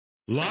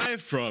Live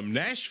from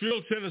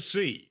Nashville,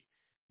 Tennessee,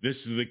 this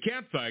is the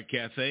Campfire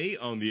Cafe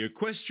on the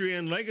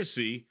Equestrian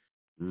Legacy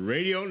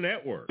Radio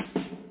Network.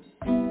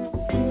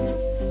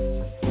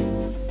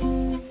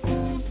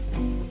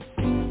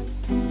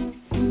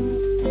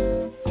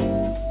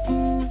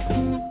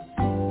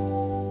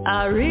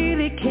 I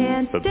really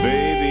can't stay. But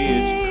baby,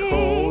 it's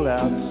cold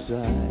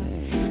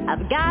outside.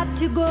 I've got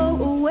to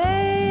go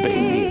away.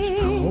 Baby,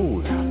 it's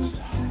cold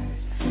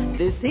outside.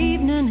 This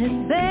evening has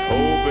been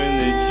hoping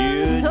that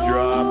you so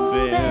drop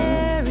in.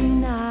 Very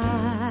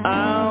nice.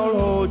 I'll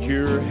hold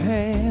your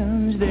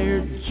hands,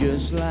 they're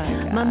just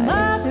like my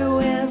mother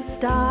will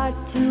start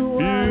to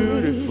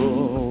worry.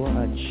 Beautiful,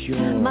 watch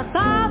your my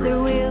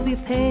father will be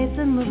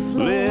pacing the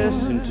floor.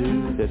 Listen to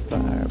the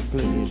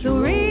fireplace. So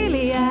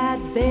really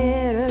I'd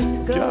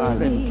better go.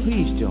 Darling,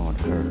 please don't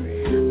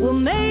hurry. Well,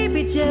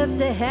 maybe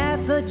just a half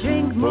a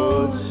drink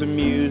more. Put some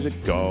music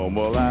on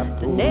while I The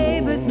pull.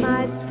 neighbors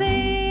might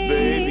sing.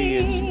 Baby,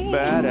 it's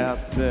bad out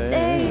there.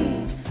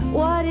 Hey,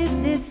 what is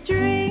this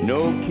drink?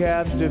 No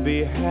cabs to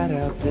be had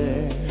out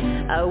there.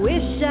 I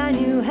wish I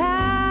knew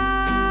how.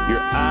 Your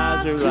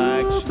eyes are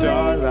like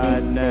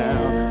starlight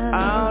now.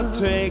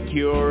 I'll take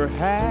your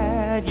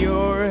hat,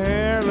 your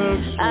hair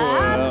looks swell.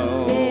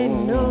 I say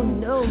no,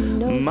 no,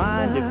 no.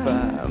 Mind if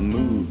I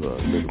move a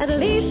little? At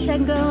least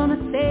I'm gonna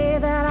say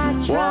that I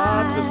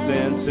tried. What's the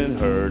sense in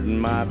hurting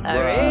my pride? I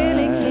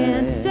really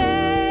can't stay.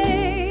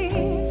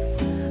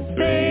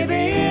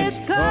 Baby,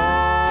 it's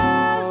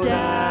cold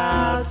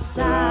outside.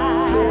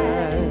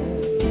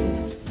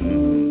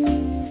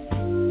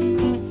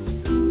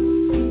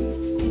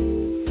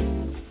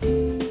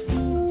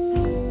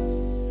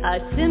 I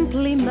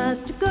simply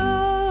must go.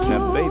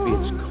 Now, baby,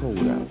 it's cold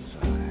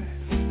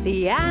outside.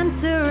 The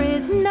answer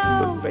is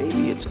no. But,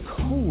 baby, it's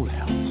cold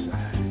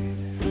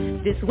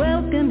outside. This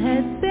welcome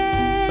has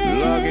been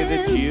lucky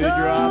that you so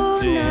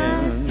dropped in.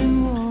 Nice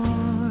and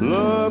warm.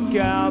 Look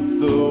out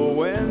the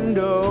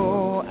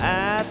window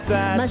at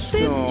that my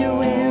storm. sister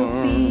will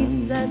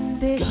be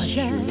suspicious. Gosh,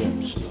 your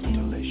lips look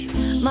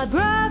delicious. My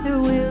brother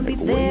will be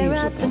like there waves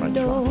at upon the a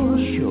door. tropical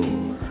shore.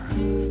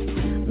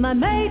 My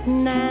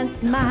maintenance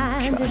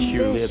mind Gosh, is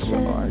your lips vicious.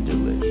 are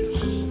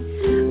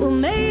delicious. Well,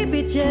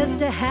 maybe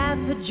just a half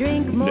a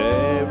drink more.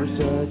 Never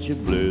such a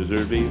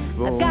blizzard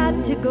before. I've got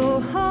to go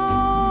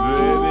home.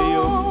 Baby,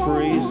 you'll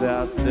freeze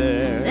out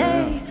there.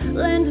 Hey,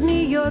 lend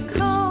me your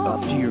coat.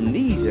 Up to your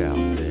knees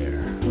out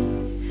there.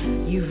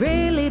 You've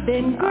really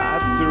been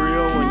grand. I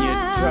thrill when you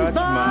touch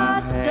my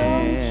but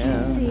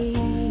hand. don't you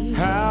see?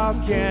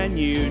 How can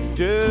you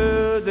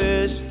do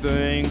this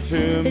thing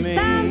to It's me?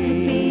 time to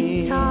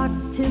be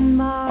talked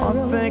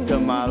tomorrow. I'll think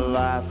of my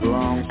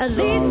lifelong At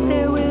sorrow. least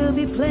there will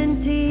be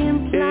plenty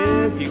implied.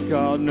 If you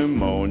caught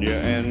pneumonia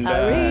and I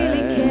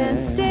really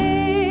can't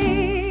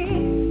stay.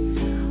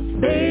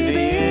 Baby,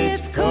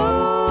 it's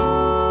cold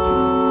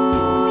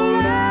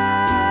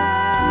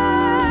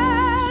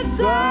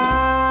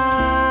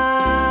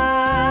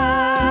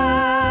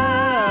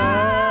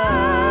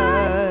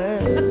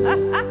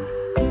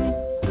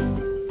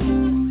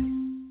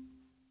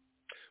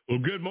Well,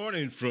 good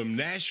morning from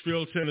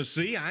Nashville,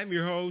 Tennessee. I'm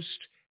your host,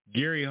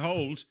 Gary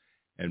Holt.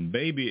 And,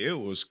 baby, it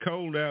was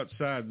cold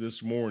outside this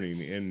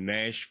morning in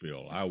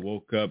Nashville. I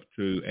woke up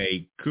to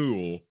a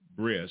cool,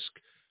 brisk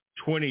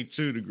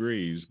 22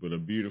 degrees, but a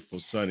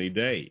beautiful sunny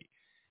day.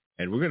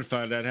 And we're going to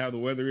find out how the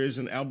weather is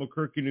in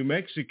Albuquerque, New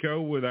Mexico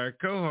with our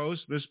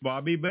co-host, Miss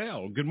Bobbi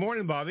Bell. Good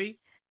morning, Bobbi.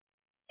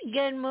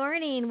 Good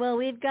morning. Well,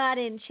 we've got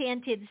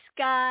enchanted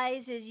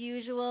skies as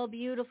usual,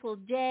 beautiful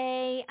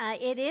day.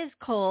 It is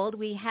cold.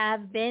 We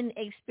have been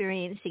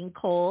experiencing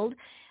cold.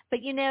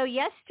 But, you know,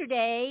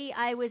 yesterday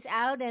I was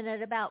out and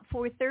at about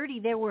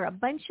 4:30 there were a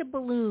bunch of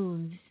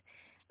balloons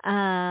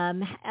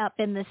up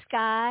in the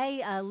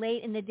sky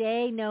late in the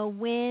day, no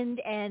wind,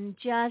 and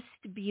just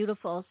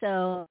beautiful.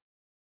 So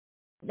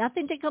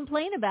nothing to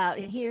complain about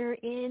here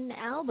in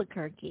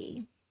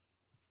Albuquerque.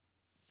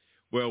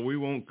 Well, we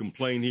won't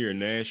complain here in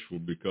Nashville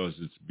because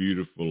it's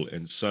beautiful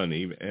and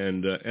sunny.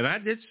 And I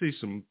did see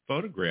some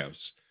photographs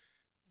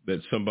that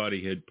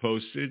somebody had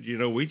posted. You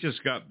know, we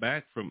just got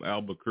back from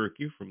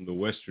Albuquerque from the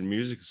Western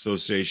Music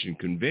Association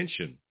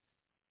convention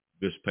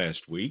this past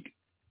week,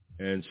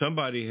 and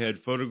somebody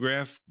had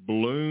photographed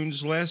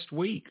balloons last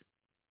week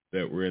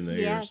that were in the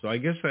air. So I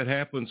guess that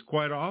happens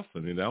quite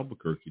often in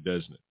Albuquerque,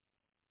 doesn't it?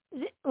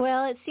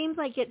 Well, it seems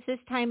like it's this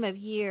time of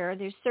year.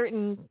 There's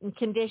certain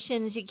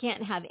conditions you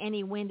can't have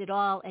any wind at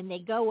all, and they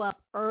go up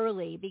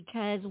early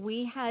because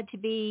we had to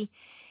be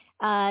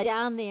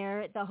down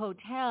there at the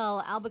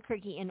hotel,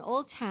 Albuquerque in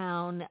Old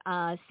Town,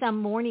 some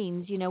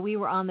mornings. You know, we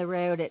were on the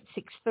road at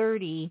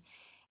 6:30,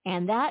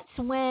 and that's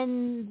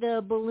when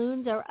the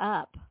balloons are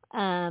up,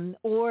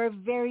 or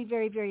very,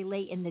 very, very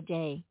late in the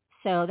day.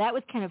 So that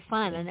was kind of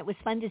fun, and it was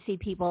fun to see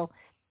people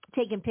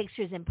taking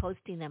pictures and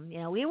posting them. You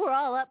know, we were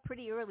all up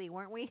pretty early,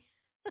 weren't we?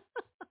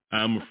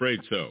 I'm afraid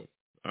so.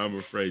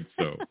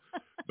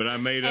 But I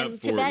made up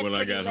for it when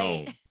I got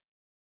home.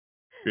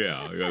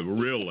 Yeah,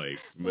 real late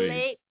for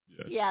me.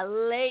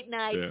 Late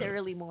nights,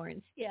 early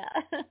mornings. Yeah.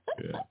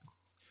 Yeah.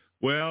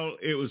 Well,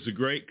 it was a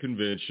great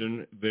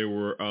convention. There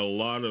were a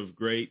lot of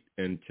great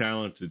and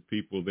talented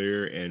people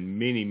there, and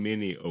many,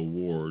 many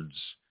awards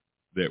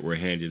that were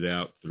handed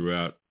out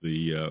throughout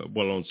the,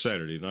 on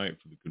Saturday night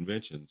for the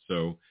convention.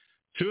 So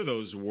 2 of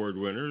those award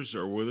winners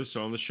are with us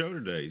on the show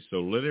today.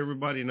 So let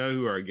everybody know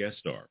who our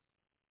guests are.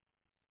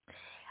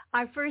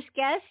 Our first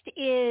guest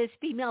is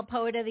Female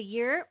Poet of the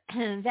Year,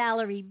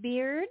 Valerie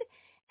Beard.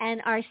 And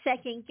our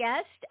second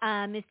guest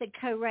is the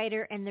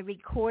co-writer and the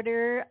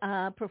recorder,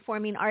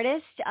 performing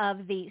artist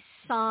of the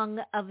Song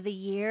of the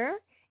Year,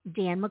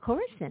 Dan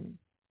McCorrison.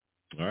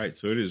 All right,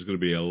 so it is going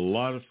to be a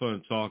lot of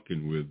fun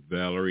talking with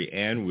Valerie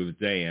and with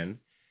Dan,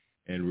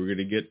 and we're going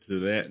to get to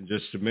that in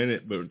just a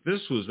minute. But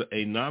this was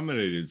a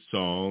nominated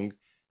song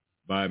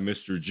by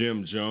Mr.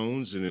 Jim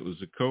Jones, and it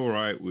was a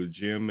co-write with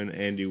Jim and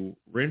Andy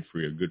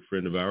Renfrey, a good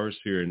friend of ours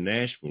here in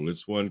Nashville.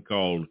 It's one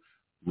called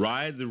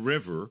Ride the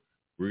River.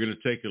 We're going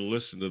to take a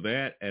listen to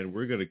that, and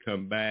we're going to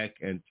come back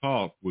and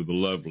talk with the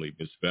lovely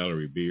Miss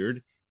Valerie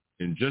Beard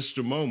in just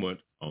a moment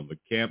on the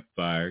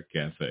Campfire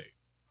Cafe.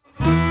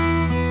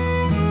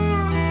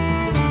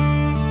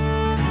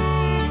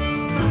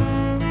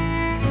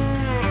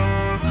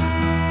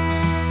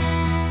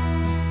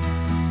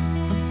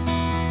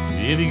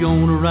 If you're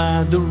gonna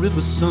ride the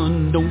river,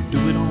 son, don't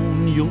do it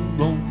on your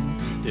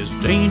own. There's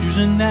dangers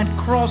in that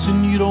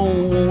crossing you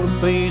don't want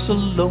to face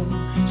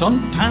alone.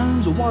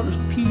 Sometimes the water's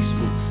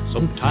peaceful,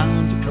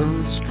 sometimes the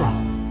current's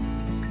strong.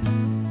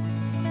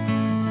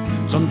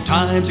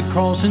 Sometimes the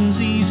crossing's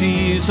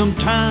easy,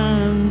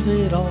 sometimes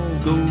it all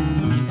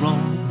goes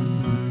wrong.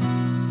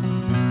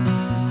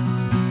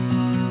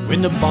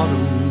 When the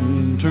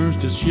bottom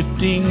turns to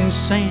shifting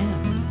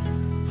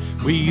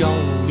sand, we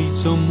all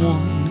need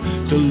someone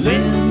to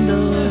lend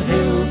a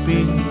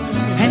helping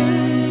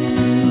hand.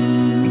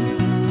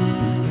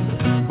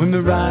 When we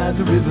ride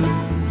the river,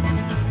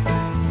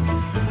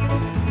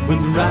 when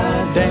we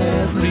ride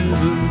that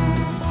river,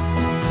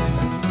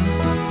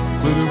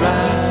 when we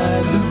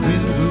ride the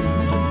river.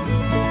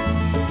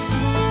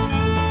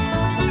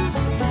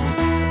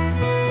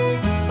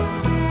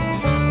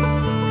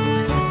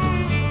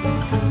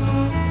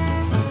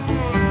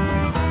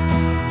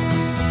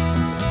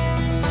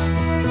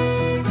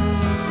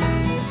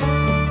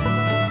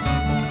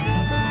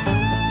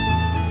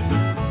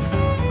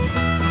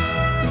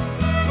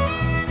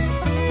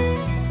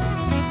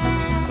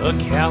 A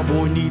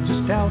cowboy needs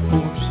a stout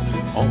horse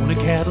on a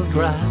cattle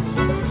drive.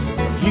 A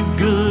few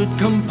good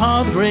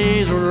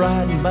compadres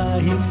riding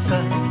by his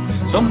side.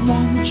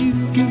 Someone that you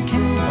can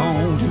count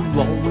on to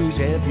always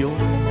have your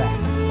back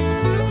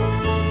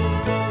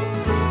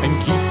and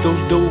keep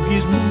those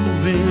doggies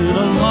moving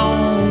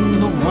along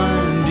the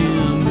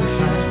winding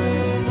track.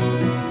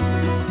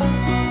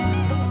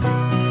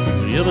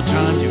 Every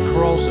time you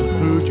cross a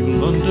herd,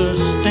 you'll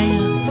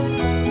understand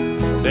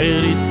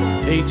that it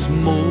takes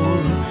more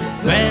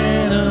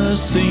than a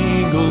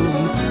single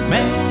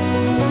man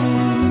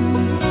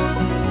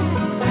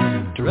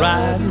to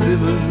ride the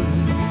river,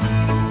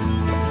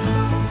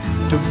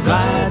 to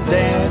ride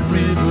that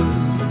river,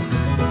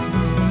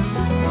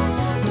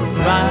 to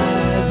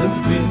ride the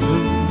river.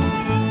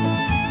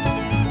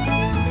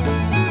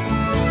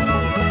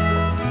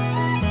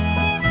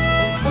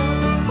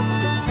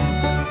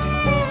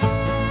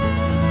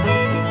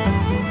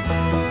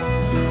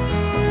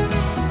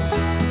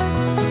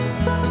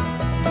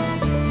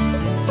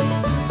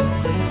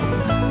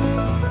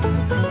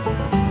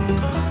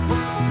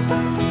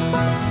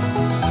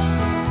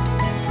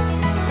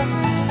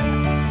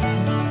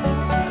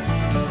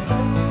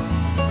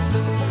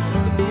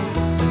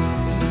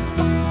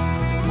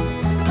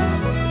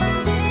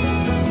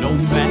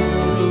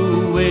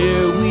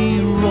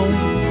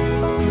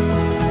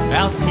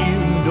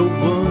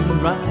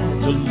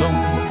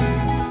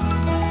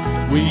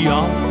 We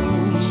all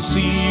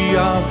see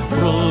our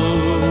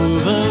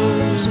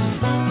brothers,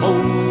 oh,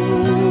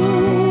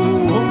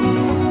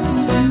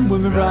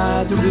 when we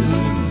ride the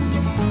river,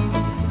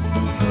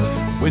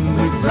 when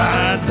we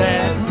ride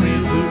that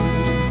river,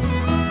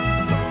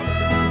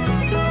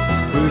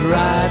 we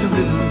ride the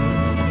river,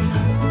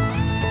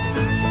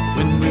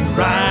 when we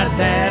ride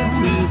that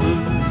river,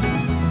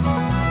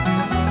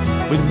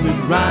 when we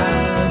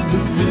ride the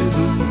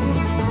river.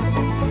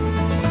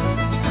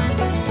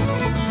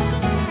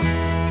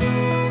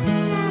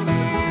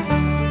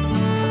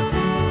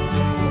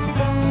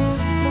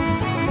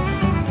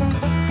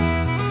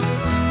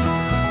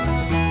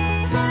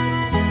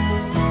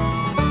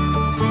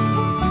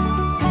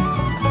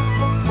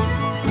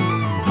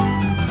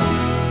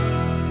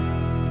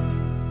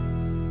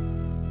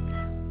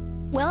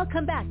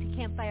 Welcome back to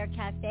Campfire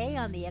Cafe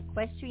on the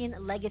Equestrian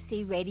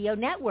Legacy Radio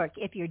Network.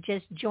 If you're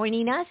just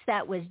joining us,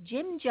 that was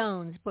Jim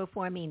Jones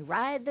performing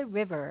Ride the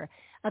River,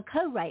 a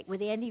co-write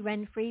with Andy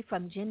Renfrey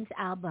from Jim's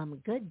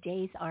album, Good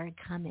Days Are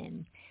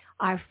Coming.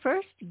 Our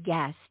first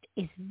guest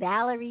is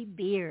Valerie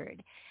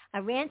Beard.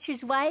 A rancher's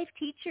wife,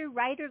 teacher,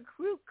 writer,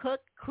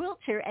 cook,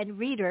 quilter, and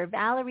reader,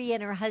 Valerie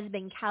and her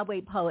husband,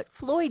 cowboy poet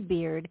Floyd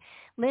Beard,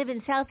 live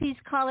in southeast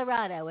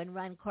Colorado and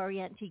run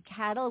Corriente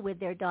cattle with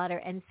their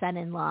daughter and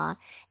son-in-law.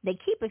 They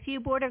keep a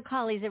few border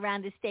collies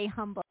around to stay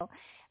humble.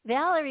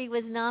 Valerie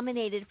was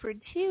nominated for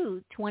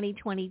 2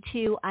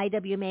 2022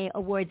 IWMA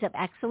Awards of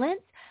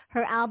Excellence.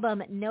 Her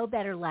album, No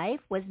Better Life,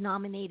 was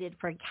nominated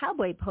for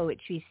Cowboy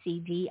Poetry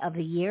CD of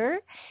the Year.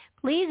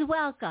 Please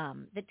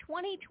welcome the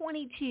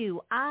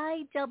 2022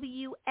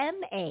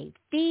 IWMA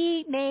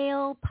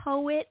Female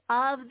Poet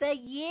of the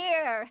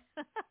Year,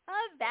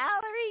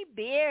 Valerie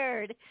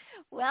Beard.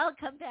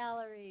 Welcome,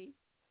 Valerie.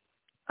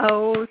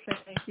 Oh,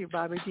 thank you,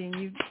 Bobbi Jean.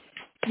 You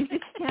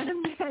just can't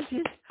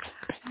imagine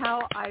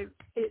how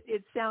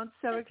it sounds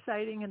so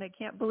exciting, and I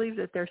can't believe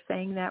that they're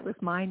saying that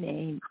with my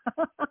name.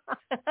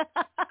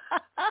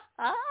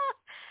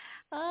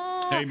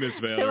 Hey, Miss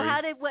Valerie. So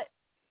how did what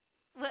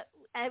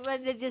I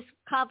wanted to just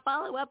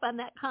follow up on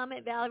that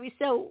comment, Valerie.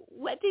 So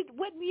when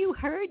you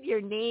heard your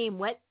name,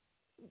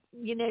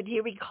 do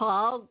you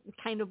recall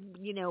kind of,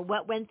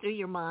 what went through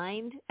your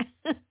mind?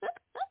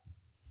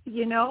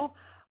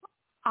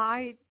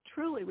 I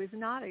truly was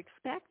not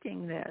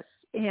expecting this.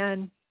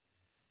 And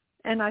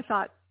I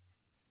thought,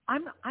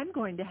 I'm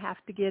going to have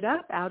to get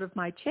up out of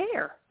my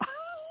chair.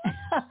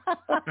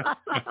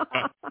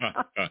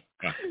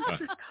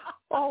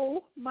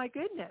 Oh, my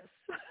goodness.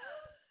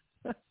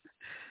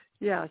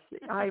 Yes,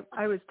 I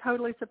was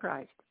totally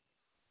surprised.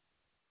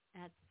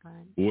 That's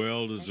fun.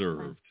 Well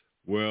deserved.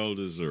 Well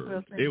deserved.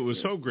 Well, it was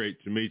you. so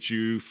great to meet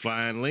you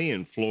finally,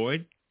 and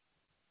Floyd.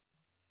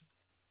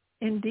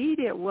 Indeed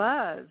it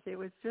was. It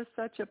was just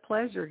such a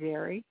pleasure,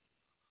 Gary.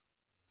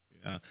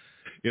 Yeah.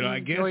 I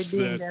guess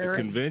that the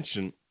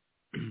convention,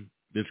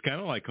 it's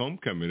kind of like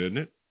homecoming, isn't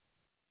it?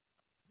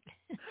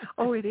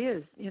 Oh, it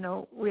is.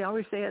 We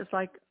always say it's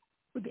like,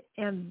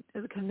 and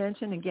the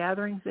convention and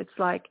gatherings, it's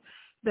like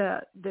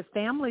the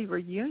family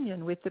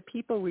reunion with the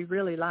people we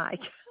really like.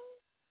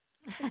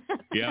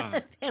 Yeah.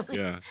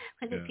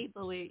 The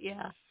people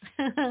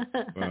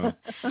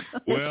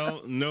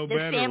Well, No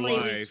Better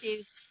Life.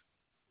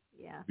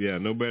 Yeah,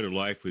 No Better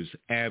Life was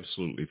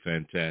absolutely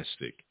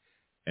fantastic.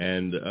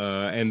 And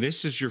this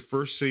is your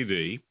first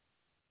CD.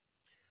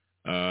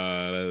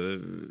 How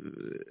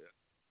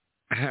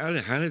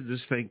did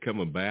this thing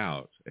come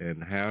about,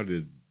 and how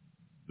did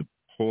the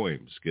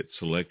poems get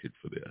selected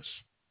for this?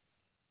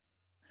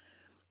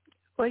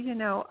 Well,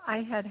 I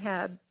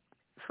had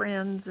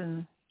friends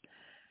and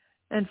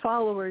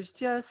followers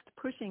just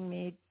pushing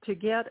me to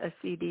get a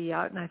CD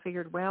out, and I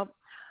figured, well,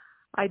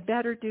 I'd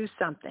better do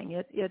something.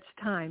 It's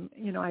time.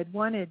 I'd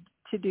wanted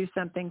to do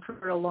something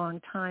for a long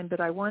time,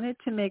 but I wanted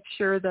to make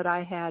sure that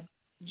I had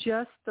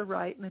just the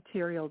right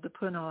material to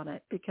put on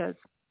it, because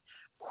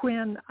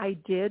when I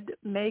did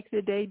make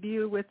the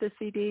debut with the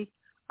CD,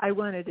 I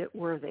wanted it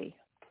worthy.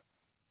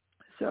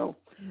 So,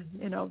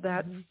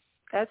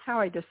 that's how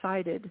I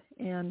decided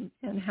and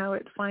how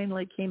it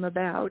finally came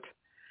about.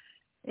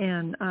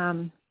 And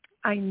I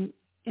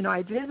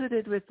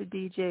visited with the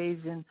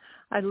DJs, and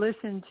I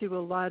listened to a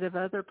lot of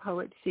other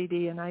poet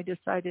CD, and I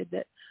decided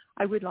that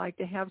I would like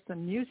to have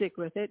some music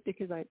with it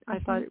because I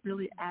thought it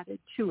really added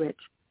to it.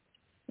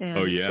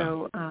 And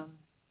so,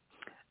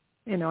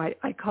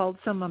 I called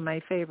some of my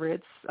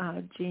favorites,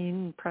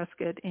 Jean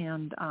Prescott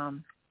and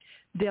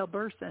Dale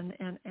Burson,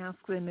 and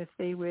asked them if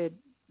they would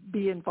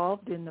be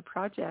involved in the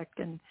project,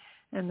 and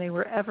they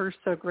were ever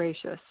so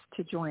gracious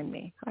to join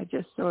me. I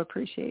just so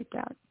appreciate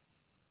that.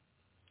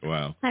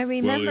 Wow. I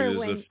remember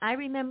no,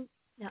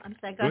 I'm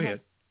sorry, go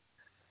ahead.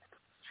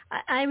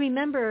 I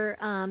remember,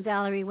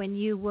 Valerie, when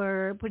you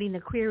were putting the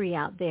query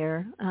out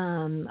there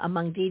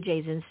among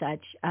DJs and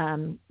such,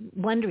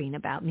 wondering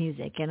about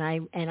music, and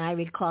I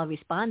recall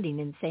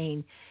responding and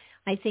saying,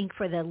 I think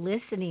for the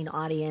listening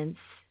audience,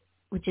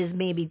 which is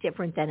maybe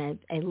different than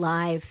a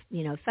live,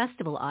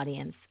 festival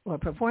audience or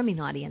performing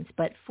audience,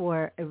 but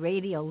for a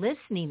radio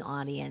listening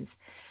audience,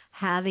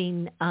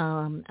 having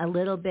a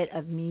little bit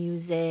of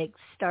music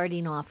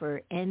starting off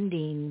or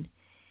ending,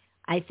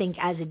 I think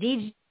as a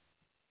DJ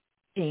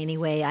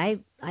anyway,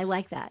 I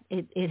like that.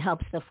 It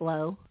helps the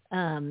flow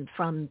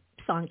from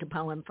song to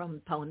poem,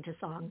 from poem to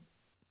song.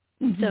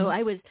 Mm-hmm. So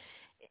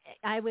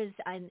I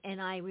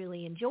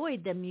really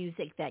enjoyed the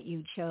music that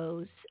you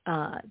chose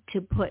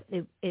to put.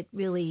 It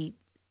really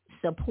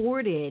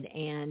supported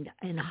and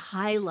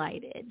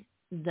highlighted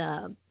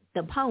the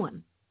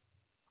poem.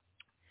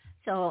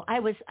 So I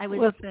was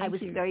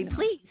very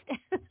pleased.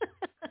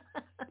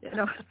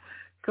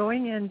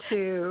 Going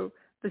into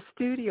the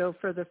studio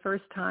for the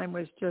first time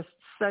was just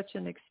such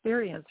an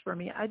experience for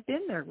me. I'd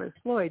been there with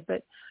Floyd,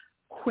 but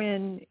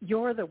when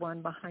you're the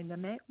one behind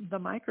the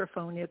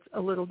microphone, it's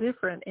a little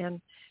different.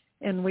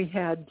 And we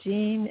had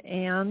Jean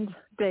and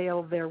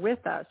Dale there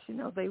with us.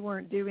 They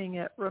weren't doing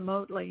it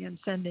remotely and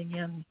sending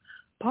in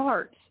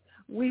parts.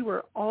 We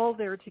were all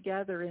there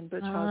together in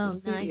Butch Hawes'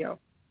 studio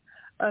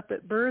up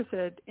at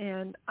Berthoud,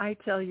 and I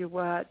tell you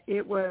what,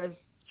 it was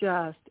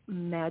just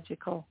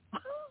magical.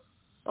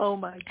 Oh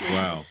my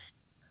goodness.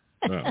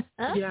 Wow.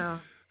 Yeah.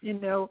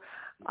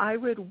 I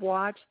would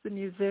watch the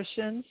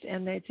musicians,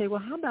 and they'd say,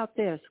 well, how about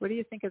this? What do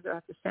you think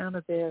about the sound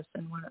of this?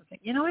 And one of the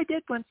things, I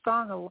did one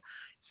song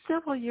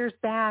several years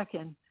back,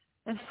 and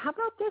how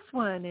about this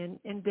one?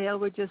 And Dale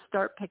would just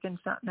start picking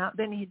something out.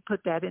 Then he'd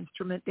put that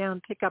instrument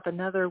down, pick up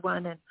another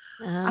one, and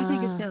I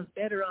think it sounds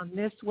better on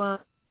this one.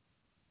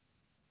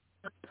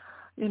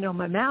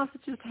 My mouth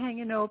is just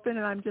hanging open,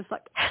 and I'm just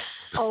like,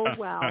 oh,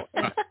 wow.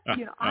 And,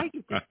 I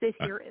get to sit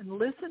here and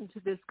listen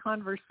to this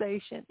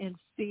conversation and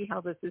see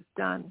how this is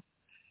done.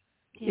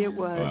 Yeah. It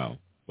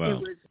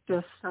was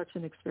just such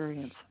an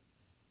experience.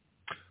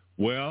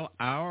 Well,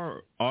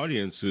 our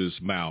audience's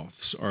mouths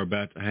are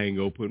about to hang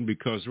open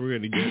because we're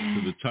going to get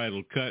to the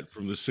title cut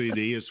from the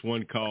CD. It's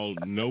one called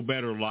No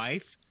Better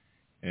Life,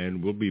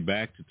 and we'll be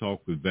back to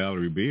talk with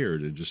Valerie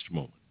Beard in just a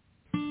moment.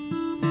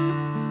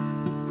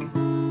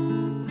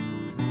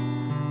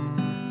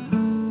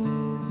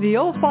 The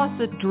old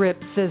faucet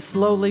drips as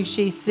slowly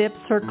she sips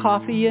her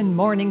coffee in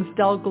morning's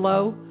dull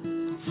glow.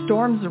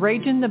 Storms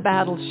rage in the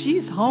battle,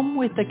 she's home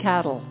with the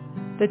cattle.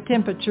 The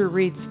temperature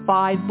reads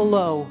 5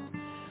 below.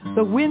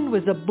 The wind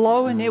was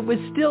a-blow and it was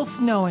still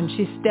snowing.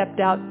 She stepped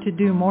out to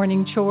do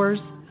morning chores.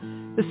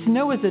 The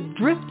snow is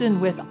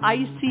a-drifting with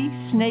icy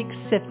snakes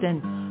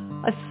sifting.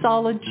 A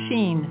solid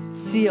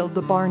sheen sealed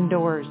the barn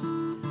doors.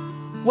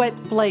 Wet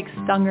flakes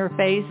stung her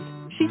face.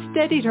 She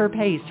steadied her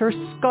pace. Her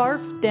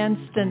scarf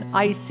danced an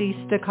icy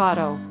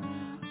staccato.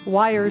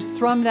 Wires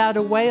thrummed out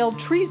a wail.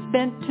 Trees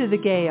bent to the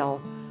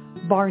gale.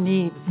 Barn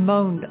eaves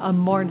moaned a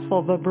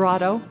mournful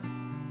vibrato.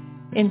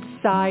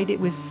 Inside it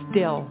was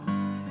still.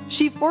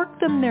 She forked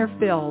them their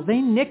fill.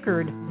 They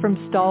nickered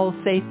from stalls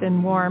safe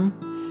and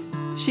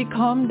warm. She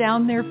calmed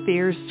down their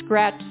fears,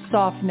 scratched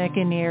soft neck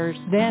and ears,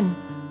 then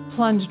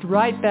plunged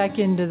right back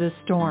into the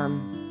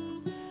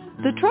storm.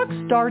 The truck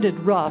started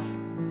rough,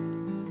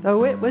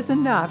 though it was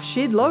enough.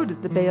 She'd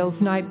loaded the bales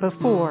night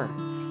before,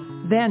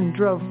 then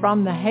drove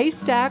from the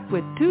haystack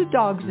with 2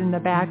 dogs in the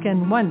back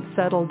and one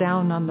settled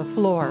down on the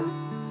floor.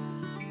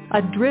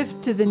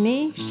 Adrift to the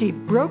knee, she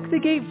broke the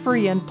gate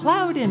free and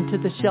plowed into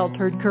the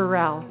sheltered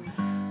corral.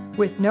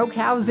 With no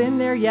cows in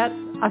there yet,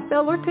 a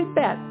feller could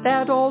bet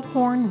that old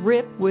horn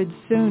Rip would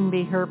soon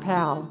be her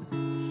pal.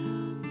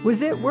 Was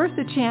it worth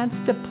the chance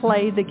to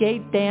play the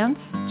gate dance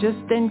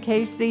just in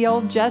case the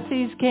old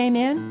Jessies came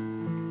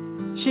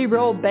in? She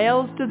rolled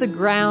bales to the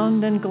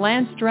ground and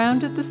glanced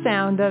round at the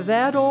sound of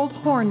that old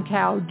horn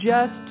cow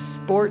just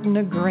sporting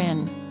a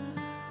grin.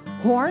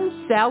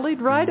 Horn sallied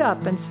right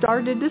up and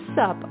started to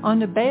sup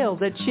on a bale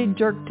that she'd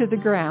jerked to the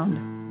ground.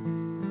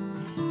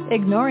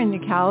 Ignoring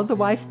the cow, the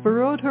wife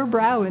furrowed her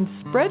brow and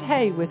spread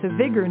hay with a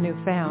vigor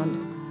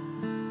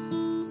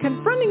newfound.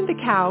 Confronting the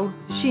cow,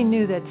 she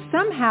knew that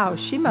somehow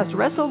she must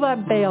wrestle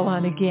that bale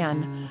on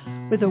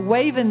again. With a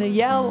wave and a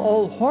yell,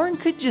 old Horn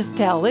could just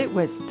tell it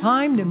was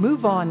time to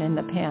move on in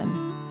the pen.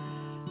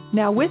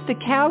 Now with the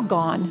cow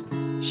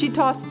gone, she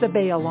tossed the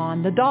bale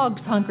on. The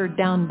dogs hunkered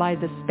down by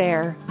the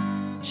spare.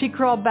 She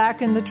crawled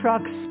back in the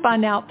truck,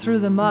 spun out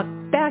through the muck,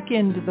 back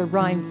into the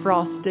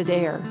rime-frosted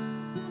air.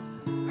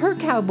 Her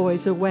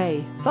cowboy's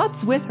away, thoughts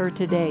with her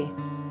today.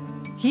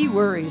 He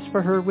worries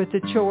for her with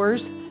the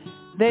chores.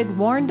 They'd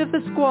warned of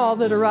the squall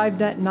that arrived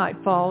at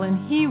nightfall,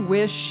 and he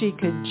wished she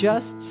could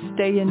just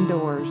stay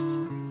indoors.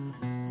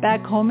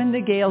 Back home in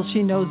the gale,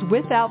 she knows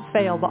without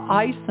fail the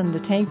ice and the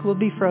tank will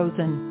be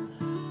frozen.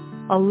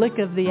 A lick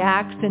of the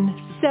axe and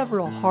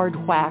several hard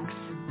whacks.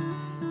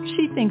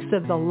 She thinks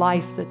of the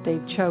life that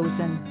they've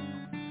chosen.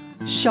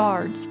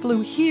 Shards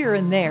flew here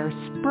and there,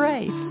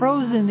 spray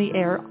froze in the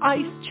air,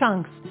 ice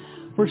chunks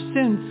were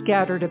soon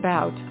scattered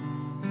about.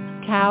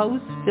 Cows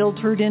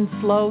filtered in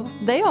slow.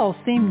 They all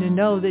seemed to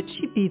know that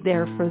she'd be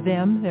there for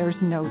them, there's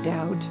no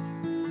doubt.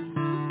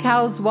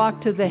 Cows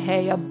walked to the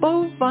hay, a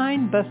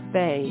bovine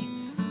buffet.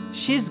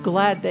 She's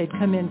glad they'd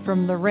come in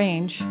from the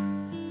range.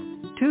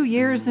 2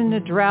 years in a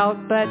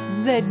drought, but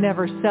they'd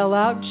never sell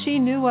out. She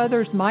knew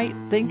others might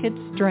think it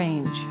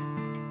strange.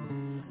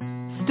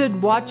 Stood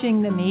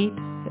watching the meat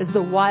as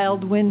the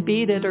wild wind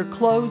beat at her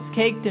clothes,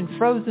 caked and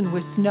frozen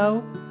with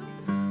snow.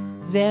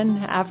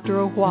 Then, after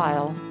a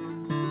while,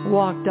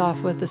 walked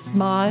off with a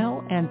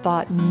smile and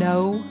thought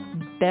no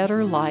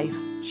better life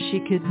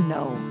she could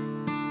know.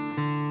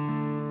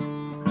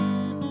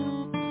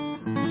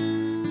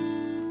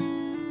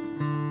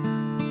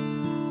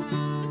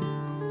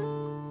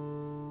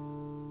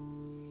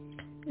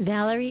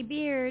 Valerie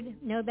Beard,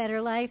 No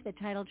Better Life, the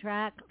title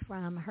track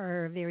from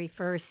her very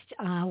first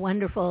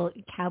wonderful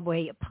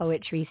cowboy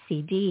poetry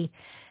CD.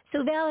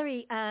 So,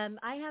 Valerie,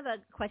 I have a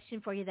question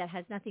for you that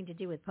has nothing to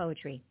do with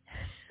poetry.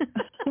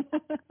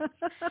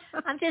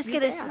 I'm just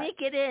going to sneak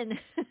it in.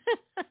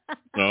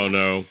 Oh,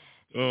 no.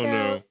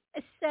 No.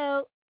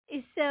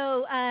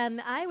 So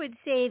I would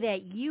say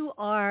that you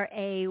are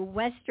a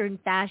Western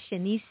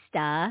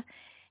fashionista.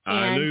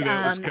 I knew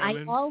that was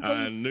coming.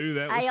 I knew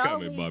that was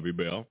coming, Bobbi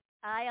Bell.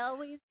 I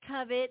always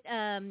covet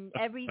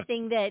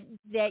everything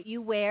that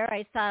you wear.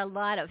 I saw a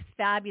lot of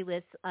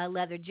fabulous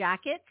leather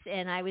jackets,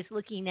 and I was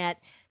looking at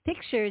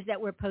pictures that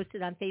were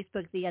posted on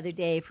Facebook the other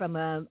day from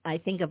a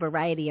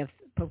variety of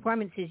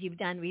performances you've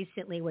done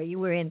recently where you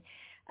were in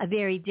a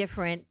very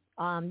different,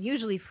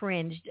 usually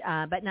fringed,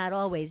 but not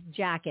always,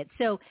 jacket.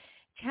 So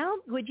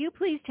would you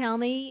please tell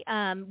me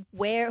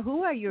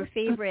who are your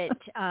favorite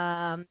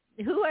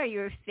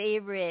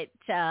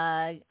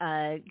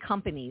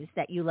companies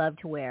that you love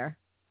to wear?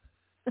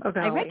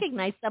 Okay. I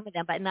recognize some of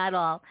them, but not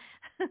all.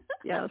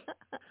 Yes.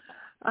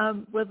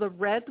 Well, the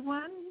red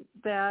one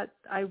that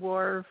I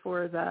wore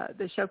for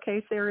the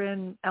showcase there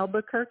in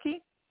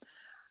Albuquerque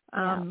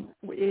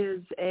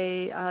is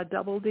a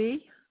double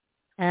D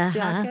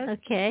jacket.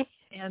 Okay.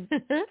 And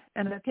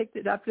I picked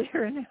it up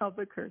there in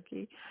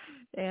Albuquerque.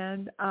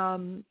 And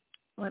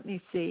let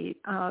me see,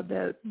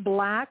 the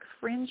black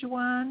fringe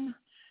one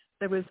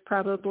that was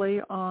probably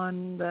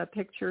on the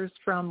pictures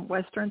from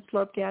Western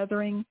Slope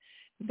Gathering,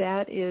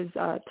 that is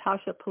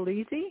Tasha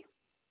Polizzi.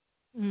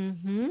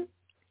 Mm-hmm.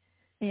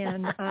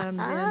 And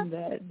then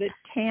the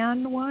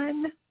tan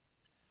one,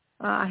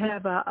 I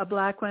have a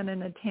black one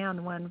and a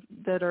tan one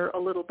that are a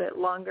little bit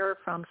longer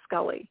from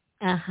Scully.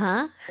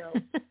 Uh-huh.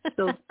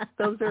 So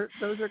those are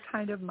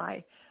kind of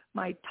my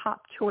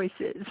top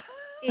choices.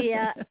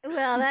 Yeah,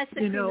 well, that's the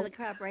cream of the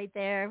crop right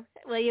there.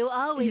 Well, you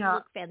always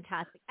look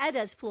fantastic. As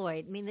does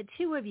Floyd. I mean, the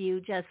two of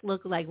you just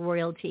look like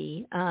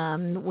royalty.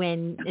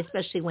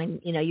 Especially when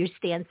you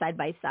stand side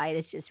by side,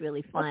 it's just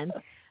really fun.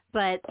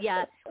 But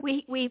yeah,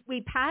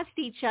 we passed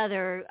each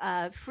other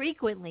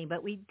frequently,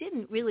 but we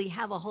didn't really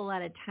have a whole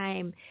lot of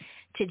time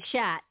to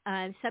chat.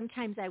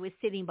 Sometimes I was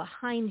sitting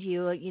behind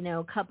you,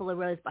 a couple of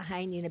rows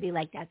behind you, and I'd be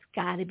like, that's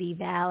got to be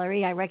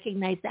Valerie. I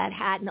recognize that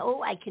hat, and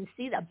I can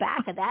see the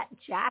back of that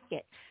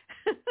jacket.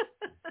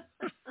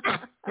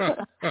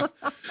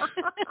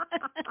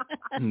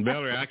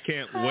 Valerie, I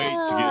can't wait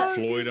to get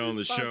Floyd on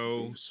the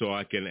show so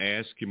I can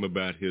ask him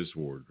about his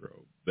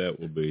wardrobe. That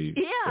will be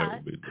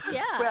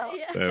Well,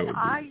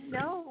 I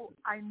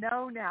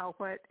know now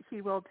what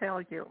he will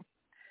tell you,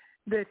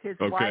 that his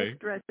wife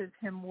dresses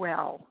him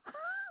well.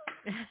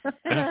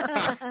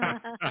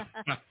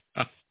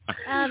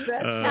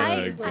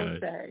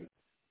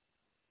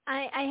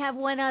 I have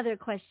one other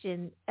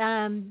question.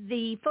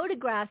 The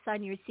photographs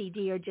on your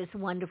CD are just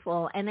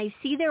wonderful, and I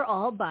see they're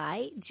all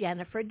by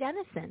Jennifer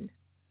Dennison.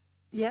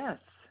 Yes.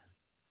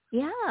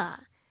 Yeah.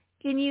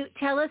 Can you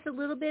tell us a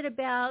little bit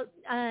about,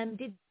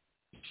 did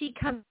she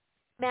come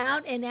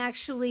out and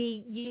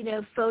actually,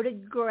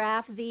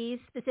 photograph these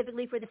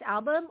specifically for this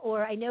album?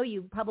 Or I know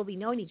you've probably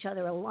known each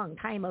other a long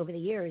time over the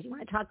years. You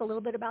want to talk a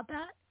little bit about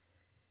that?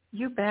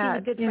 You bet.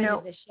 She's a good friend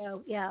of the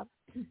show. Yeah.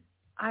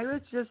 I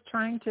was just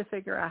trying to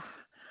figure out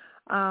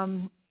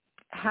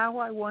how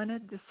I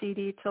wanted the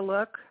CD to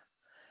look.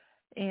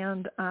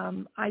 And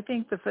I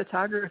think the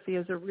photography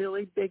is a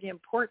really big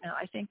important.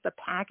 I think the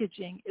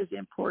packaging is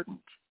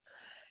important.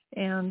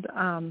 And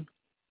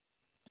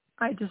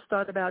I just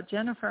thought about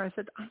Jennifer. I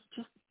said,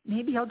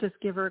 maybe I'll just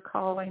give her a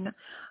call.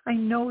 I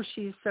know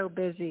she's so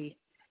busy.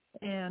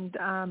 And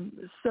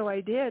so I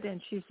did. And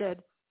she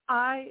said,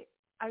 I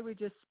would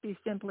just be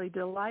simply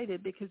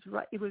delighted, because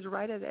it was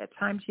right at that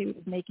time she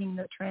was making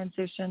the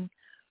transition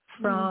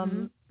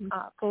from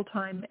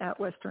full-time at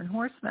Western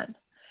Horseman.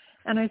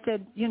 And I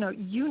said, you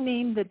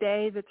name the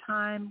day, the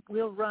time,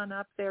 we'll run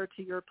up there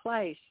to your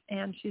place.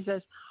 And she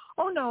says,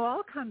 oh, no,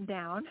 I'll come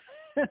down.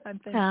 I'm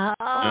thinking,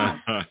 oh,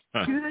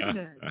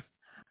 goodness.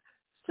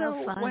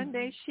 So one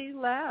day she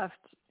left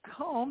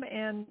home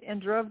and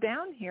drove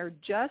down here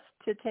just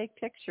to take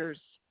pictures.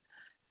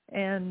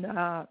 And,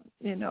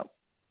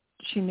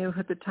 she knew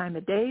the time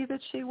of day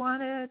that she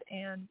wanted,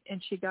 and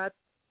she got,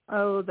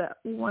 that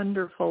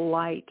wonderful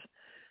light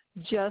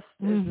just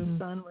as the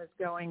sun was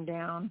going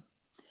down.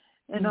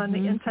 And on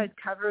the inside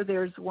cover,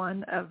 there's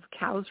one of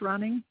cows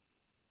running.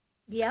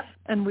 Yep.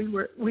 And we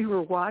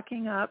were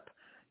walking up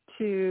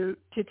to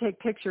take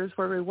pictures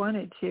where we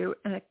wanted to,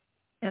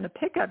 and a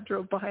pickup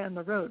drove by on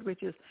the road,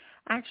 which is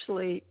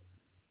actually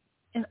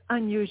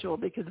unusual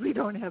because we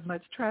don't have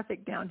much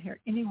traffic down here.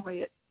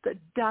 Anyway, the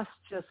dust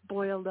just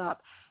boiled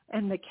up,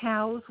 and the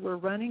cows were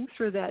running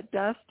through that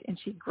dust, and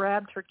she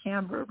grabbed her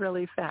camera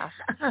really fast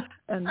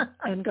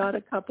and got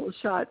a couple of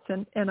shots,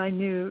 and I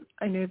knew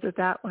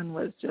that one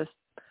was just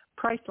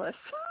priceless.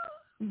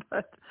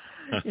 But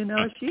she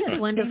just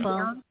wonderful. came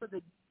down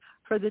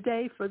for the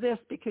day for this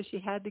because she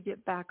had to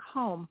get back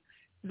home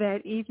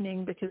that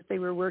evening because they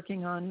were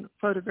working on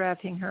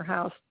photographing her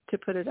house to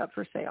put it up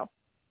for sale.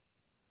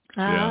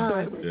 So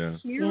it was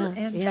here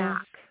and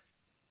back.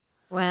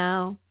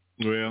 Wow.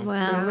 Well,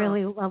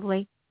 really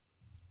lovely.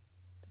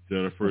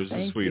 Jennifer is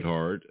a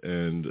sweetheart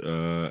and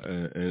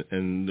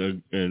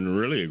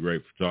really a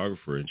great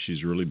photographer, and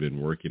she's really been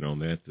working on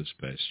that this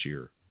past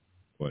year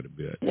quite a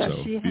bit. Yeah,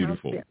 so she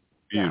beautiful, has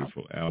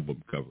beautiful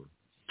album cover.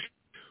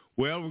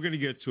 Well, we're going to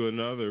get to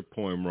another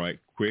poem right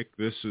quick.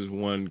 This is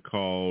one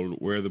called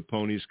Where the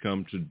Ponies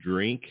Come to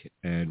Drink,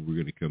 and we're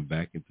going to come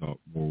back and talk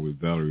more with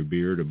Valerie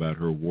Beard about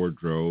her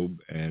wardrobe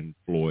and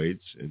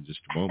Floyd's in just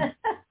a moment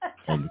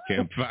on the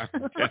Campfire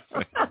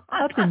Cafe.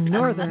 Up in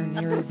northern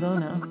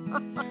Arizona,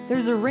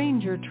 there's a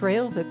ranger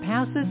trail that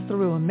passes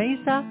through a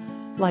mesa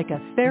like a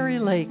fairy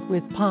lake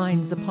with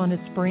pines upon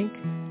its brink.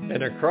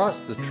 And across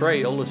the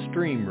trail a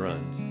stream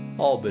runs,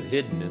 all but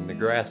hidden in the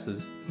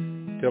grasses,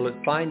 till it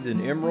finds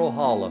an emerald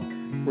hollow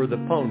where the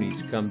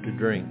ponies come to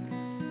drink.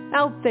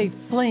 Out they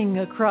fling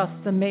across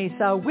the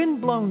mesa,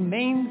 wind-blown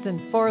manes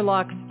and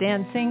forelocks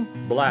dancing.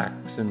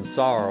 Blacks and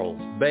sorrels,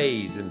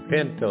 bays and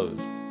pintos,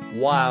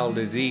 wild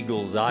as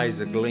eagles' eyes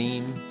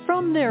agleam.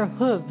 From their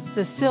hooves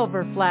the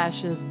silver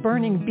flashes,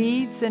 burning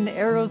beads and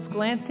arrows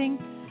glancing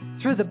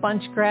through the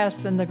bunch grass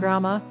and the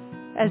grama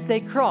as they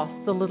cross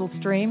the little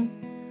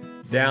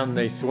stream. Down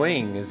they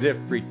swing as if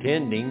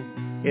pretending,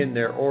 in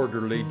their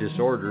orderly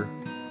disorder,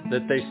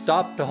 that they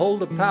stop to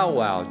hold a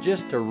powwow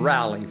just to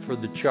rally for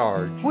the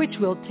charge, which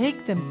will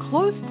take them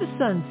close to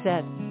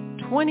sunset,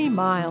 20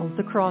 miles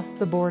across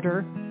the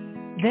border.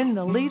 Then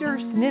the leader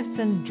sniffs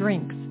and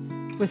drinks,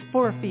 with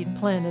 4 feet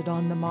planted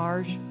on the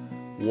marge.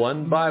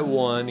 One by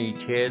one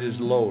each head is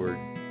lowered,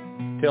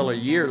 till a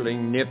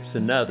yearling nips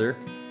another,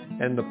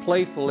 and the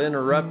playful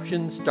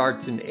interruption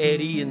starts an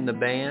eddy in the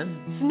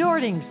band.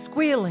 Snorting,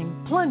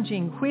 squealing,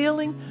 plunging,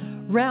 wheeling,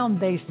 round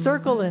they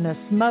circle in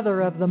a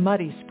smother of the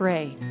muddy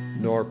spray.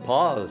 Nor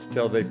pause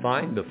till they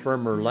find the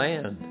firmer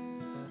land.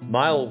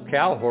 My old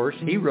cow horse,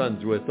 he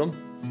runs with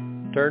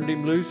them. Turned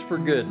him loose for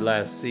good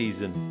last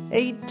season.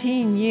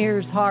 18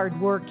 years hard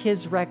work his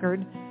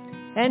record,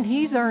 and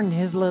he's earned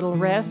his little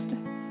rest.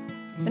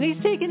 And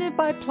he's taken it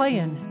by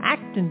playing,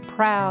 acting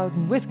proud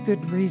and with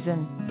good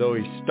reason. Though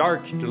he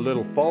starched a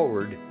little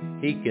forward,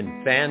 he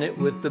can fan it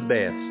with the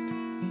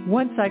best.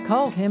 Once I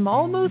called him,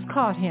 almost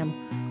caught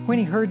him, when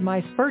he heard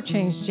my spur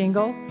change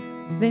jingle.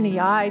 Then he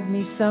eyed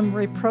me some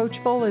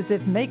reproachful, as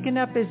if making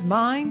up his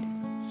mind.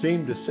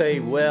 Seemed to say,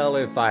 well,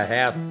 if I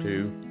have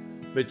to,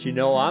 but you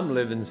know I'm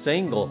living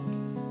single.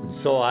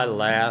 And so I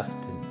laughed,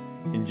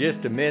 and in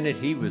just a minute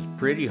he was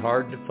pretty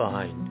hard to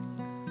find.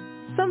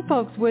 Some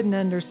folks wouldn't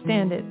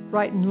understand it,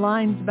 writing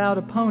lines about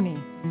a pony.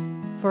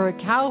 For a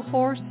cow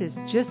horse is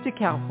just a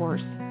cow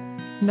horse.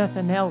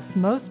 Nothing else,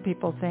 most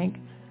people think.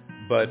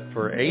 But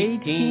for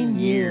 18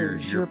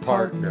 years your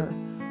partner,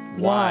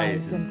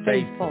 wise and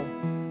faithful,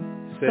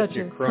 such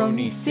a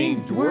crony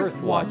seems worth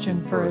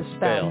watching for a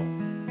spell,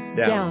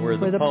 down where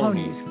the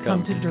ponies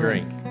come to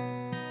drink.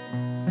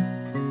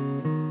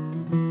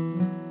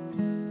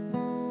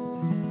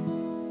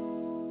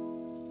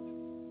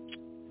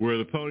 Where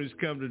the Ponies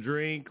Come to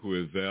Drink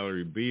with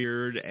Valerie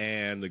Beard,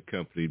 and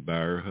accompanied by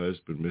her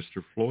husband,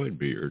 Mr. Floyd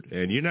Beard.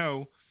 And you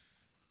know,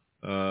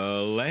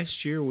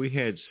 last year we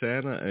had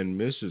Santa and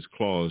Mrs.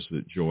 Claus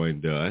that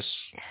joined us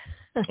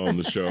on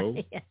the show.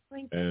 Yes,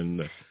 we did.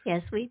 And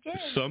yes, we did.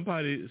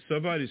 Somebody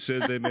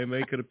said they may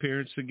make an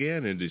appearance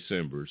again in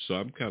December, so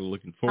I'm kind of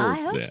looking forward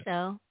to that. I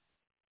hope so.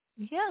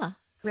 Yeah.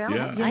 Well,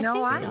 yeah. you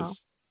know,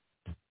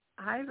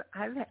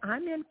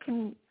 I'm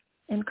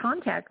in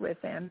contact with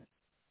them.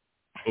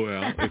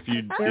 Well, if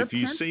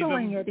you see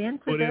them, it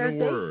into put their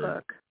in a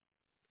word.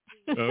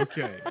 Facebook.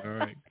 Okay, all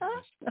right.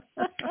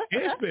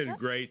 It's been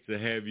great to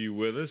have you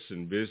with us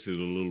and visit a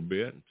little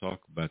bit and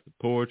talk about the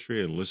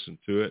poetry and listen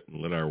to it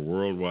and let our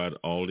worldwide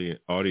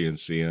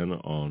audience in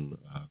on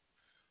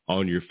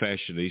your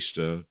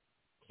fashionista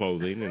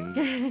clothing.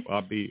 And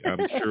I'm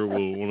sure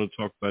we'll want to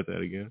talk about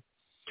that again.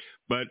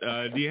 But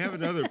do you have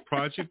another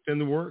project in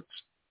the works?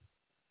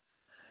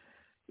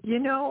 You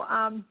know,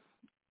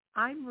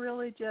 I'm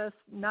really just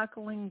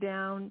knuckling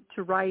down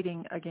to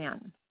writing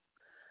again.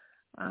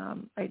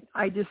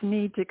 I just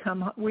need to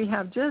come. We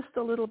have just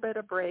a little bit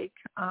of break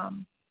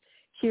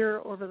here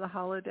over the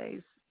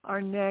holidays.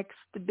 Our next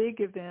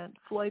big event,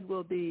 Floyd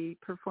will be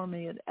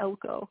performing at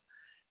Elko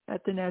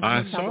at the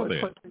National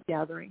Cowboy Poetry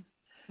Gathering.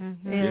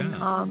 Mm-hmm.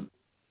 And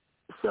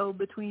so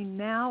between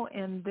now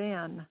and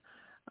then,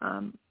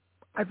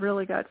 I've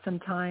really got some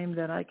time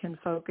that I can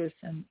focus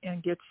and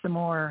get some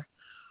more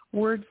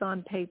words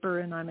on paper,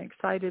 and I'm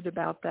excited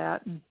about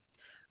that. And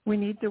we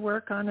need to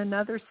work on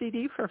another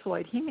CD for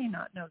Floyd. He may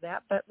not know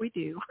that, but we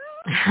do.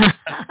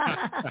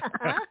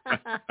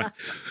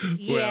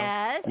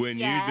 Well, when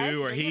you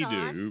do or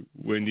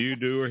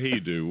he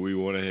do, we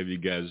want to have you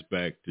guys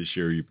back to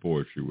share your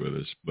poetry with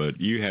us.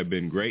 But you have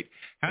been great.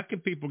 How can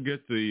people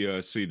get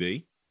the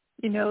CD?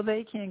 You know,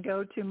 they can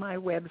go to my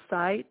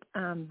website,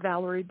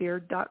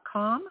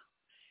 valeriebeard.com.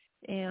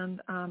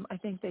 And I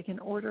think they can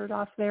order it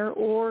off there,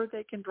 or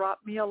they can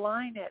drop me a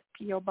line at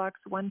P.O. Box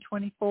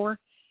 124,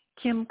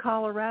 Kim,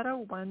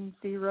 Colorado,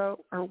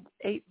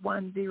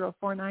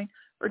 81049,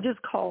 or just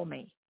call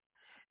me.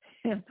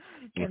 And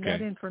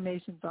that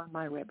information's on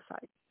my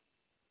website.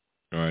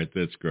 All right,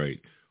 that's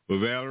great. Well,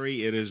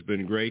 Valerie, it has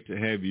been great to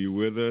have you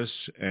with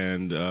us,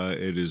 and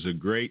it is a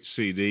great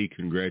CD.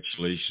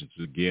 Congratulations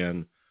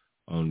again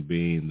on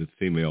being the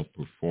Female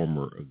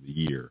Performer of the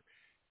Year.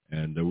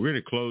 And we're going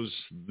to close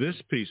this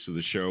piece of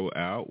the show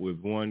out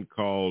with one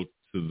called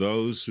To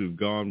Those Who've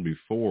Gone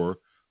Before.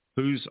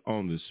 Who's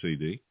on this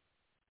CD?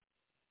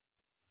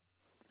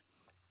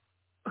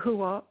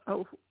 Who's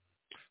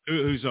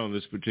on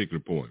this particular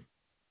poem?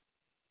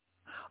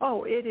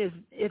 Oh, it is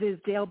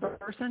Dale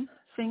Burson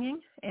singing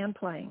and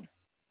playing.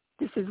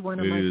 This is one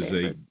of my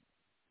favorites.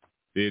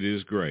 It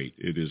is great.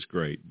 It is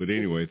great. But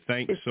anyway,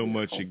 thanks so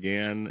much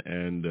again,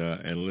 and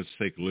let's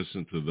take a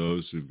listen to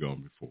those who've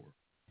gone before.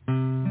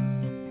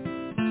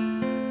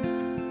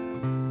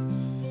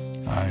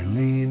 I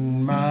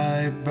lean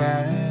my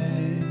back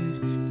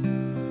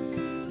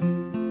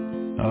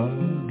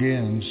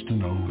against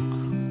an oak,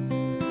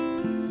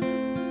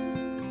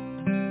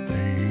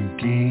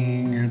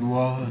 thinking it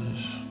was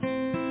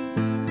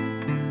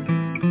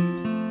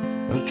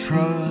a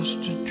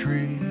trusted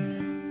tree.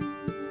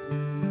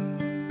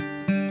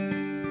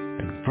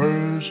 At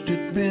first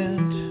it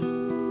bent,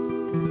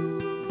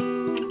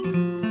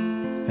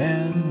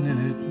 and then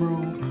it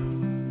broke,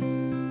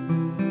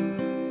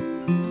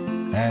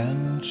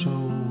 and so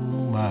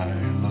my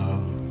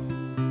love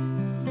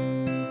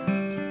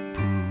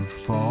proved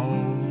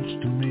false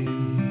to me.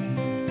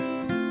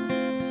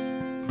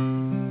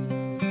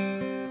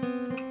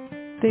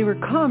 They were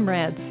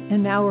comrades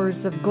in hours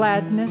of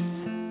gladness.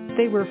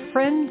 They were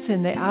friends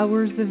in the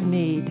hours of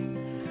need.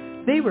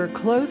 They were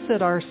close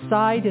at our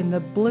side in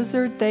the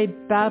blizzard. They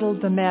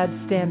battled the mad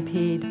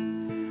stampede.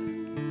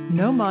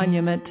 No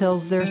monument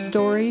tells their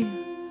story,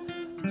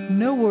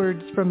 no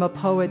words from a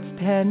poet's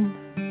pen,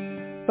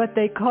 but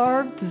they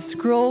carved the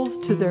scrolls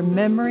to their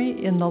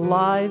memory in the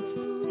lives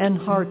and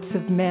hearts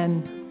of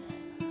men.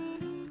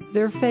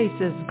 Their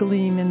faces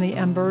gleam in the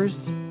embers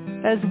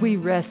as we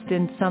rest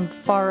in some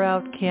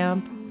far-out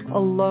camp,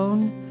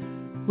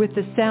 alone, with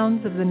the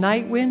sounds of the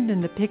night wind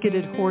and the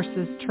picketed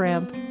horses'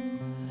 tramp.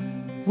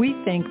 We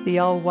thank the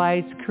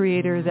all-wise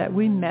Creator that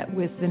we met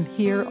with them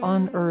here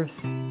on earth,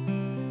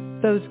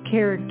 those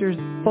characters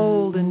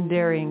bold and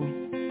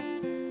daring,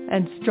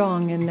 and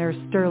strong in their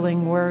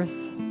sterling worth.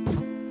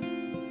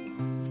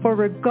 For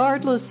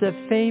regardless of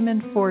fame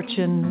and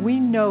fortune, we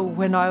know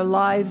when our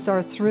lives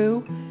are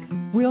through,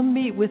 we'll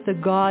meet with the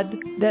God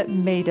that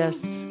made us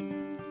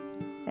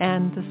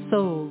and the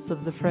souls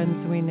of the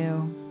friends we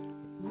knew.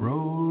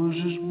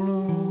 Roses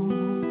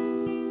bloom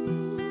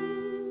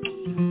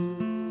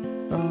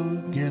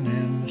again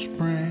in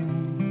spring,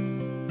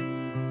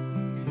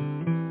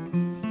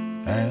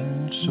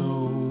 and so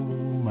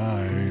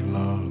my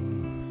love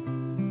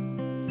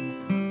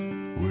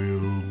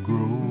will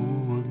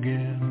grow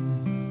again.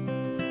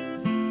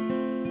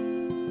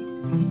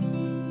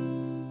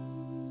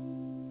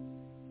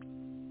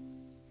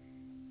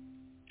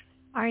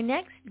 Our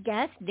next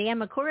guest, Dan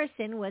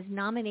McCorrison, was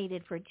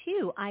nominated for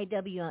 2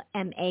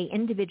 IWMA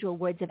Individual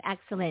Awards of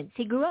Excellence.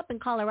 He grew up in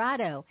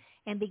Colorado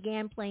and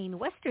began playing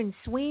Western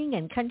swing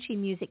and country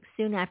music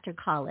soon after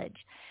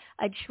college.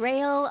 A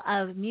trail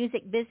of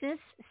music business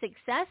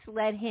success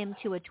led him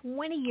to a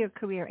 20-year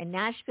career in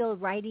Nashville,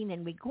 writing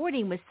and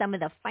recording with some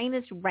of the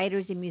finest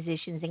writers and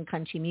musicians in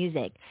country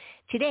music.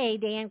 Today,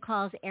 Dan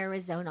calls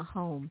Arizona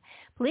home.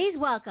 Please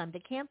welcome to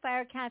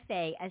Campfire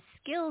Cafe a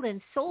skilled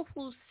and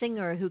soulful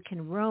singer who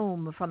can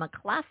roam from a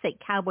classic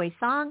cowboy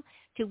song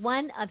to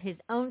one of his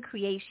own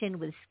creation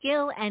with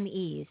skill and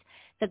ease.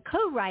 The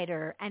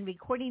co-writer and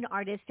recording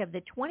artist of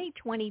the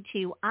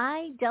 2022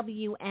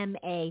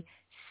 IWMA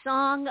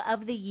Song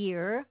of the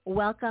Year.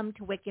 Welcome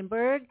to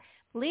Wickenburg.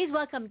 Please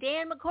welcome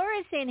Dan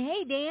McCorrison.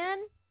 Hey, Dan.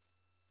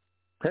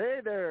 Hey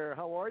there.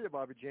 How are you,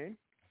 Bobbi Jean?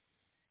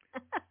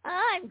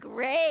 I'm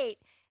great.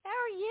 How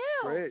are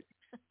you? Great.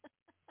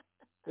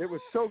 It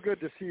was so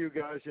good to see you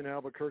guys in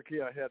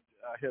Albuquerque. I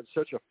had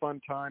such a fun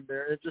time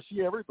there, and to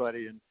see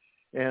everybody and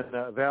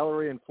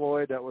Valerie and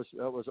Floyd. That was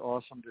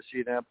awesome to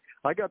see them.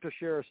 I got to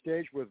share a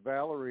stage with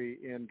Valerie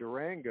in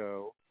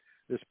Durango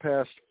this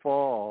past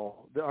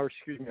fall, or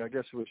excuse me, I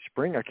guess it was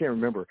spring. I can't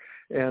remember.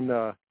 And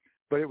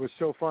but it was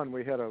so fun.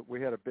 We had a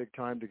big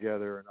time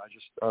together, and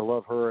I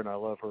love her, and I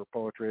love her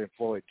poetry, and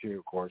Floyd too,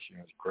 of course. It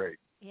was great.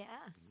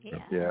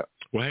 Yeah.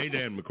 Well, hey,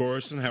 Dan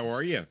McCorrison, how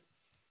are you?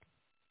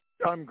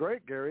 I'm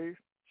great, Gary.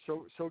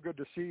 So good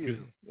to see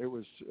you. It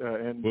was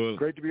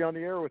great to be on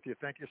the air with you.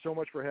 Thank you so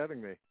much for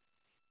having me.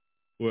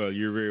 Well,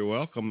 you're very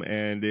welcome,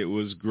 and it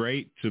was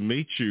great to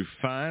meet you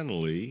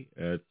finally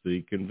at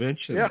the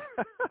convention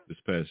this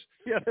past.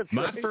 Yeah, that's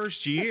my right.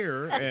 first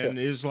year, and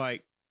it's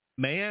like,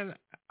 man,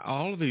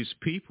 all of these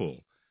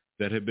people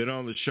that have been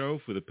on the show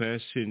for the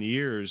past 10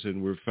 years,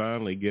 and we're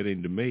finally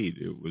getting to meet.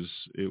 It was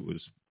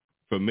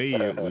for me,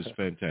 it was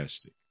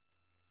fantastic.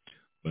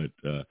 But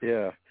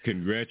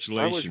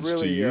congratulations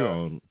to you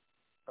on.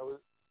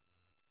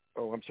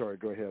 I'm sorry.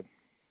 Go ahead.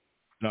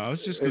 No, I was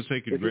just going to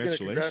say congratulations. If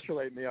you're going to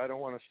congratulate me, I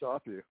don't want to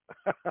stop you.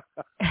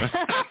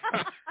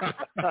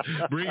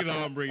 Bring it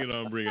on.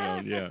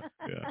 Yeah.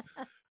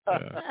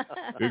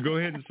 Go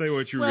ahead and say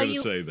what you were going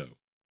to say, though.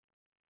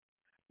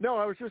 No,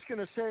 I was just going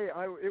to say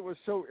I was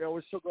so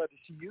glad to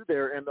see you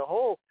there, and the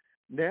whole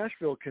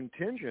Nashville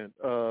contingent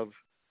of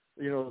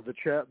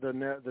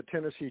the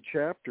Tennessee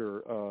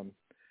chapter.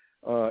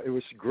 It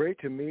was great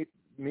to meet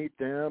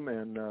them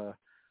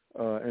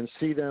and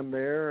see them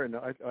there, and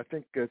I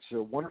think it's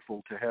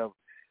wonderful to have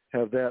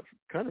that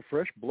kind of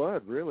fresh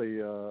blood really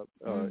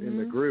in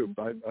the group.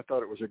 I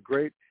thought it was a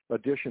great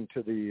addition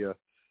to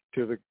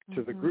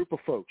the group of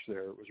folks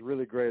there. It was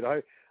really great.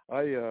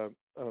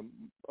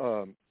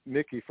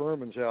 Mickey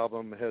Furman's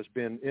album has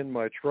been in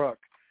my truck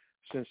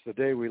since the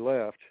day we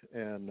left,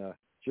 and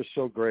just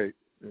so great.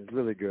 It's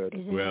really good.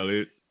 Well,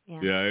 it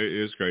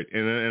is great,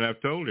 and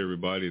I've told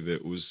everybody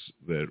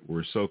that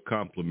were so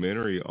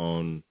complimentary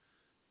on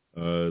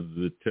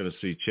the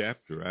Tennessee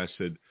chapter. I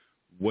said,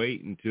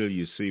 wait until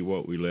you see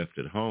what we left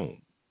at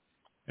home,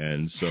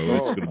 and so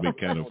it's going to be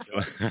kind of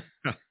fun.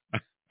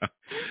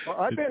 Well,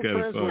 I've been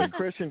friends with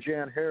Chris and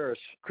Jan Harris.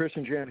 Chris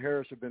and Jan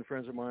Harris have been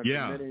friends of mine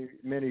for many,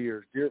 many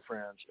years, dear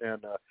friends.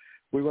 And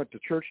we went to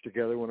church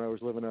together when I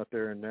was living out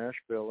there in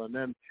Nashville. And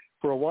then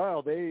for a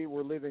while, they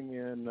were living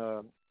in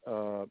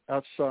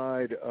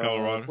outside.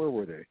 Colorado? Where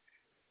were they?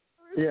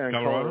 Yeah, in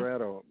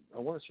Colorado. I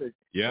want to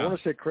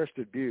say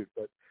Crested Butte,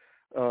 but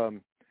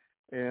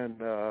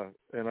and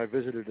I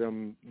visited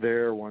them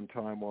there one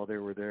time while they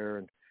were there,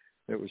 and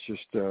it was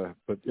just.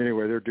 But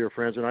anyway, they're dear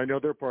friends, and I know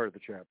they're part of the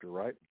chapter,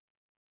 right?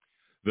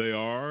 They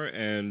are,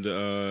 and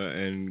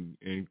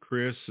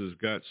Chris has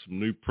got some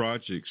new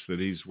projects that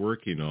he's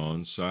working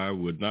on, so I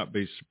would not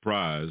be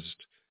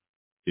surprised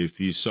if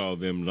you saw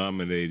them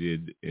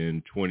nominated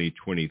in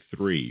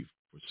 2023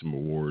 for some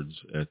awards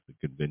at the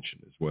convention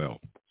as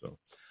well. So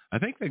I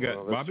think they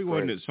got, Bobby,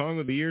 wasn't it Song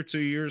of the Year 2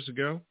 years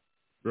ago?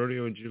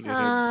 Rodeo and Juliet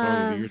had Song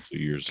of the Year 2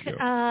 years ago.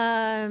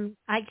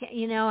 I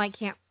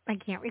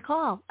can't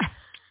recall.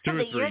 2 or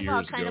 3 years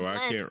ago,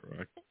 I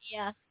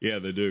can't. Yeah,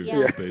 they do.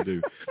 Yeah. They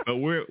do. But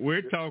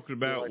we're talking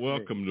about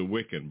Welcome to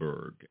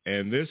Wickenburg,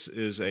 and this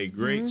is a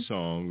great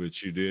song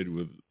that you did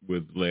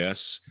with Les.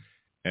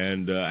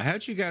 And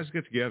how'd you guys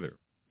get together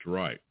to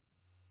write?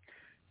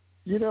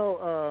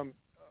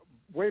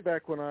 Way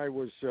back when I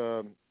was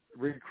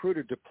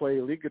recruited to play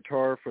lead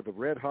guitar for the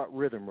Red Hot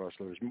Rhythm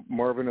Rustlers,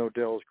 Marvin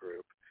Odell's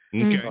group.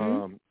 Okay.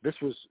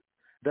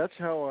 That's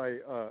how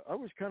I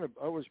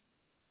was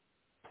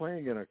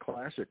playing in a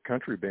classic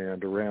country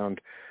band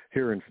around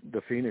here in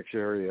the Phoenix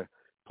area,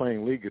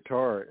 playing lead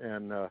guitar,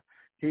 and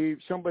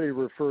somebody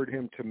referred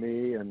him to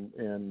me,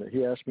 and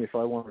he asked me if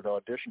I wanted to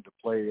audition to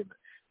play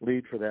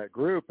lead for that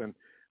group, and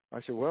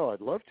I said, well, I'd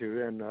love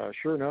to, and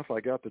sure enough, I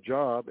got the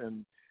job,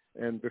 and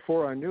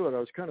before I knew it, I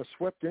was kind of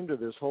swept into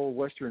this whole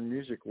Western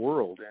music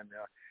world, and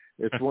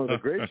it's one of the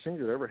greatest things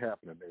that ever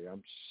happened to me.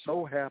 I'm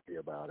so happy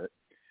about it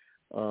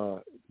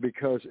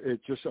because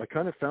I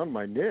kind of found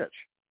my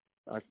niche.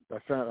 I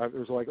found it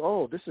was like,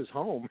 oh, this is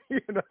home,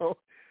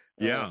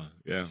 Yeah.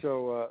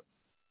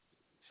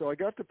 So I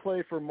got to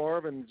play for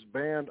Marvin's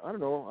band. I don't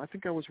know. I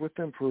think I was with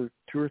them for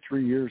 2 or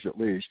 3 years at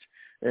least.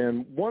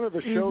 And one of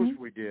the shows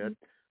we did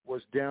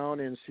was down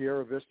in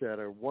Sierra Vista at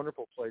a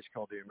wonderful place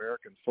called the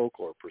American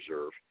Folklore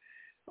Preserve.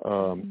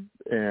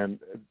 And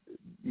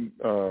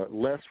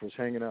Les was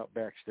hanging out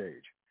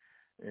backstage,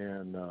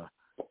 and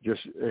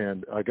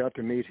I got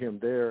to meet him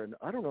there. And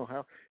I don't know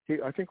how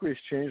I think we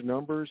exchanged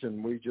numbers,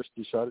 and we just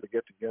decided to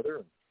get together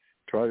and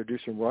try to do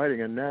some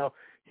writing. And now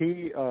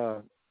he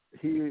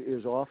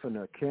is often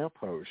a camp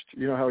host.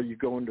 You know how you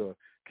go into a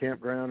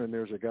campground and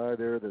there's a guy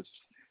there that's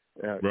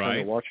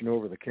kind of watching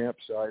over the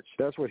campsites.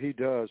 That's what he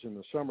does in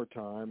the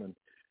summertime,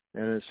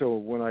 and so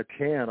when I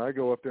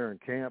go up there and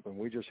camp, and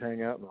we just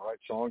hang out and write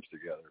songs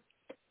together.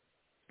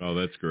 Oh,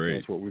 that's great.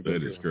 That's what we've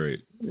been doing. That is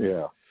great.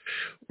 Yeah.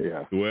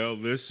 Well,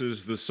 this is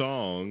the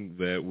song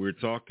that we're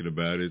talking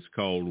about. It's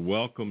called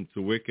Welcome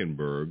to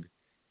Wickenburg,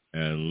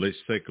 and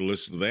let's take a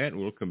listen to that, and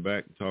we'll come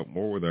back and talk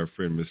more with our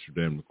friend Mr.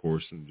 Dan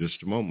McCorrison in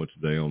just a moment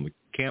today on the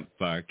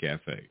Campfire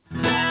Cafe.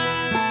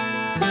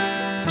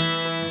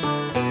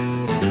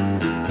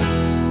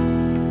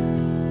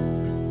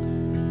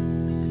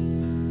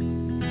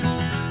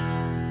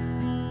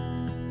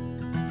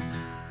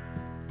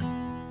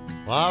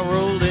 I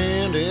rolled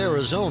into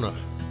Arizona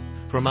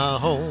from my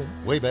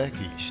home way back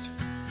east.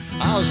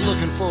 I was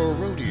looking for a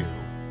rodeo,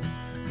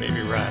 maybe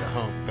ride a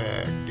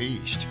humpback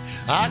beast.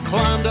 I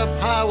climbed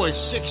up Highway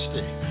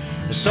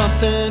 60,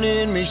 something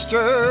in me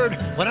stirred.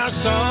 When I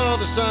saw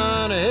the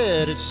sign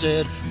ahead, it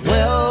said,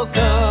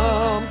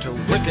 welcome to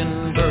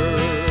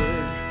Wickenburg.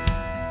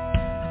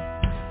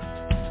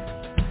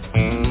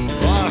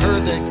 Well, I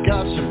heard they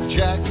got some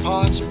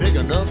jackpots big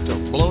enough to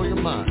blow your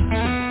mind.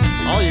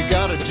 All you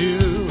gotta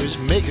do is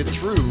make it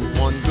through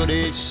one good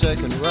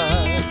 8-second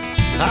ride.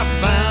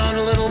 I found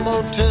a little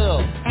motel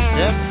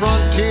at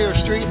Frontier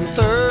Street and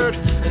 3rd,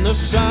 and the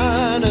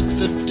sign at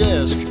the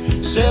desk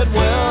said,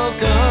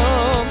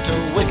 welcome to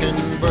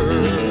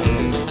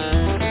Wickenburg.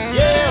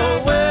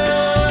 Yeah, welcome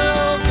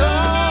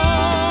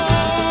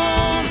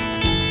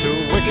to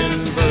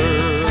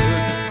Wickenburg.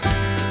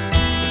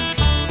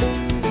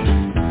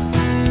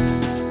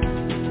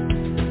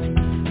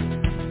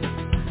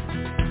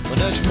 The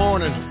next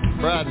morning,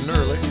 bright and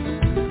early,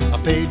 I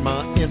paid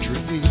my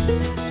entry fee.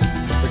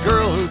 The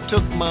girl who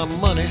took my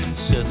money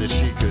said that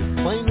she could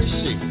plainly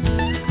see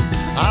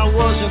I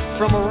wasn't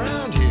from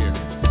around here,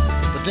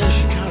 but then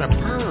she kind of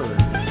purred,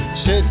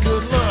 said,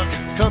 good luck,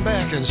 come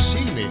back and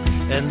see me,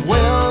 and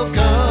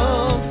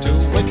welcome to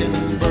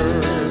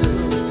Wickenburg.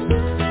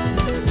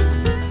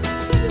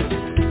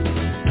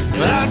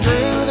 But I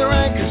drew the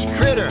rankest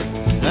critter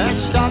that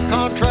stock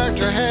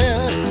contractor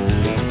had.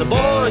 The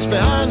boys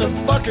behind the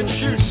buck and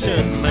shoot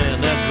said,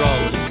 man, that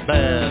draw was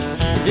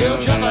bad.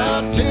 He'll jump out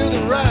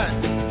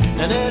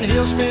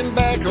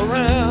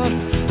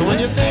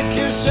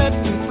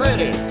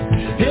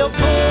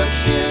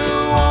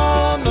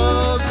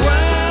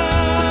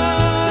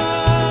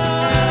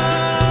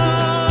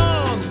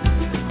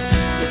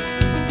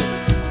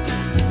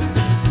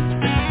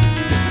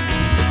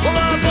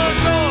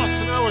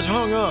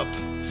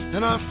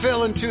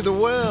fell into the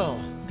well.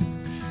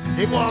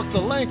 He walked the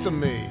length of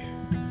me,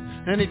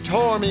 and he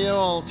tore me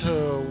all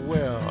to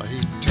well.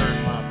 He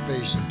turned my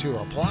face into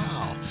a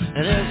plow,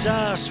 and as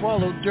I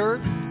swallowed dirt,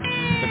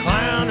 the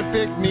clown who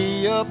picked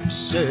me up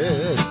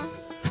said,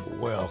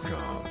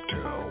 "Welcome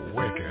to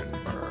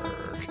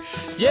Wickenburg."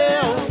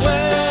 Yeah,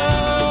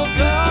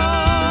 welcome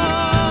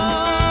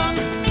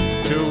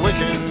to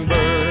Wickenburg.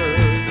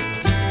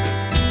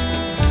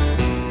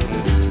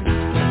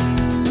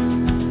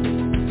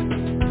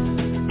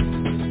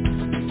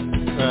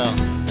 Well,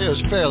 it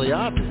was fairly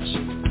obvious.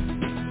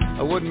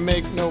 I wouldn't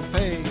make no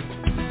pay.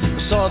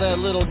 I saw that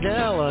little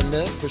gal I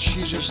met, but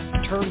she just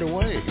turned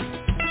away.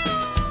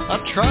 I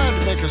tried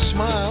to make her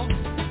smile,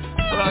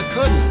 but I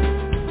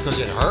couldn't, because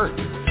it hurt.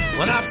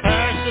 When I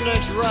passed the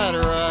next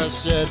rider, I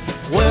said,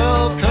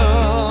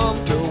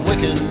 "Welcome to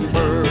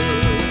Wickenburg."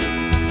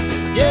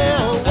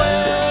 Yeah,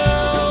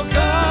 welcome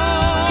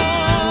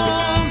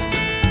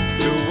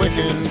to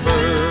Wickenburg.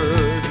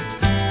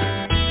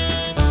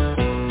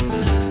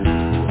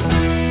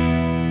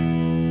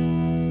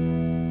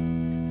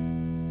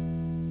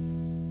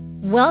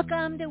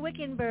 Welcome to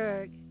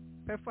Wickenburg,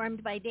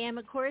 performed by Dan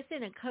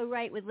McCorrison, a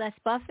co-write with Les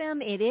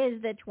Buffum. It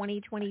is the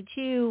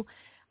 2022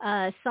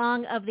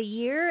 Song of the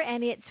Year,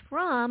 and it's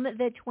from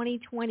the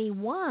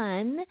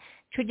 2021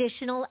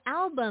 Traditional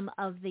Album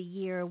of the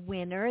Year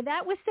winner.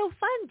 That was so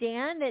fun,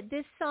 Dan, that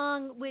this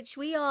song, which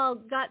we all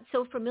got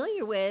so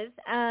familiar with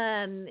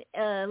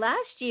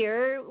last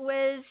year,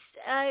 was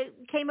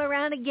came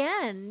around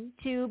again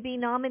to be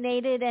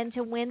nominated and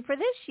to win for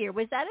this year.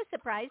 Was that a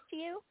surprise to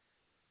you?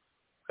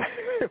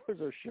 It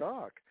was a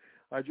shock.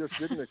 I just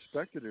didn't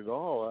expect it at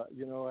all.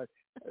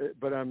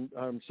 But I'm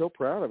so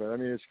proud of it. I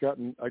mean, it's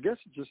gotten. I guess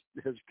it just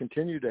has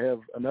continued to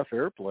have enough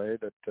airplay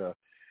that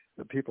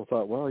that people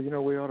thought, well,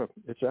 we ought to.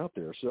 It's out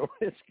there. So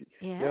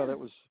that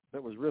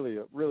was really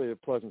a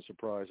pleasant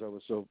surprise. I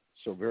was so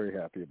very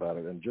happy about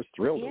it and just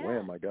thrilled to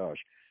win. My gosh,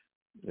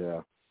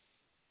 yeah,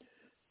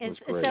 it was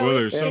great. Well,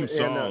 there's some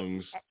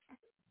songs.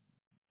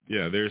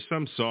 There's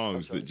some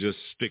songs that just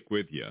stick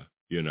with you.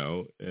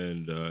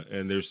 And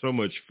they're so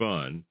much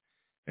fun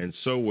and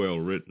so well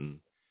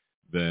written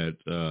that,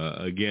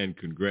 again,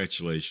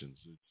 congratulations.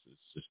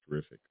 It's just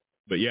terrific.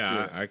 But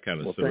I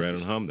kind of sit around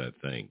and hum that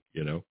thing,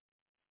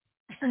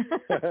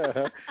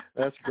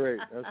 That's great.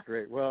 That's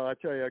great. Well, I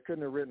tell you, I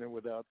couldn't have written it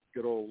without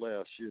good old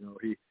Les.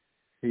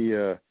 He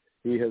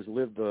has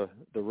lived the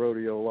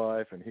rodeo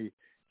life, and he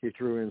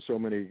threw in so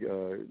many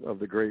of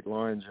the great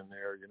lines in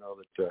there,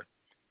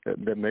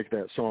 that make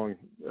that song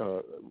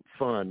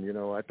fun,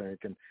 I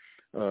think. And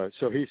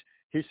so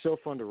he's so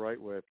fun to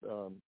write with.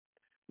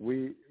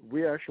 We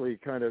actually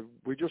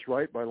we just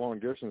write by long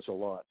distance a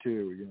lot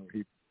too.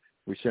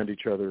 We send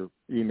each other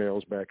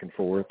emails back and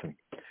forth and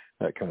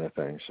that kind of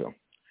thing. So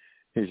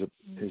he's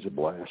a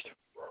blast.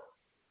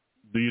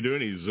 Do you do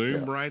any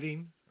Zoom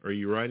writing? Are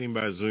you writing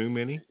by Zoom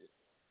any?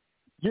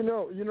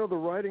 The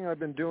writing I've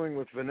been doing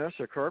with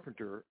Vanessa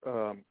Carpenter,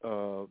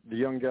 the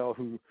young gal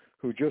who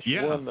just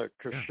won the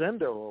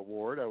Crescendo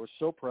Award. I was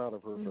so proud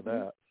of her for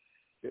that.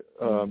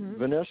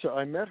 Vanessa,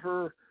 I met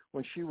her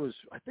when she was,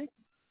 I think,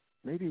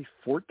 maybe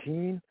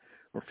 14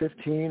 or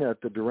 15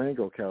 at the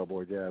Durango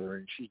Cowboy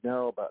Gathering. She's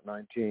now about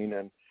 19,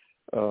 and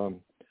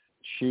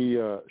she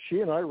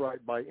and I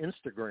write by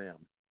Instagram,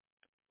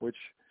 which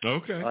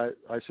I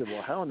said,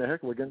 well, how in the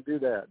heck are we going to do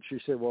that? And she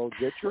said, well,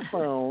 get your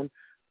phone,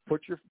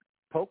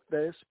 poke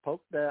this,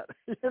 poke that,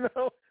 and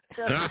all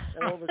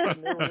of a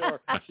sudden there we are.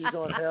 She's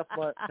on half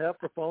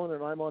the phone,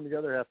 and I'm on the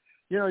other half.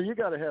 You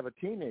got to have a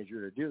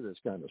teenager to do this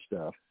kind of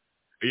stuff.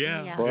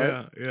 Yeah.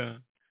 Well,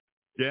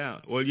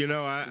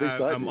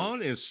 I'm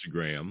on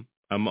Instagram.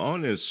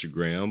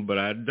 But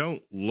I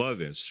don't love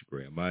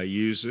Instagram. I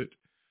use it,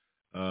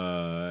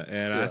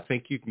 and I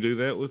think you can do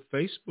that with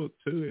Facebook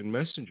too, and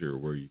Messenger,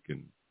 where you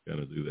can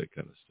kind of do that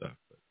kind of stuff.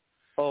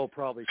 Oh,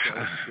 probably so.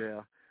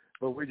 Yeah.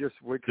 But we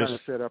kind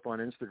of set up on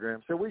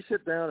Instagram. So we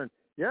sit down and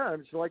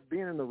it's like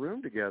being in the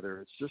room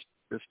together.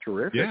 It's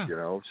terrific,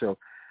 So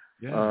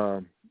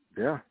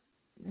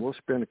we'll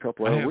spend a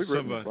couple hours. We've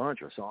written a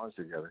bunch of songs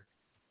together.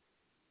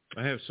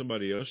 I have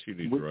somebody else you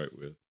need to write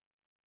with.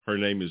 Her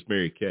name is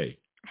Mary Kay.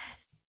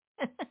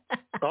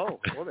 Oh,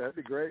 well, that'd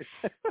be great.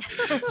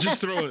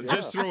 just throwing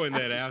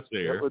that out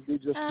there. That would be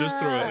just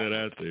throwing that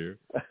out there.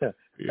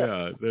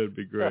 Yeah, that'd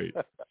be great.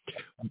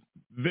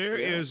 There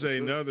is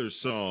another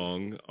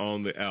song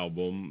on the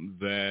album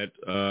that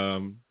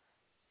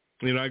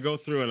I go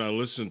through and I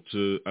listen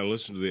to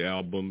the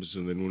albums,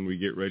 and then when we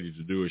get ready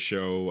to do a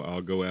show,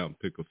 I'll go out and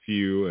pick a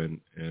few, and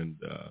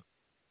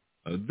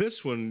this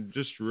one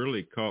just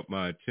really caught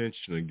my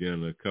attention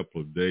again a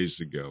couple of days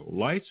ago.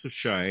 Lights of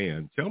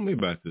Cheyenne. Tell me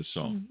about this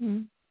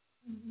song.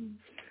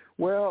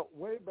 Well,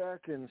 way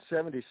back in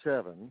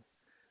 '77,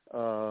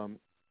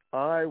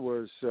 I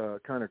was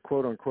kind of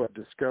quote unquote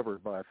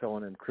discovered by a fellow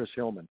named Chris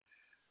Hillman,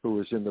 who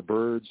was in the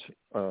Byrds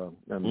and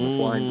the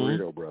Flying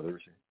Burrito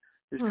Brothers.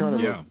 He's kind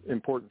of an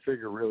important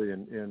figure, really,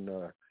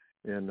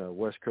 in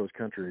West Coast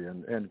country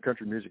and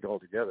country music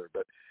altogether.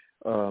 But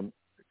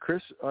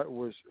Chris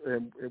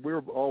and we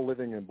were all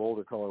living in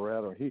Boulder,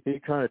 Colorado. He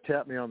kind of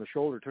tapped me on the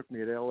shoulder, took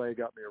me to L.A.,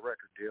 got me a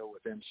record deal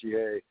with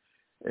MCA,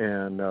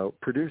 and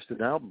produced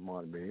an album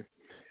on me.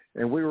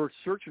 And we were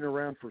searching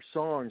around for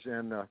songs,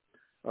 and there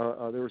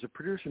was a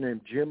producer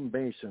named Jim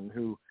Mason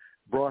who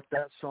brought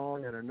that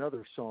song and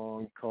another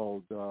song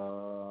called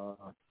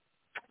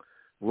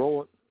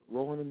Rolling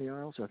in the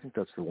Aisles. I think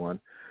that's the one,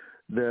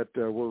 that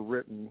were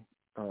written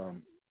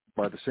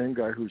by the same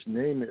guy whose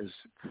name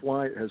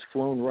has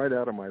flown right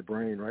out of my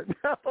brain right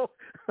now.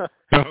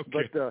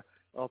 Okay. But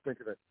I'll think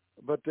of it.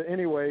 But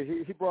anyway,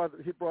 he brought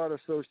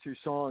us those two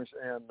songs,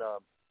 and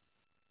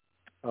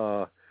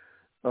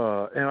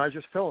I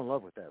just fell in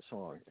love with that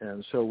song.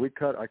 And so I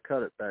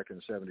cut it back in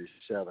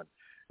 '77.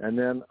 And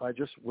then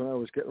when I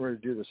was getting ready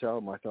to do this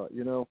album, I thought,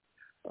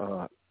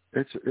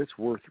 it's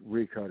worth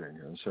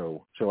recutting. And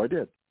so I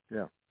did.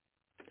 Yeah.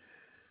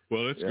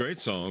 Well, it's a great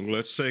song.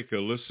 Let's take a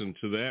listen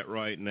to that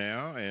right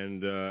now,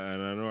 and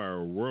I know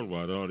our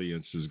worldwide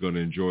audience is going to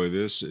enjoy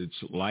this.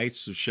 It's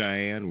Lights of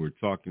Cheyenne. We're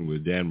talking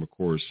with Dan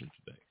McCorrison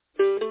today.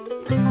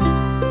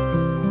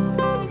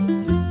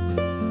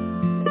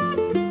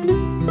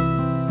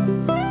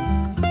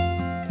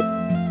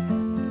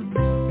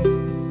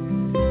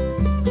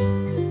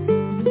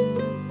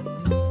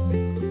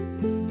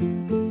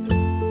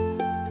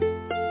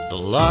 The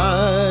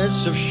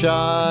lights of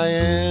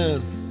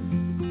Cheyenne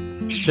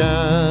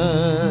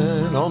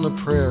shine on the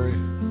prairie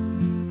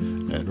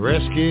and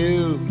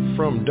rescue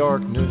from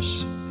darkness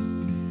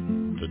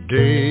the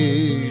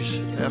days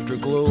after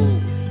glow.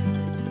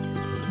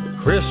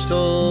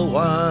 Crystal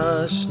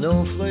white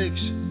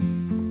snowflakes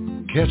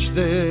catch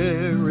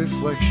their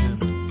reflection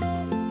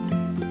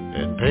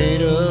and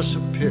paint us a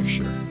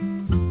picture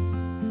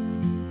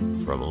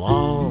from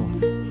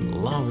long,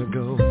 long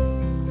ago.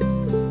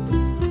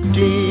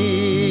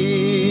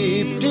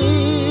 Deep,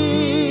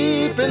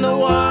 deep in the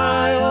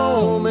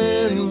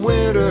Wyoming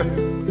winter,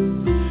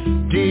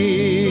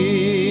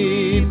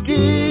 deep,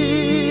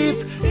 deep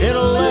in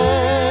a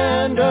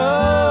land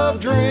of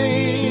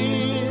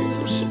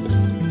dreams.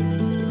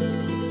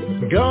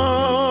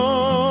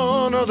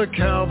 Gone are the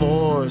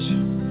cowboys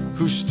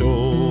who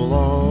stole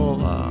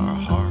all our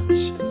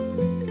hearts,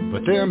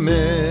 but their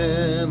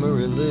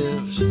memory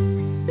lives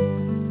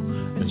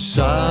and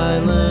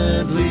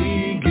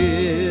silently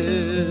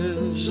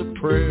gives a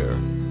prayer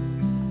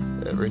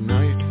every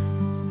night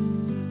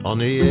on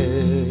the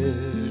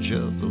edge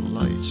of the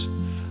lights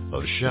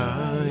of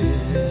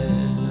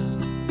Cheyenne.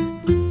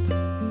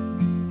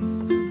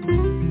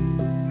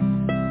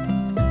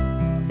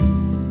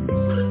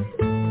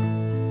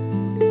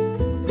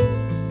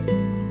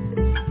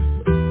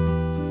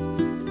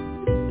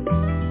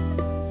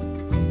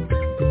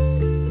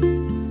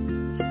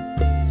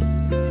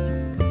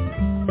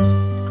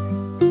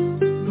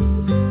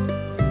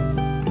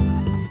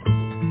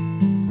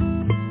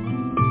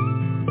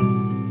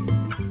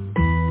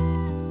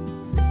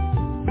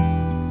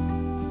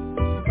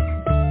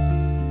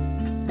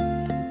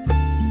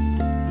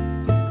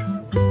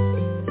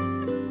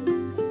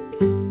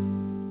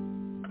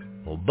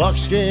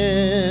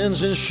 Buckskins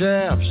and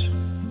chaps,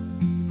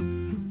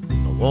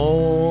 the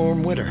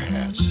warm winter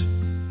hats,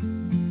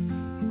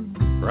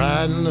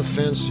 riding the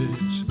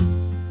fences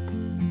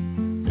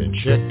and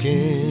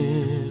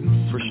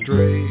checking for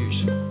strays,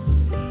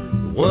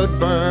 wood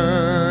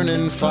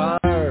burning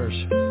fires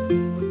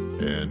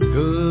and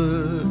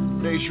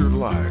good-natured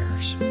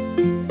liars,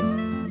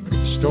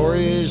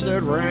 stories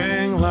that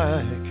rang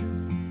like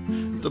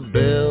the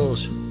bells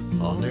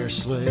on their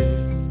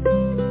sleigh.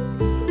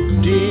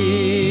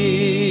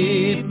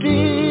 Deep,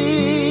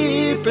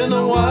 deep in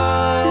the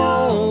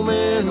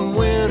Wyoming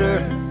winter,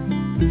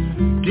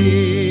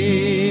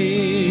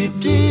 deep,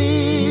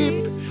 deep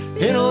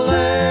in a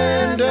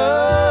land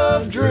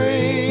of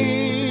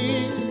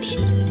dreams.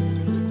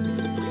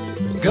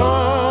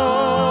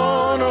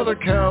 Gone are the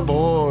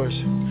cowboys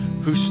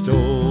who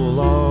stole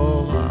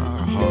all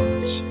our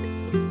hearts,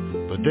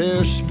 but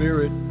their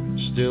spirit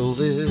still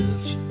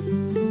lives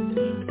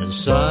and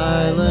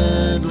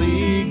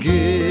silently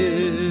gives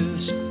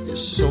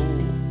soul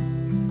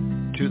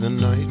to the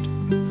night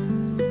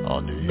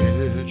on the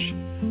edge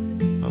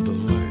of the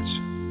lights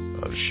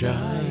of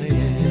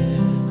Cheyenne.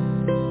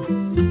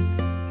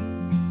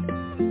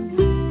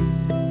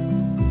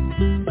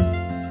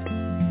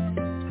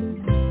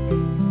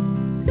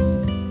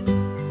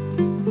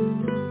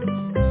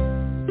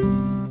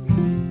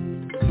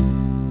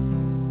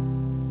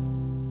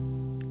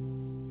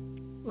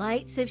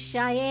 Lights of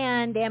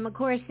Cheyenne, Dan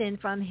McCorrison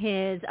from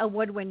his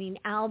award-winning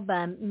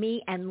album,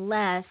 Me and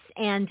Less.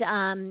 And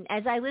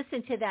as I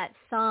listen to that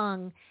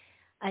song,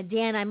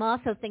 Dan, I'm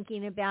also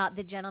thinking about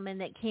the gentleman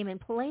that came and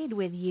played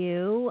with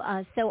you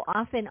so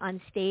often on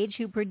stage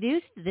who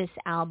produced this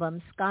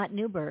album, Scott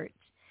Newbert.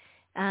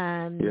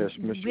 Yes,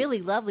 Mr.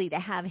 Really lovely to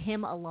have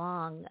him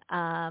along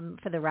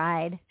for the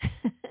ride.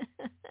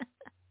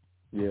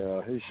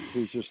 Yeah,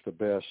 he's just the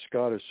best.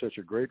 Scott is such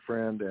a great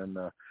friend and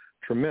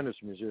tremendous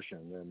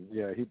musician, and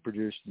yeah, he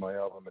produced my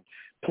album and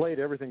played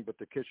everything but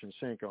the kitchen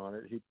sink on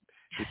it. He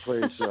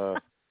plays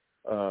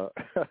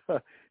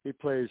he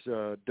plays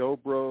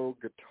dobro,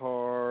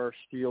 guitar,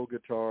 steel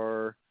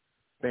guitar,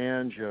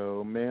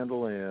 banjo,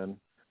 mandolin,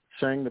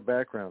 sang the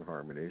background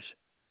harmonies,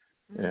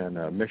 and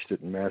mixed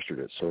it and mastered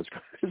it. So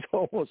it's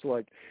almost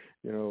like,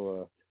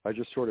 I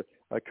just sort of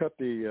I cut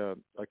the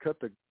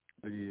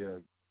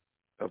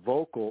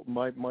vocal,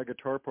 my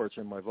guitar parts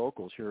and my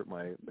vocals here in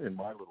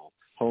my little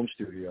home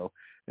studio,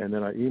 and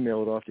then I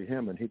email it off to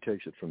him, and he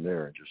takes it from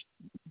there and just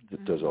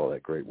does all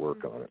that great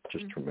work on it.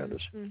 Just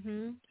tremendous.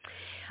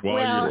 While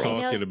you're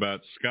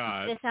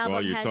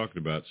talking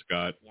about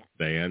Scott,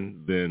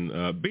 Dan, then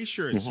be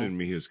sure and send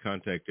me his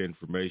contact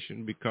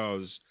information,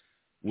 because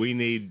we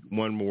need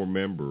one more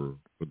member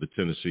for the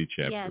Tennessee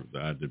chapter of the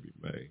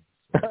IWMA.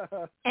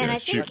 So, and I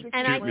think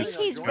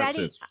he's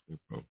ready.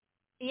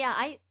 Yeah,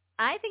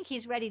 I think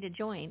he's ready to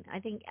join.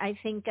 I think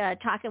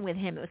talking with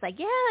him, it was like,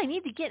 I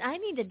need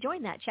to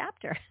join that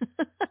chapter.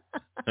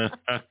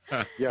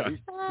 Yeah, he's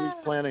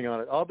planning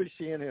on it. I'll be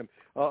seeing him.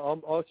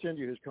 I'll send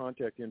you his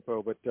contact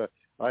info, but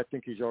I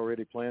think he's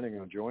already planning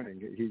on joining.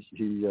 He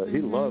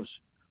loves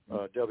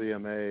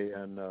WMA,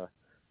 and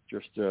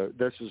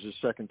this is his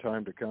second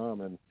time to come,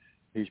 and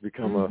he's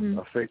become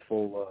a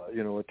faithful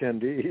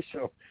attendee.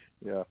 So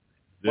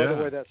By the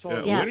way, that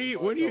song. When are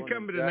you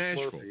coming to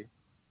Nashville? Murphy.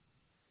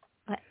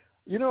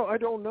 I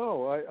don't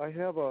know. I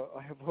have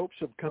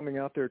hopes of coming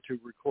out there to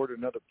record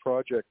another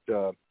project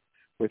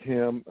with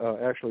him.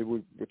 Actually,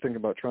 we're thinking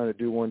about trying to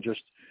do one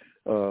just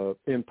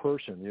in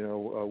person,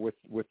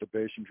 with the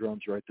bass and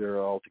drums right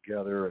there all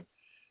together.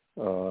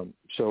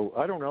 So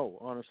I don't know,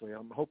 honestly.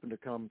 I'm hoping to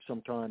come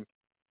sometime,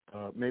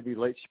 maybe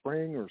late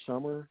spring or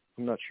summer.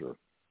 I'm not sure.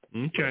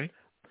 Okay.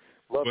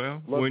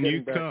 Love when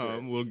you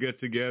come, we'll get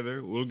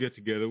together. We'll get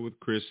together with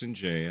Chris and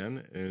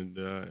Jan and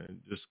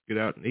just get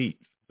out and eat.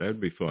 That'd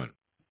be fun.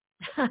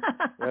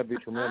 That'd be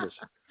tremendous.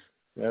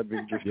 That'd be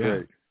just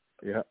great.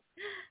 Yeah.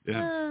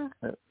 There's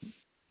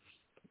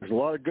a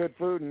lot of good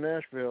food in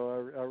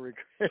Nashville. I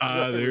regret.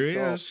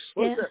 There is.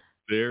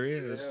 There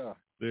is. Yeah.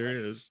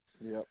 There is.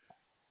 Yep.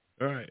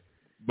 All right.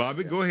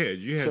 Bobby, go ahead.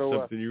 You had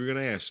something you were going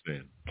to ask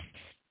Dan.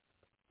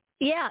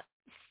 Yeah.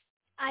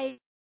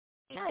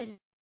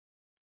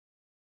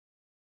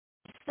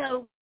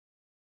 So,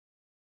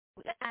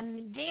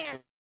 Dan,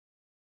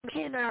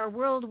 in our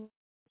world,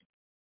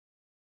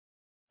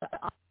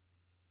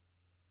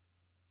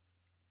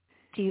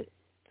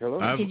 Hello?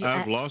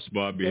 I've lost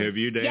Bobby. Have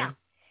you, Dan? Yeah.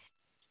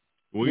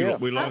 We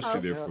lost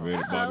you there for a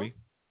minute, Bobby.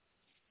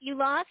 You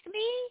lost me?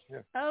 Yeah.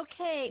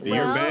 Okay.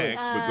 You're back,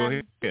 but go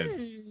ahead.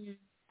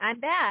 I'm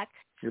back.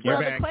 You're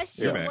back. The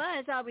question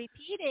was, I'll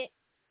repeat it.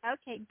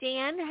 Okay,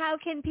 Dan, how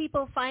can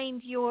people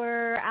find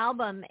your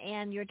album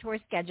and your tour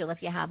schedule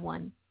if you have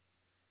one?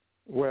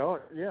 Well,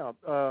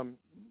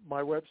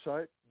 my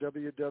website,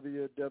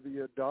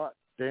 www.danmccorrison,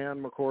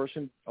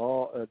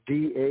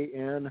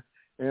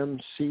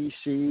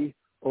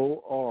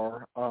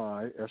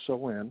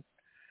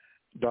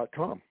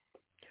 DanMcCorrison.com.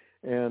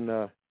 And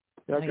I've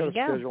got a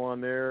schedule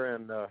on there,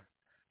 and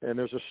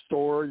there's a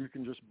store. You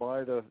can just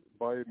buy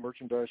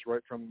merchandise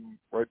right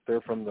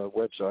there from the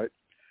website,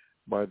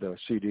 buy the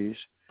CDs,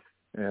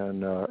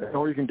 and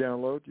or you can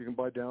download. You can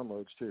buy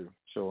downloads too.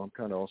 So I'm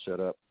kind of all set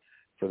up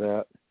for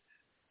that.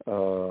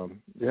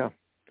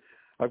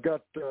 I've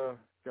got I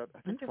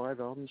think 5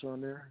 albums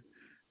on there,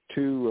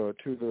 two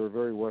that are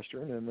very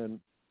Western, and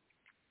then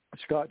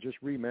Scott just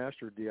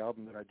remastered the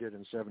album that I did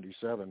in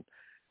 '77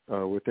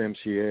 with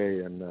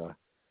MCA, and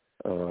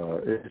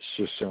it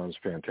just sounds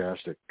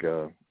fantastic.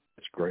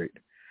 It's great.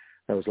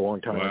 That was a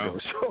long time ago,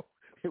 so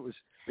it was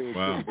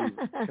kind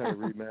of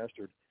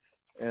remastered.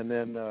 And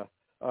then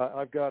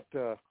I've got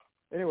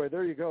anyway.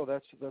 There you go.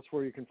 That's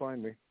where you can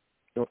find me.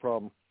 No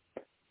problem.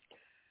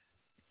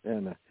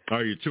 And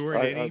are you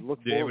touring? Do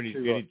you have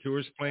any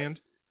tours planned?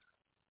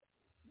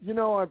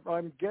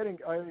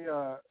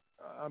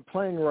 I'm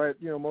playing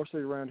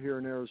mostly around here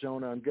in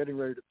Arizona. I'm getting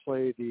ready to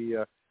play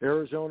the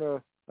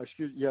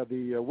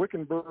the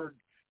Wickenburg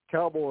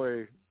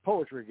Cowboy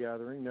Poetry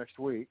Gathering next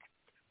week,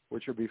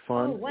 which will be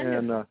fun. Oh,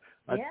 wonderful.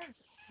 And I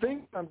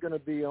think I'm going to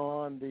be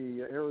on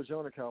the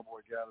Arizona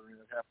Cowboy Gathering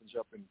that happens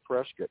up in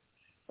Prescott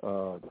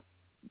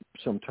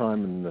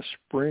sometime in the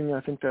spring.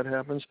 I think that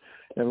happens.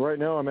 And right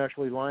now I'm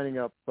actually lining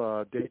up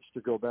dates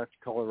to go back to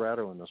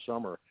Colorado in the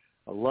summer.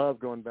 I love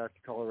going back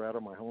to Colorado,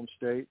 my home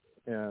state,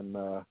 and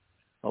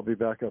I'll be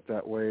back up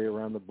that way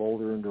around the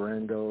Boulder and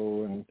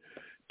Durango and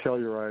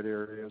Telluride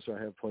areas. I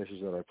have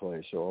places that I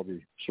play, so I'll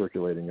be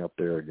circulating up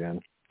there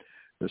again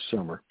this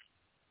summer.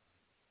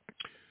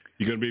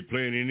 You going to be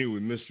playing any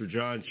with Mr.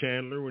 John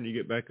Chandler when you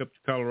get back up to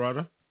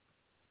Colorado?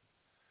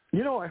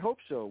 I hope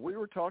so. We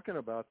were talking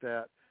about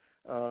that,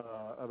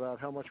 about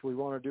how much we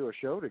want to do a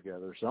show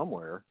together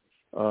somewhere.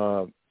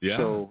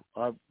 So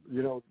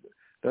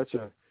that's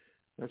a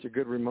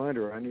good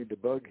reminder. I need to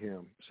bug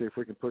him, see if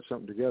we can put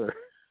something together.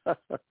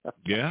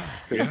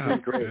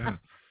 He's great.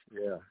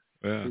 Yeah.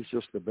 He's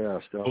just the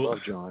best. I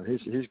love John.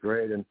 He's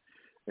great, and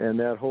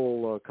that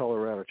whole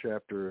Colorado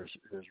chapter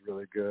is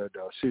really good.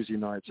 Susie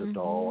Knight's a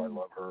doll. I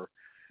love her,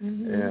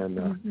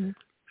 and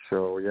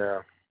so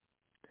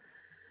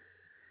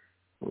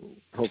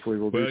hopefully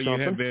we'll do something. Well,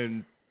 you have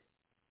been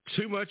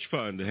too much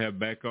fun to have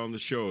back on the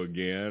show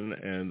again,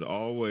 and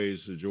always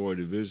a joy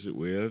to visit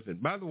with.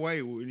 And by the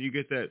way, when you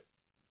get that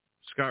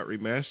Scott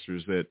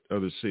Remasters, that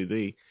other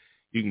CD,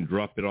 you can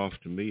drop it off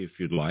to me if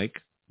you'd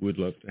like. We'd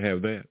love to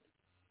have that.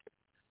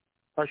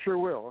 I sure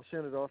will. I'll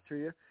send it off to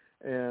you,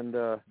 and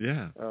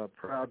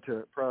proud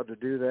to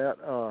do that.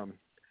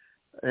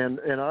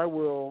 And I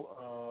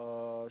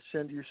will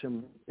send you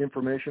some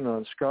information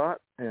on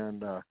Scott,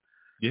 and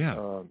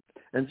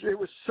and it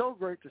was so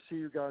great to see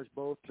you guys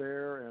both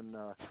there, and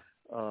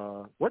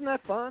wasn't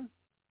that fun?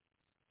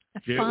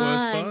 It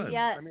was fun.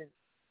 Yeah, I mean,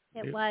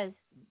 it was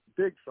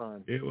big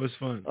fun. It was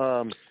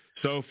fun.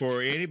 So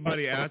for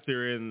anybody out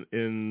there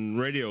in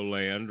Radio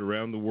Land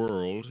around the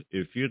world,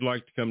 if you'd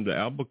like to come to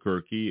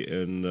Albuquerque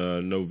in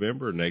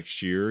November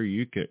next year,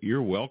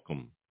 you're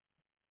welcome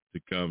to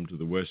come to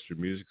the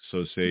Western Music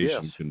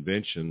Association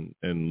convention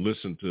and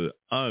listen to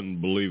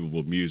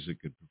unbelievable music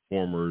and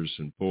performers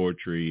and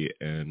poetry,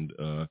 and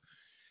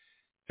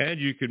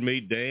you can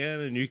meet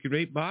Dan and you can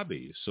meet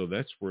Bobbi. So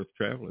that's worth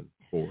traveling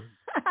for,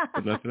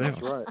 but nothing else.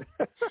 That's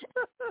right.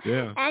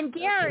 Yeah. And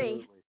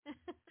Gary.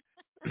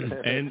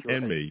 and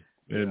me,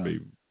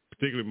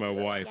 particularly my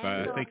wife.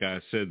 I think I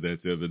said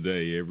that the other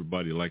day.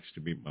 Everybody likes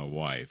to meet my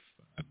wife.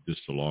 I'm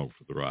just along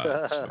for the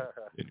ride. So,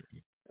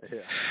 anyway.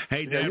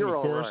 Hey, Dan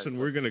McCorrison, right,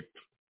 we're going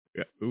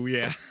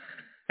to,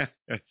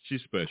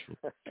 she's special.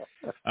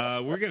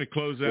 We're going to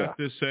close out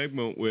this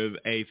segment with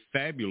a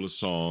fabulous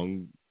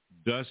song,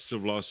 Dust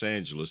of Los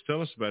Angeles.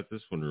 Tell us about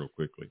this one real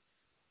quickly.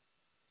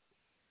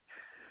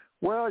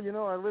 Well,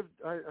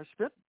 I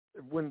spent,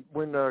 when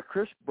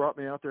Chris brought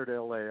me out there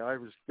to LA, I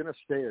was going to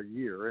stay a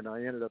year, and I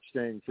ended up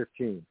staying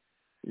 15.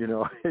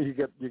 You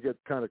get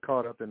kind of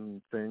caught up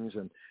in things,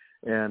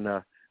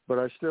 but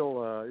I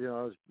still, I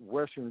was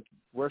Western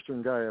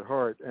guy at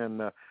heart,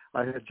 and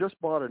I had just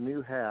bought a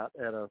new hat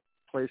at a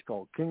place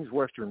called King's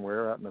Western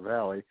Wear out in the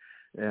Valley,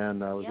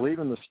 and I was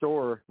leaving the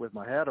store with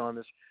my hat on.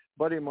 This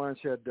buddy of mine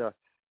said,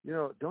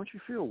 don't you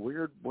feel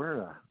weird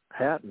wearing a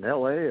hat in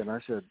L.A.? And I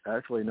said,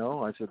 actually,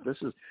 no. I said,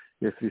 this is,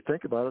 if you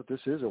think about it,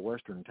 this is a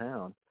Western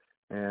town.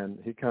 And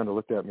he kind of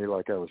looked at me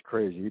like I was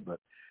crazy, but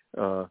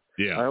I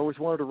always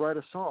wanted to write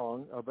a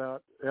song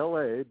about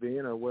L.A.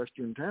 being a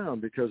Western town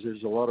because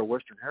there's a lot of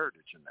Western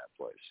heritage in that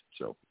place.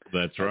 So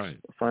that's right.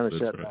 I finally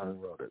sat down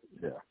and wrote it.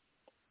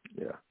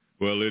 Yeah.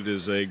 Well, it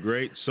is a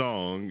great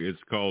song.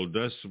 It's called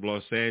Dust of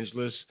Los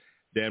Angeles.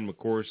 Dan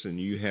McCorrison,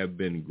 you have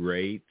been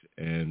great,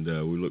 and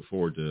we look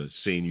forward to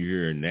seeing you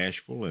here in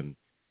Nashville, and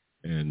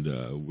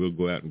we'll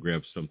go out and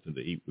grab something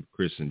to eat with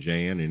Chris and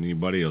Jan and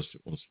anybody else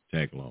that wants to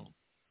tag along.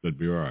 That'd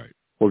be all right.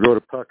 We'll go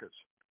to Puckett's.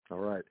 All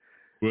right.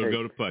 We'll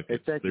go to Puckett's. Hey,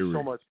 thank you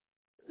so much.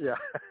 Yeah.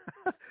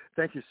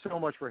 Thank you so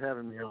much for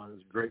having me on. It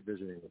was great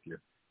visiting with you.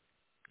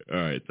 All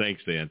right.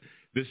 Thanks, Dan.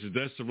 This is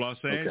Dust of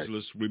Los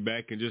Angeles. We'll be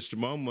back in just a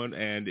moment,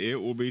 and it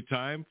will be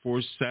time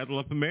for Saddle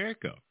Up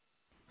America.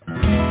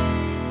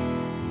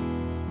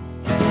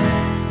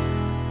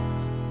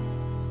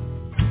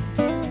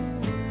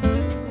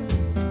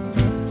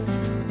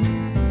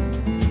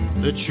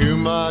 The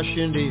Chumash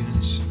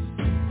Indians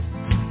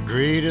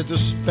greeted the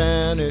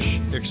Spanish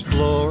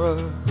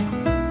explorer.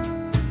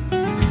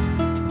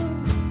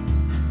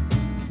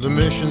 The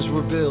missions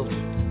were built,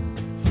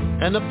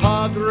 and the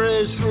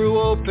Padres threw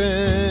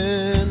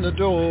open the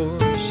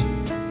doors.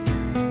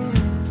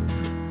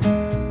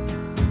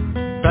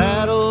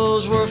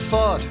 Battles were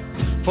fought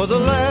for the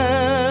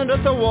land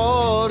at the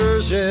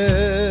water's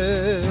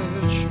edge,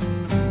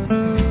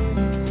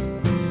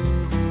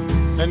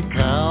 and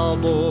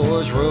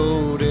cowboys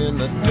rode in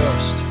the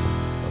dust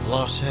of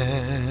Los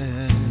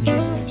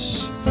Angeles.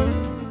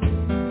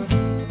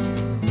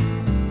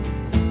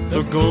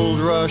 The gold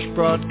rush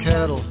brought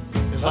cattle,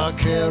 and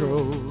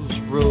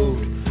vaqueros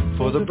rode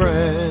for the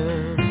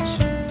brands.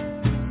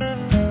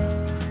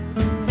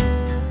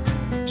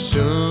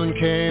 Soon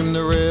came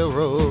the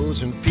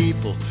railroads and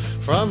people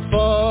from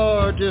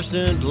far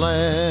distant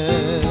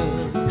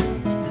lands.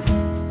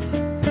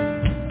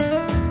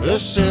 The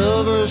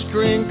silver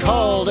screen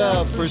called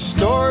out for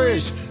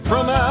stories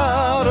from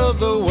out of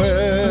the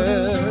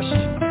West,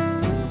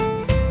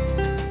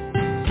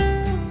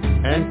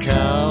 and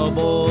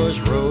cowboys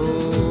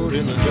rode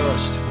in the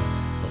dust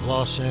of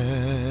Los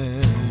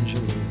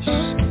Angeles.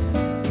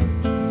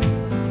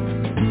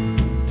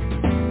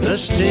 The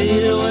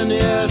steel and the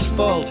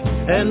asphalt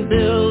and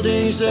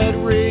buildings that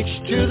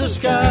reached to the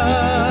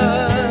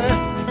sky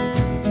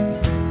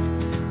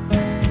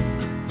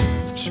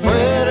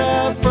spread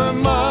out for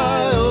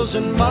miles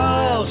and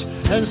miles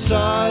and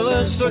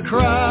silenced the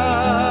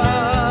cry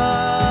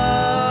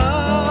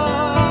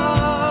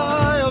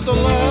of the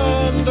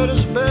land that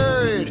is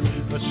buried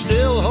but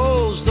still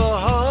holds the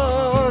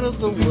heart of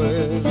the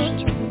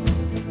West.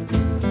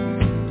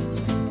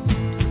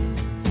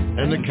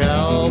 And the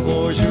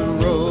cowboys who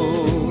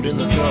rode in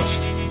the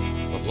dust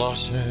of Los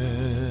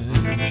Angeles.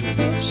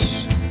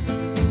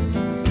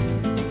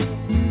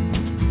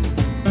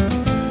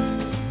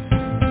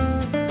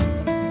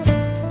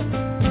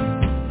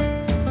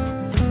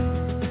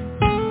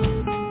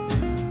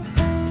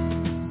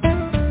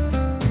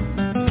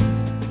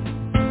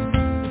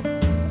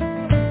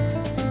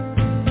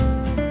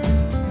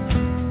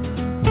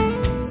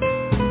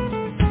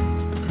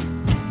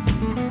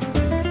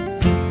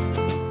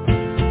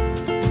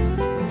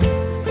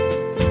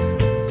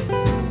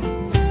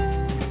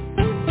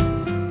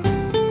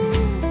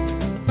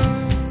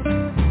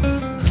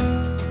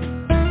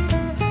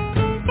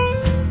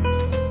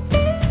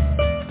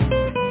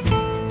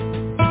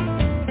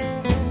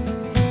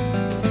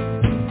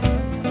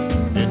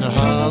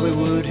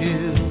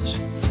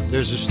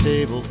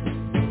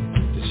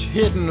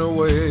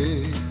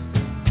 away.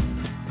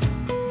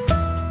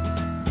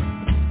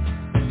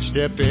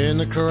 Step in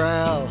the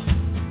corral,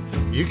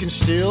 you can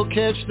still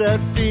catch that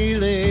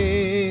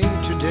feeling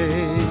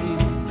today.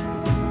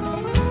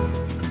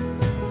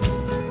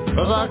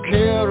 Of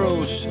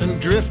vaqueros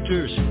and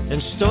drifters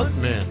and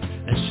stuntmen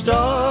and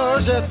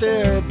stars at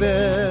their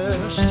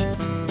best.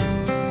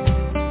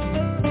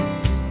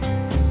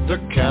 The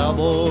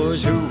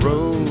cowboys who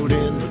rode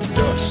in the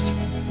dust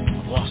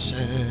of Los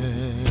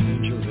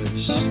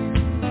Angeles.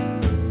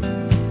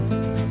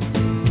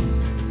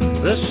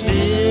 The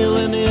steel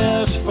in the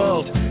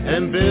asphalt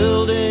and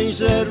buildings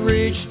that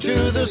reach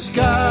to the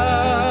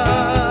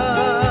sky.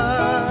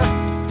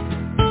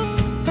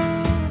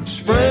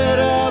 Spread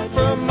out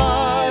for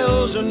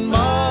miles and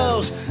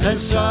miles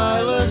and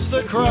silence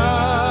the cry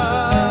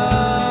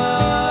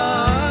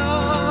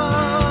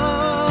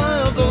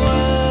of the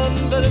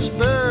land that is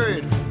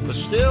buried but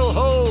still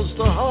holds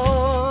the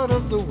heart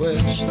of the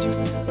West.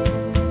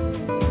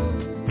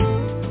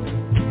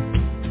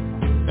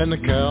 And the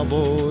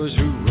cowboys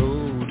who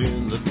rode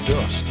in the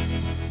dust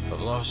of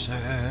Los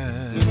Angeles.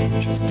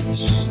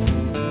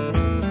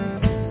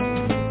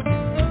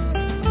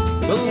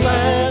 The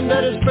land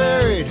that is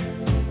buried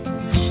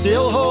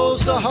still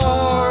holds the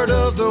heart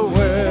of the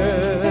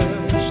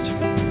West.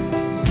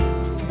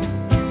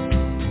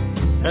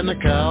 And the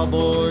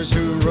cowboys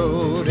who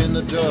rode in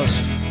the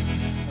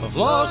dust of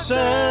Los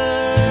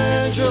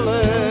Angeles.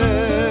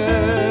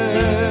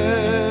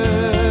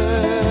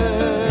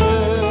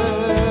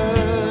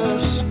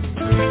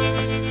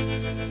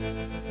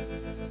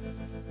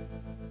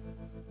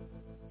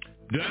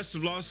 Dust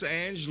of Los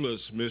Angeles,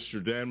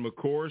 Mr. Dan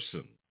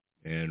McCorrison.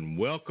 And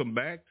welcome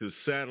back to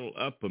Saddle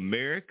Up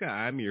America.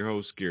 I'm your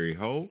host, Gary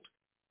Holt.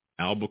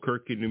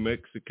 Albuquerque, New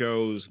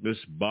Mexico's Miss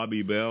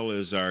Bobbi Bell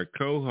is our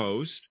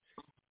co-host.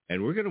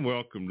 And we're going to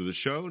welcome to the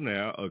show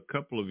now a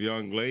couple of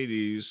young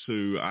ladies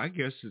who I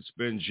guess it's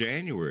been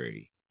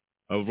January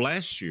of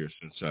last year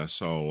since I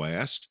saw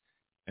last.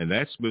 And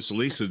that's Miss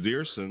Lisa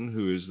Diersen,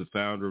 who is the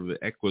founder of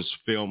the EQUUS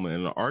Film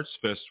and Arts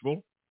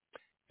Festival,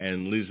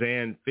 and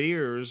Lisanne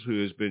Fears,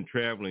 who has been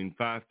traveling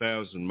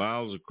 5,000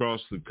 miles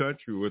across the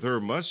country with her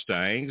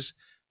Mustangs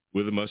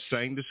with the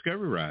Mustang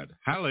Discovery Ride.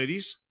 Hi,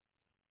 ladies.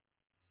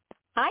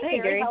 Hi,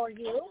 Gary. How are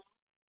you?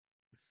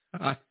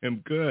 I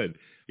am good.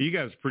 You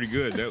guys are pretty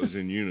good. That was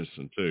in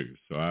unison, too,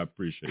 so I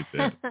appreciate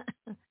that.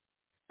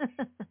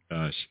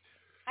 Gosh.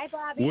 Hi,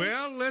 Bobbi.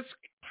 Well, let's...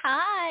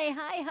 Hi.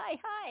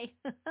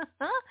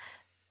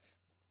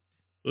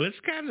 Let's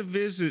kind of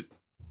visit...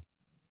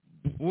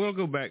 We'll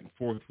go back and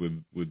forth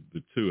with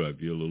the two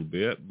of you a little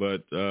bit,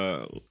 but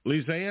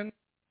Lisanne,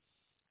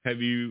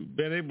 have you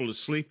been able to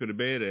sleep in a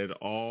bed at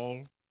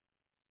all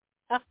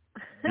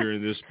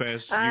during this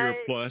past year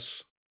plus?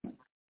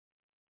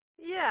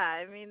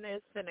 Yeah, I mean,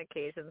 there's been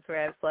occasions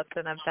where I've slept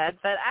in a bed,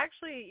 but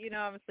actually, you know,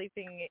 I'm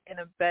sleeping in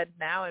a bed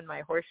now in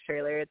my horse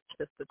trailer. It's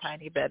just a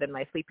tiny bed in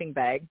my sleeping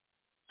bag,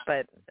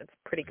 but it's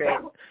pretty great.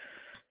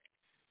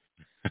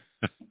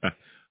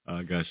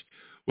 Gosh.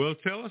 Well,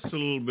 tell us a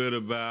little bit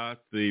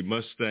about the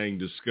Mustang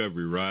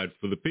Discovery Ride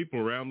for the people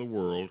around the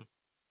world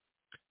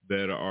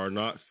that are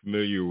not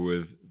familiar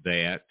with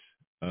that.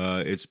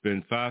 It's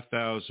been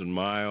 5,000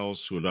 miles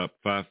with up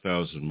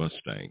 5,000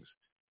 Mustangs.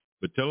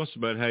 But tell us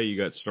about how you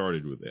got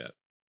started with that.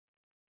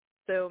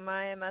 So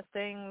my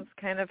Mustangs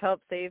kind of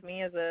helped save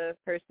me as a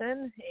person,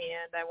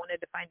 and I wanted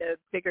to find a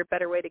bigger,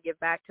 better way to give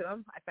back to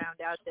them. I found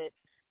out that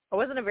I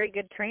wasn't a very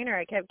good trainer.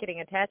 I kept getting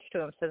attached to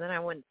them, so then I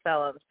wouldn't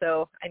sell them.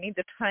 So I need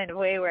to find a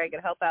way where I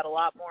could help out a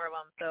lot more of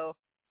them. So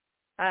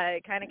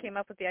I kind of came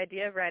up with the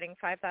idea of riding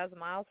 5,000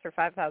 miles for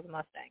 5,000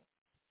 Mustangs.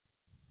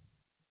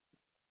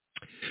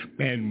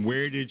 And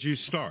where did you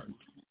start?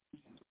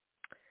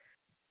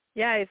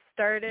 Yeah, I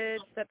started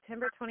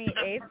September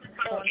 28th,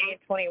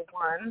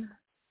 2021,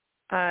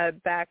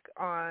 back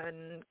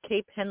on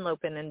Cape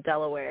Henlopen in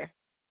Delaware.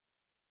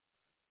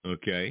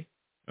 Okay.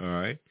 All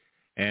right.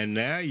 And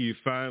now you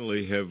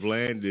finally have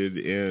landed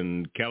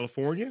in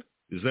California.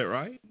 Is that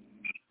right?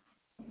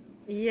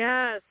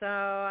 Yeah, so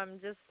I'm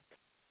just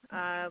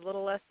a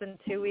little less than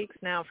 2 weeks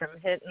now from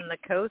hitting the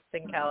coast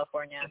in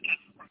California.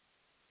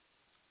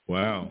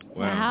 Wow.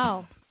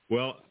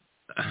 Well,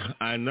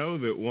 I know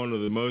that one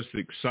of the most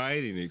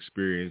exciting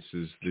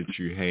experiences that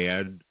you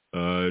had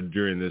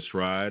during this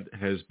ride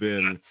has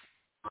been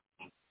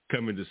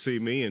coming to see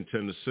me in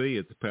Tennessee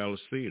at the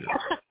Palace Theater.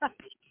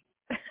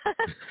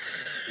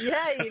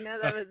 Yeah, you know,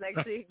 that was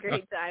actually a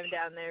great time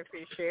down there for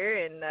sure,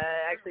 and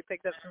actually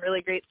picked up some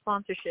really great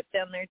sponsorship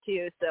down there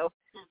too, so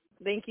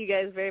thank you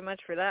guys very much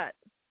for that.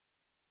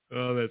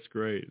 Oh, that's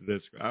great.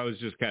 I was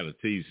just kind of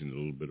teasing a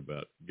little bit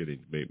about getting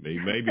to meet me.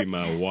 Maybe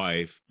my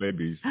wife,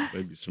 maybe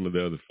some of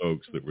the other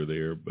folks that were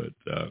there, but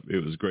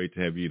it was great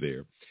to have you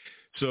there.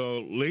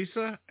 So,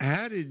 Lisa,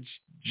 how did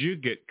you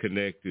get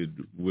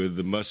connected with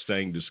the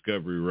Mustang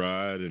Discovery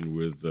Ride and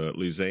with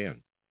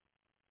Lisanne?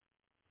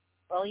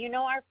 Well, you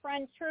know our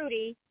friend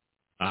Trudy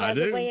has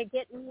a way of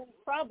getting in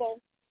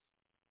trouble.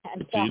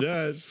 And she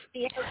does.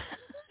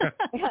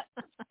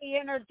 She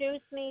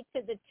introduced me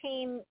to the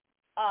team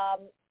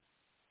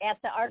at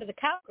the Art of the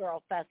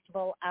Cowgirl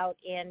Festival out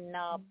in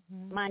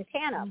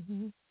Montana.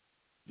 Mm-hmm.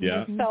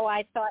 Yeah. So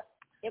I thought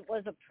it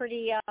was a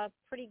pretty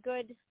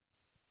good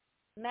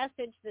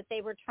message that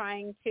they were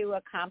trying to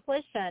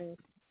accomplish, and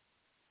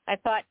I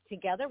thought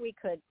together we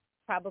could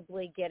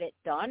probably get it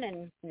done.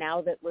 And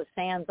now that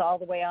Lisanne's all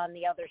the way on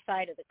the other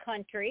side of the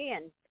country,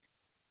 and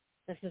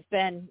this has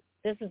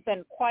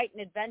been quite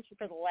an adventure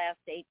for the last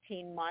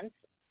 18 months.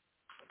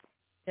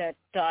 That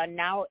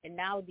now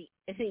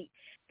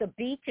the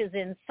beach is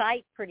in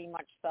sight, pretty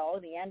much so.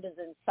 The end is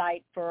in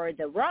sight for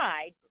the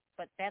ride,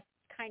 but that's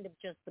kind of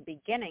just the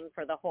beginning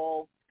for the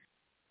whole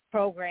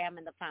program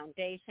and the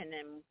foundation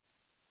and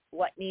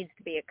what needs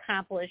to be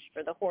accomplished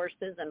for the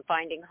horses and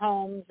finding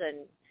homes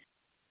and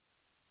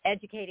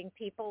educating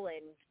people.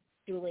 And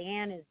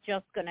Julianne is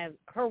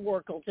her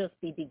work will just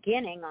be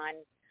beginning on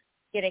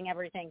getting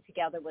everything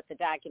together with the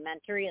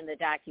documentary and the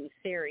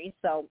docu-series.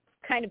 So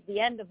kind of the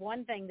end of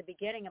one thing, the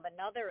beginning of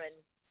another,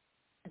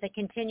 and the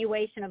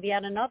continuation of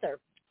yet another.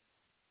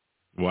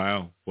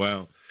 Wow.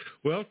 Well,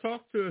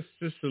 talk to us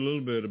just a little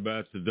bit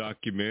about the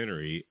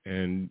documentary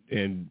and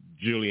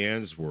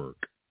Julianne's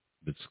work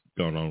that's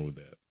gone on with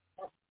that.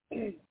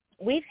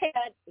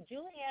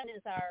 Julianne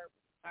is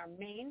our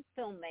main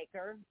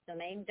filmmaker, the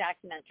main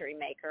documentary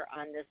maker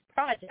on this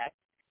project.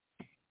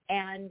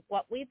 And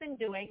what we've been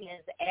doing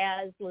is,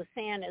 as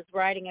Lisanne is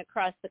riding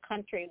across the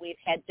country, we've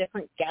had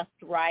different guest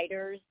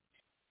riders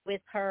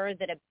with her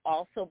that have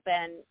also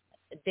been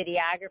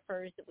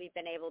videographers that we've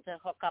been able to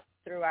hook up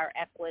through our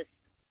EQUUS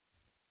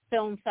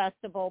Film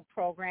Festival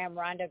program.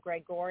 Rhonda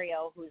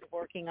Gregorio, who's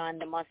working on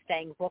the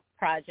Mustang book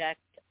project,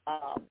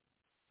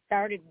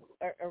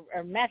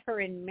 met her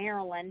in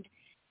Maryland,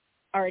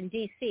 or in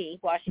D.C.,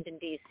 Washington,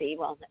 D.C.,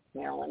 well, that's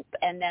Maryland,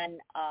 and then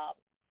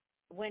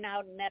went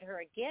out and met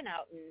her again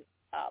out in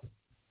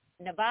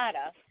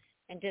Nevada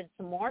and did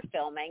some more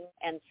filming.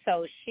 And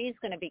so she's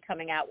going to be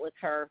coming out with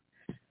her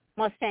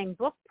Mustang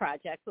book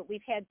project. But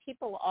we've had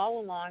people all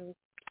along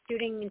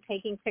shooting and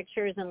taking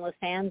pictures, and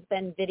Lisanne's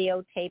been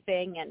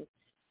videotaping and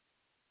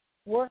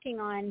working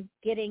on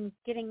getting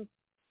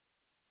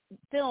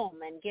film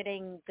and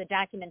getting the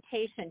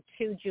documentation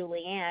to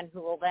Julianne, who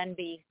will then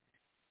be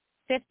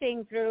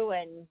sifting through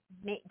and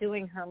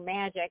doing her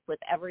magic with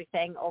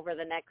everything over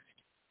the next,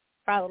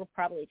 it'll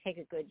probably take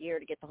a good year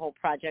to get the whole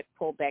project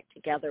pulled back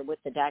together with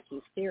the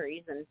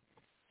docu-series and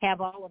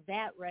have all of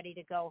that ready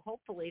to go,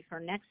 hopefully, for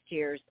next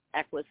year's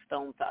EQUUS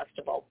Film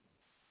Festival.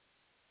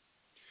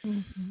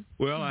 Mm-hmm.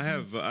 Well, I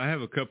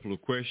have a couple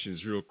of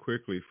questions real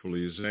quickly for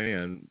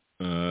Lisanne.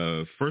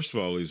 First of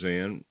all,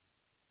 Lisanne,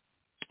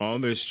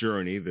 on this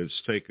journey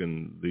that's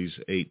taken these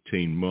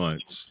 18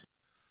 months,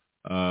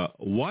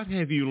 what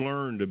have you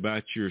learned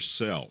about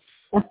yourself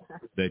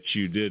that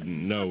you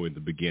didn't know in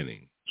the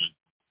beginning?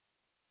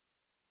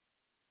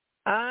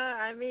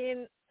 I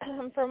mean,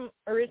 I'm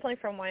originally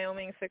from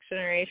Wyoming, 6th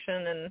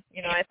generation, and,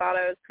 I thought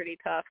I was pretty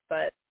tough,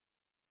 but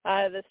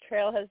this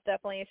trail has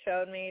definitely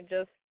shown me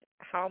just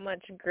how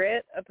much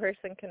grit a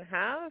person can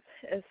have,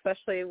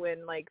 especially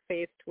when,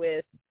 faced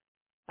with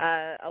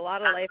a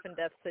lot of life and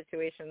death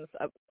situations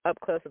up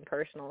close and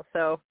personal.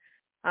 So,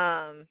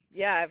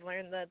 I've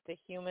learned that the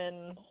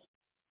human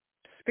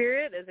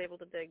spirit is able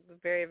to dig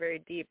very, very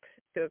deep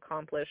to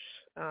accomplish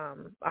a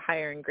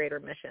higher and greater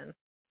mission.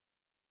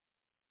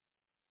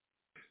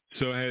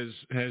 So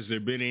has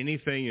there been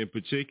anything in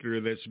particular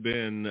that's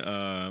been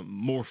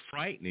more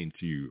frightening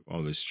to you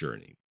on this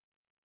journey?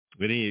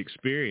 Any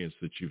experience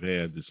that you've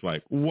had that's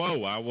like,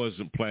 whoa, I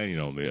wasn't planning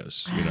on this,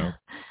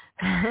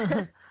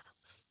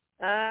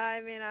 I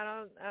mean,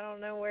 I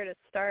don't know where to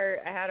start.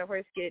 I had a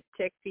horse get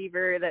tick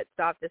fever that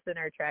stopped us in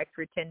our tracks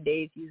for 10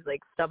 days. He was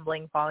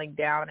stumbling, falling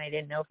down. I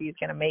didn't know if he was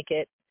going to make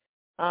it.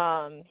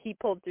 He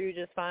pulled through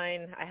just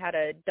fine. I had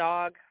a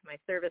dog, my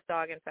service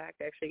dog, in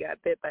fact, actually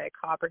got bit by a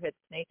copperhead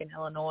snake in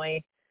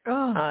Illinois.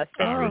 I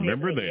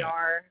remember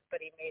that.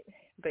 But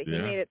he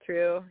made it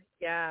through.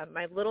 Yeah,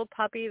 my little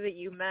puppy that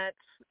you met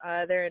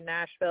there in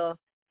Nashville,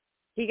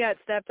 he got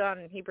stepped on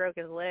and he broke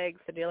his leg.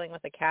 So dealing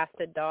with a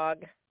casted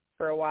dog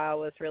for a while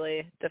was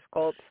really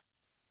difficult.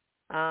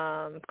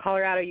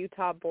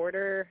 Colorado-Utah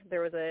border,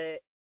 there was a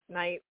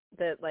night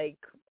that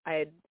I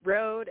had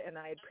rode and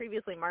I had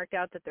previously marked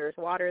out that there was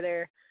water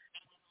there,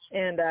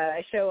 and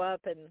I show up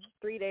and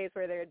 3 days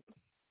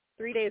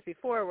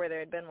before where there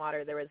had been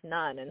water, there was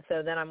none. And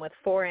so then I'm with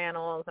 4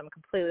 animals, I'm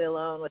completely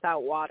alone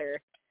without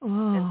water.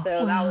 And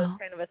so that was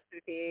kind of a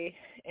spooky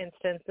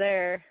instance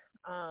there.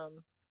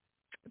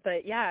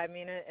 But yeah, I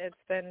mean, it's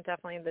been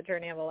definitely the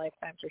journey of a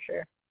lifetime for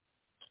sure.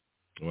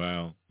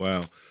 Wow.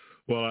 Well,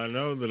 I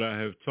know that I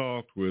have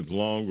talked with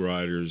long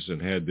riders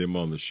and had them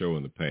on the show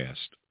in the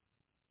past.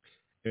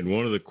 And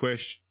one of the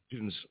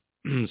questions,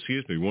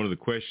 one of the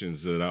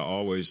questions that I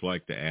always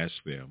like to ask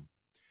them,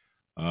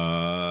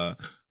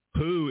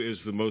 who is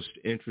the most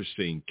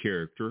interesting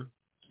character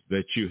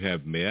that you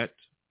have met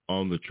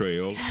on the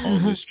trail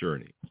on this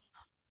journey?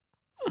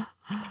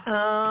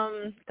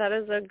 That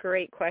is a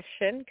great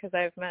question because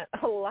I've met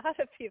a lot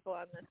of people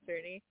on this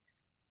journey.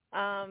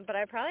 But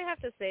I probably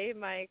have to say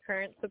my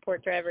current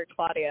support driver,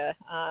 Claudia.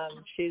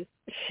 She's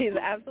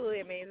absolutely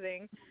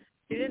amazing.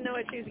 She didn't know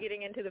what she was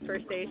getting into the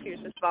first day. She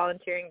was just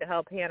volunteering to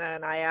help Hannah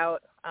and I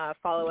out,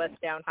 follow us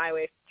down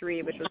Highway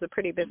 3, which was a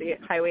pretty busy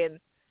highway in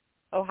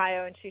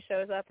Ohio. And she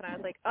shows up, and I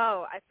was like,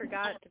 oh, I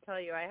forgot to tell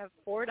you, I have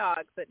 4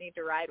 dogs that need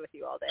to ride with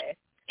you all day.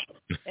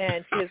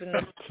 And she was in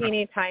this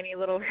teeny tiny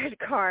little red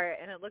car,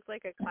 and it looked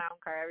like a clown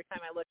car every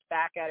time I looked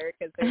back at her,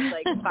 because there's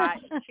like 5.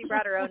 She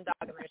brought her own dog,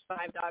 and there's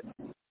 5 dogs.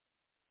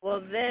 Well,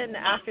 then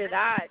after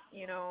that,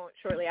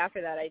 shortly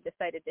after that, I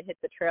decided to hit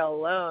the trail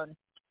alone,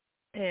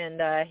 and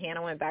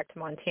Hannah went back to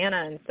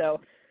Montana, and so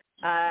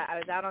I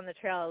was out on the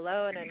trail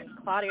alone, and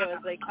Claudia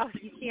was like, oh,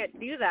 you can't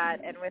do that.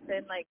 And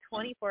within like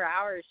 24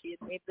 hours, she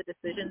had made the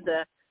decision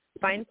to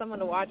find someone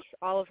to watch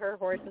all of her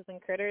horses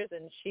and critters,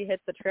 and she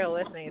hit the trail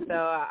with me. So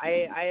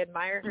I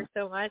admire her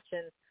so much,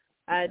 and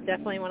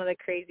definitely one of the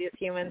craziest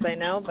humans I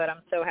know, but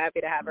I'm so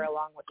happy to have her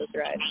along with this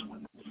ride.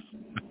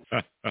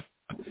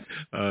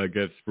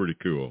 That's pretty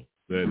cool.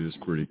 That is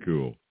pretty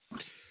cool.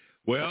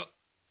 Well,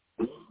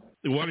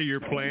 what are your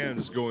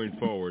plans going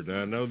forward?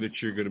 I know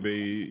that you're going to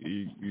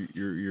be,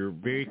 you're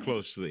very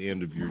close to the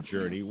end of your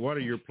journey. What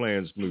are your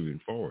plans moving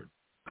forward?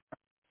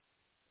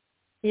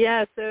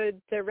 Yeah, so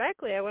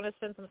directly, I want to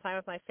spend some time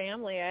with my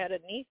family. I had a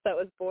niece that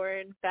was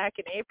born back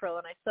in April,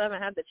 and I still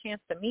haven't had the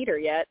chance to meet her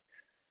yet.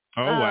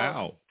 Oh,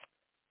 wow.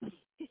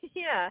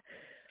 Yeah,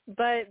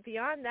 but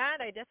beyond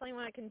that, I definitely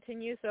want to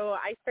continue. So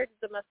I started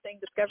the Mustang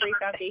Discovery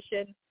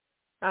Foundation,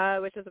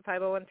 which is a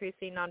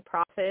 501(c)(3)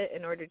 nonprofit,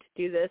 in order to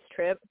do this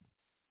trip.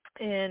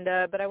 And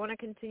but I want to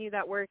continue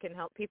that work and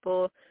help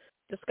people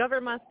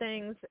discover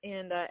Mustangs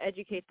and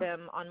educate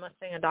them on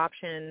Mustang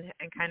adoption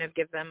and kind of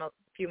give them a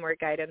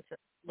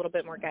little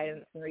bit more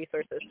guidance and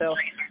resources. So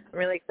I'm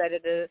really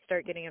excited to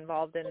start getting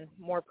involved in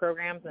more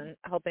programs and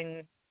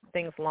helping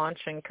things launch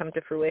and come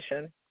to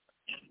fruition.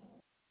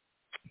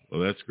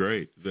 Well, that's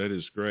great. That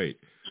is great.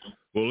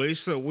 Well,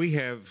 Lisa, we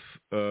have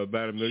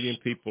about 1 million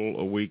people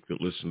a week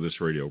that listen to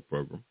this radio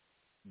program.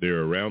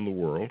 They're around the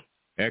world.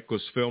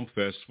 Equus Film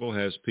Festival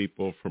has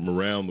people from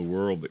around the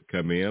world that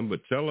come in,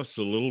 but tell us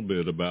a little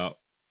bit about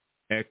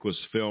Equus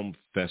Film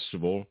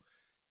Festival,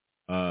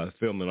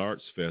 Film and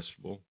Arts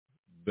Festival,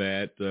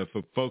 that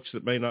for folks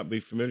that may not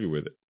be familiar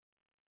with it.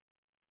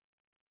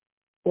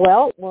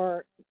 Well,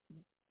 we're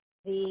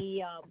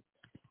the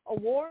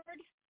award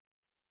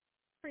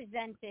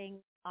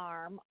presenting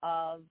arm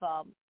of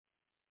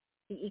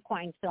the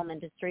equine film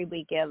industry.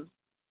 We give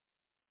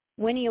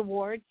Winnie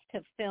Awards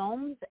to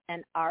films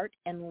and art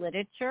and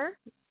literature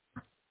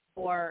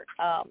for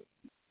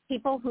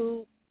people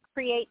who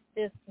create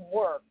this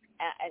work,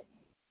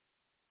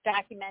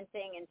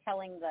 documenting and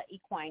telling the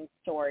equine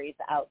stories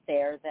out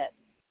there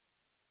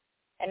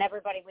and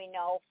everybody we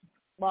know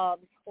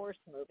loves horse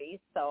movies.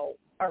 So,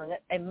 or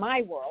in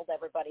my world,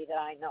 everybody that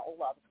I know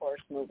loves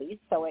horse movies.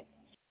 So it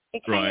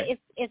kind of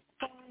it's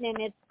fun, and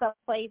it's a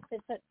place.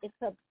 It's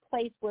a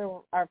place where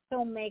our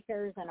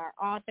filmmakers and our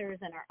authors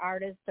and our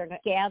artists are going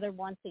to gather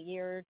once a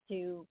year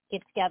to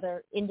get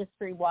together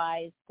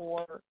industry-wise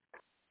for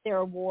their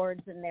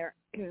awards and at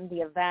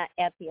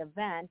the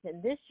event.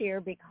 And this year,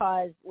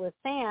 because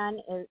Lisanne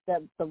is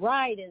the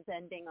ride is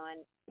ending on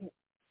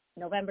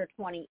November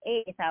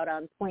 28th out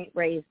on Point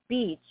Reyes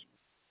Beach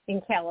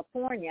in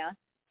California,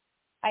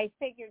 I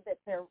figured that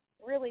there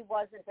really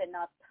wasn't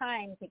enough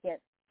time to get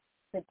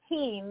the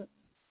team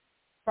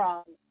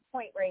from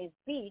Point Reyes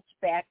Beach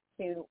back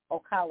to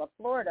Ocala,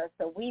 Florida.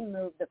 So we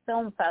moved the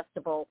film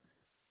festival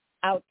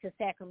out to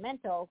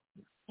Sacramento,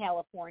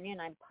 California,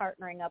 and I'm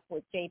partnering up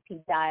with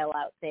J.P. Dial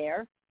out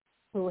there,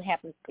 who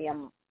happens to be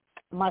a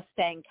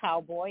Mustang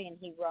cowboy, and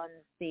he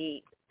runs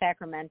the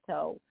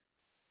Sacramento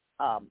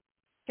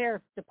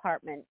Sheriff's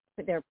Department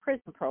for their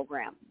prison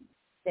program.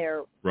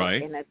 They're out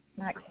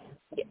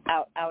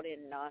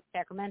in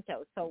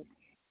Sacramento. So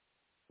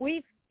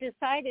we've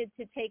decided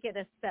to take it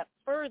a step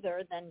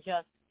further than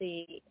just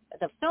the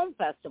film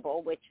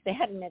festival, which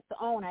that in its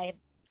own,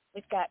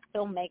 we've got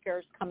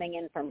filmmakers coming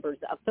in from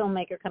Brazil, a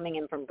filmmaker coming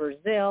in from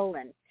Brazil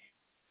and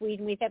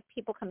Sweden. We've had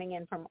people coming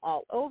in from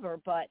all over,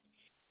 but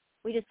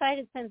we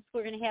decided, since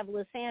we're going to have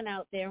Lisanne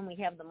out there and we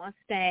have the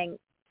Mustang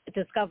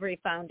Discovery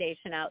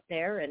Foundation out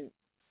there and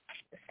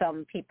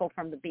some people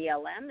from the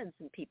BLM and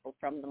some people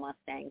from the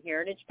Mustang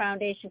Heritage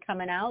Foundation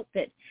coming out,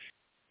 that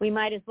we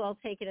might as well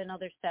take it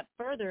another step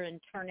further and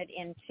turn it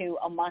into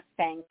a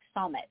Mustang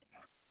Summit.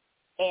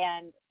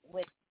 And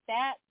with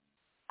that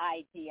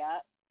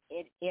idea,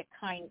 it's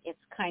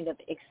kind of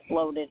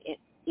exploded it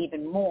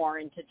even more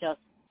into just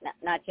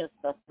not just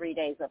the 3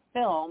 days of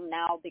film.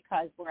 Now,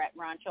 because we're at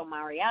Rancho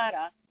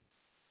Marietta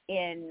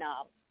in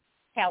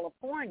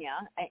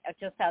California,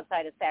 just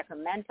outside of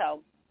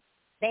Sacramento,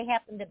 they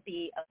happen to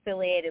be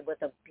affiliated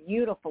with a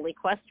beautiful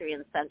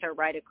equestrian center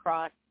right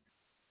across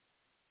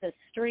the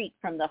street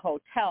from the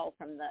hotel,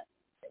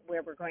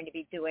 where we're going to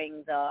be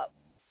doing the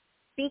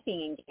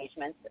speaking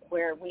engagements,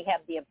 where we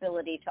have the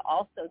ability to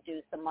also do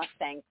some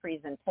Mustang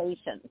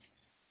presentations.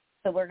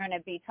 So we're going to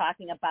be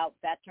talking about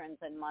veterans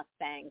and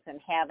Mustangs and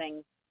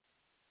having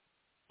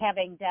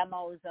having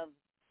demos of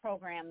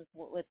programs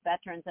with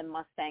veterans and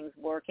Mustangs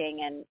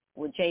working, and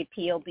with JP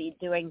will be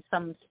doing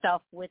some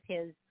stuff with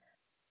his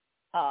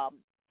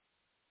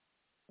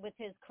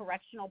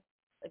correctional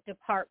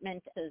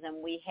department,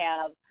 and we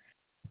have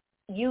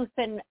youth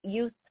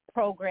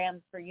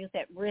programs for youth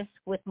at risk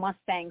with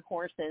Mustang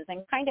horses,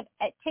 and kind of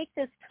take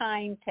this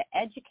time to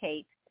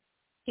educate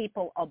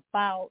people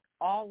about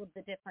all of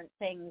the different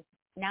things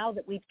now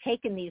that we've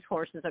taken these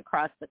horses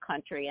across the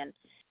country. And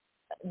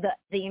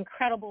the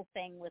incredible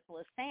thing with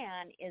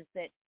Lisanne is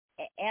that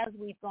as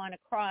we've gone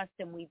across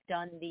and we've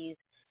done these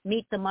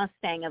Meet the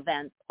Mustang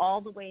events all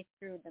the way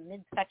through the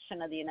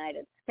midsection of the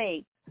United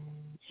States,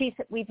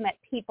 we've met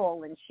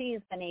people, and she's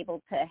been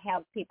able to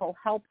have people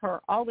help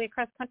her all the way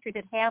across the country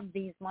that have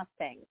these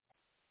Mustangs.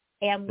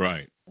 And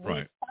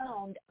we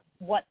found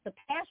what the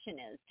passion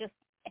is. Just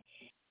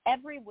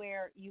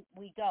everywhere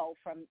we go,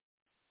 from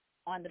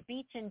on the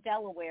beach in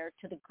Delaware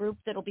to the group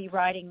that'll be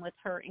riding with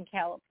her in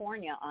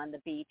California on the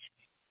beach,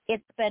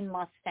 it's been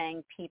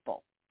Mustang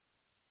people.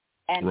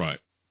 And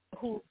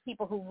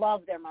people who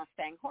love their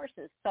Mustang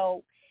horses.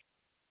 So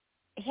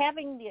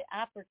having the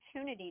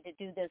opportunity to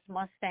do this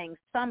Mustang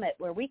Summit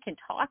where we can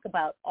talk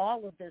about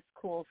all of this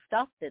cool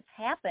stuff that's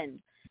happened,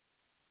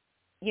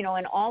 you know,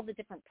 and all the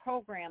different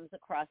programs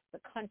across the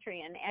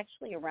country and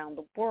actually around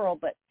the world,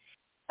 but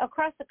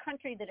across the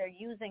country that are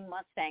using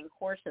Mustang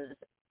horses,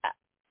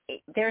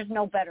 there's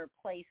no better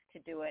place to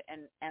do it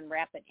and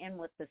wrap it in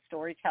with the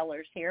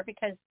storytellers here,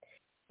 because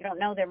you don't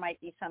know, there might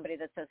be somebody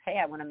that says, hey,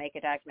 I want to make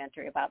a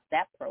documentary about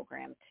that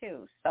program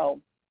too.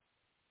 So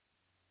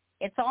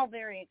it's all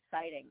very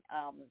exciting.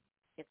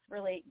 It's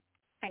really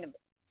kind of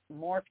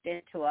morphed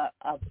into a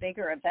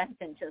bigger event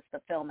than just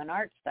the Film and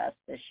Arts Fest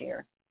this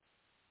year.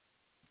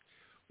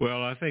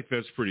 Well, I think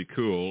that's pretty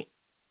cool.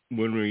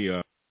 When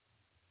we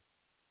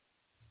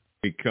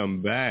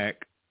come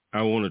back,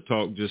 I want to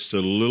talk just a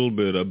little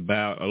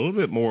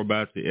bit more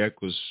about the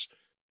EQUUS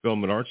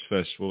Film and Arts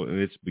Festival and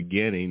its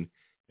beginning.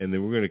 And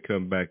then we're going to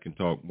come back and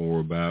talk more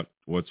about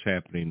what's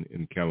happening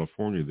in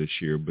California this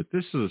year. But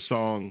this is a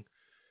song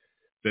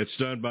that's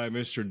done by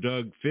Mr.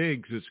 Doug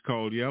Figgs. It's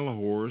called Yellow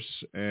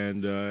Horse,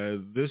 and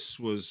this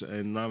was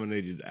a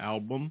nominated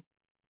album,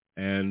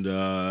 and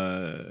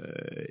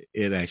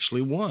it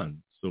actually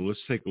won. So let's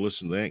take a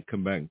listen to that and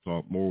come back and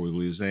talk more with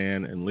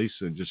Lisanne and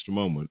Lisa in just a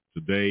moment,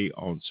 today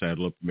on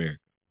Saddle Up America.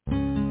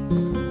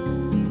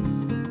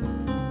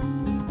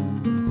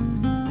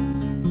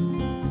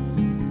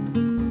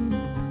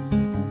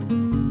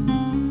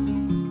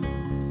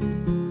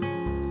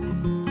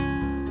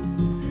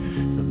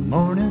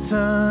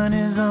 Sun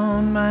is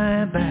on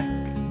my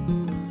back,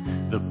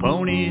 the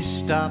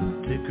pony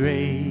stopped to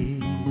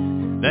graze.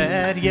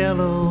 That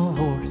yellow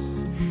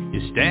horse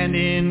is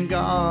standing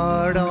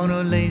guard on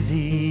a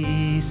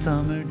lazy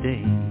summer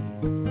day.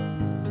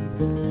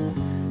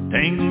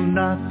 Tangled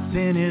knots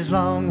in his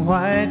long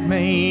white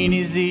mane,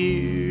 his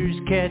ears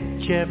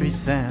catch every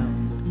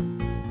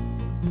sound.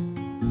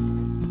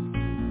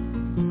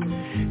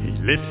 He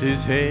lifts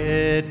his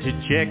head to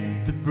check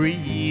the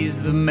breeze,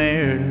 the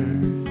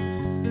mares,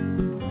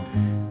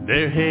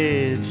 their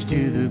heads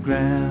to the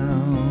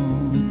ground.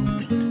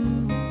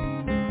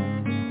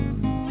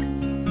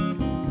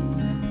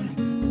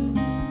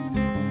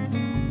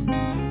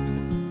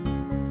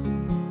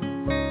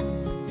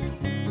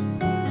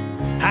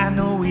 I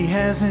know he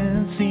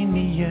hasn't seen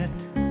me yet,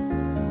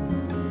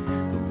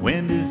 the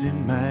wind is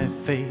in my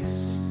face,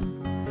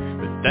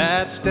 but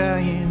that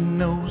stallion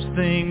knows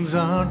things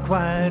aren't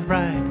quite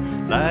right,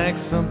 like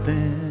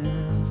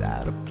something's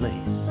out of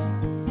place.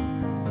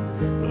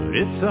 But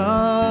it's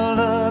all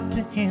up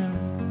to him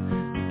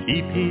to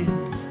keep his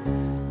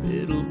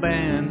little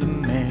band of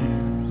mares.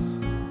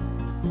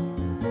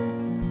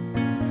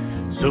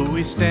 So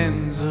he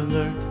stands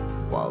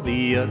alert while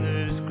the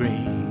others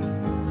graze,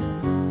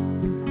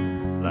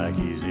 like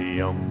he's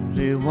the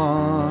only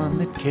one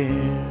that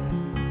cares.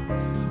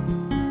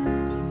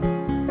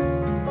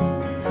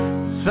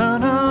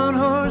 Sun on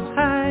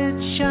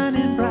horsehide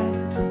shining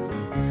bright,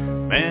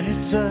 man,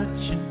 it's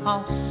such an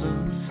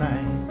awesome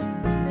sight.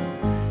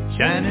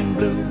 Shining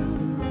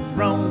blue,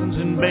 roans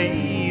and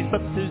bays,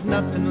 but there's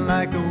nothing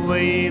like the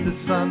way the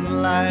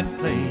sunlight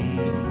plays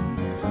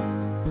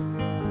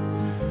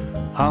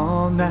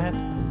on that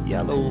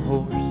yellow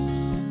horse.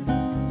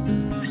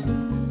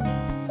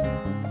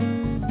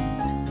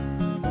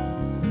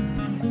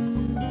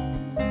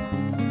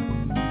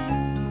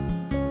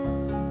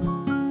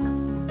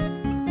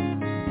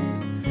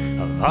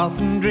 I've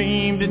often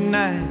dreamed at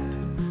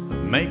night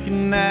of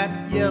making that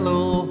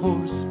yellow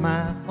horse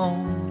my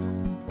own.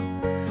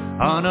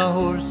 On a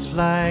horse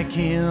like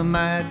him,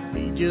 I'd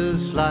be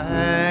just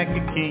like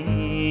a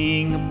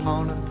king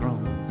upon a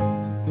throne.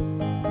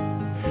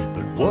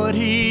 But what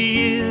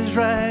he is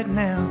right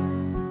now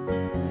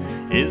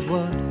is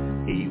what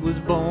he was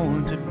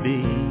born to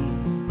be.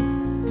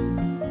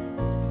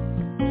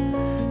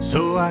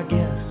 So I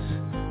guess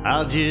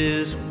I'll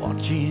just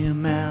watch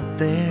him out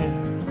there,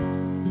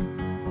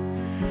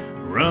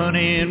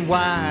 running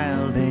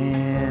wild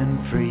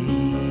and free.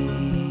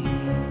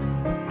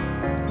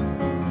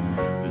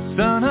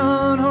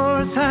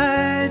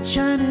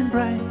 shining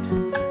bright.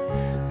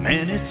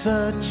 Man, it's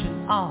such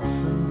an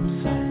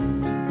awesome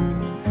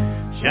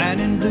sight.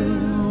 Shining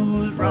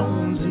blues,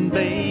 roans, and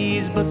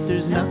bays, but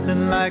there's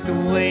nothing like the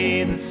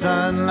way the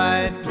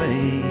sunlight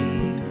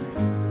plays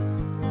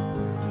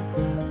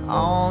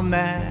on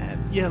that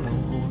yellow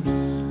horse.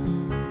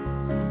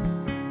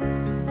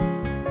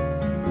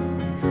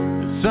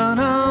 The sun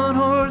on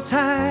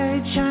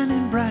Horsehide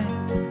shining bright.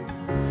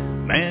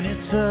 Man,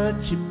 it's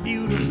such a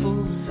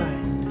beautiful sight.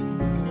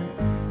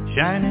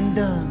 Shining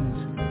duns,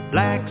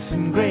 blacks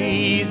and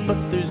grays,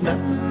 but there's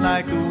nothing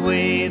like the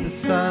way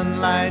the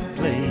sunlight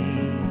plays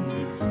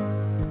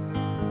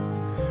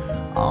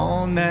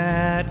on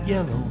that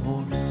yellow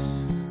horse.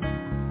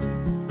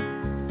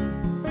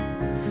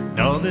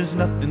 No, there's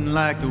nothing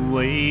like the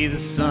way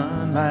the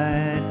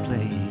sunlight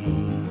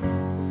plays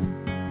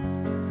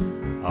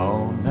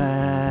on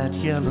that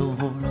yellow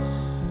horse.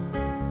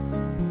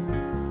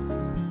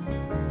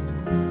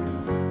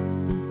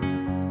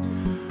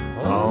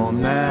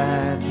 On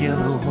that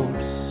yellow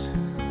horse.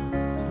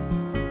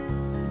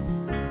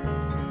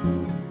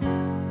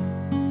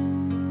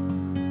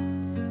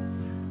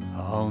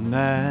 On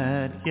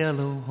that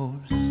yellow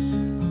horse.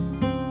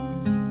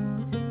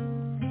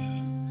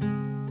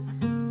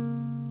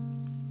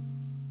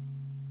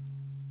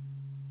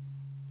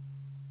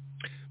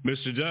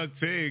 Mr. Doug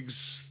Figg's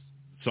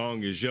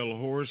song is Yellow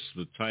Horse.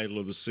 The title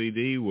of the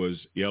CD was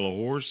Yellow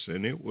Horse,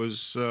 and it was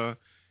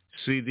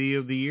CD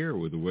of the Year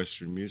with the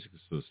Western Music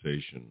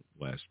Association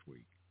last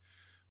week.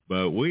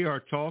 But we are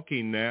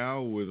talking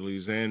now with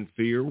Lisanne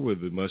Fear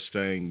with the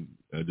Mustang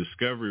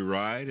Discovery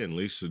Ride and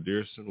Lisa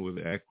Diersen with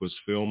the EQUUS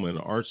Film and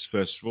Arts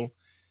Festival.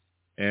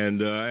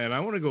 And I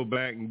want to go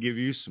back and give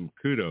you some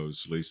kudos,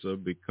 Lisa,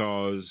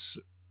 because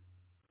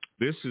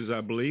this is,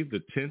 I believe,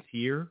 the 10th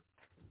year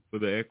for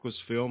the EQUUS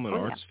Film and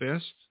Arts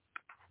Fest.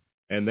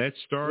 And that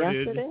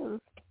started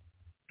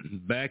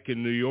back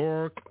in New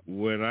York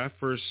when I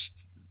first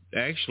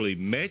actually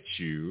met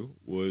you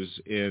was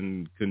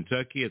in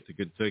Kentucky at the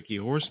Kentucky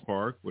Horse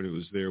Park when it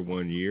was there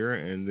one year,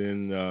 and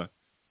then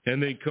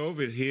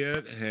COVID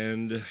hit,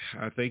 and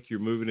I think you're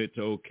moving it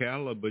to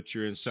Ocala, but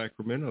you're in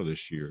Sacramento this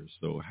year.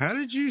 So how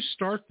did you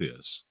start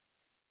this?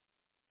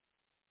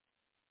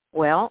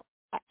 Well,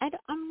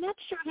 I'm not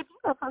sure. Have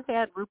you ever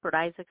had Rupert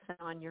Isaacson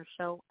on your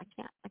show? I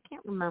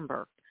can't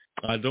remember.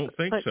 I don't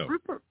think so.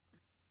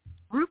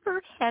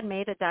 Rupert had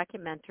made a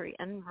documentary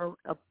and wrote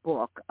a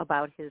book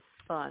about his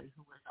son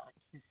who was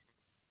autistic.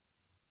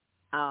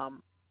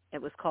 It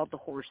was called The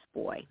Horse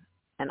Boy.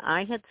 And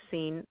I had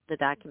seen the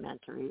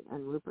documentary,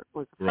 and Rupert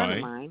was a friend of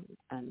mine.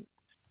 And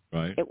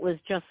it was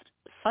just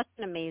such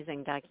an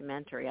amazing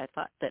documentary. I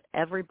thought that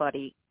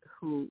everybody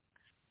who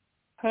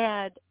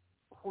had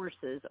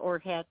horses or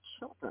had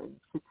children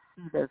should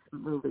see this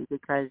movie,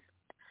 because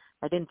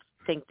I didn't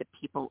think that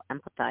people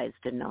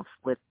empathized enough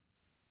with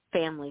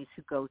families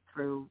who go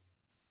through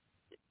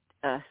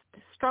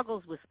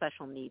struggles with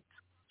special needs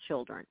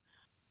children,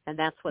 and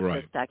that's what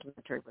this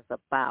documentary was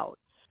about.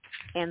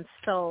 And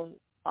so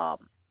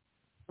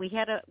we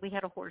had a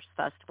horse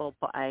festival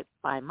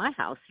by my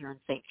house here in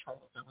St.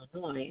 Charles,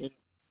 Illinois,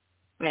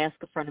 and I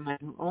asked a friend of mine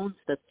who owns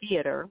the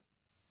theater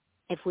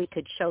if we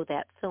could show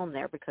that film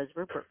there because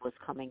Rupert was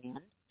coming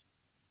in.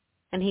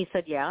 And he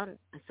said, yeah. And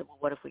I said, well,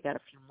 what if we got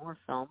a few more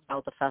films?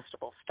 Well, the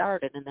festival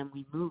started, and then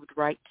we moved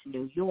right to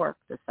New York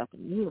the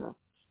second year.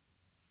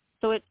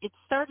 So it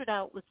started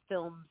out with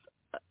films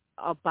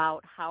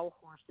about how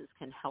horses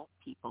can help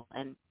people.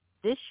 And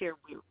this year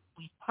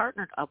we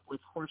partnered up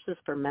with Horses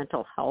for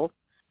Mental Health,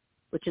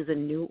 which is a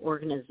new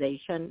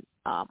organization.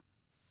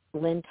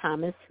 Lynn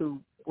Thomas,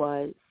 who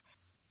was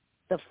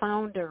the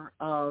founder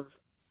of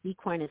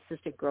Equine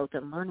Assisted Growth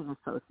and Learning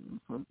Association,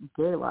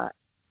 EGALA,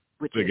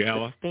 which is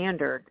the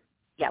standard,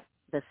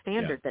 the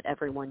standard that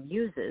everyone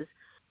uses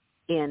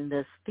in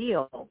this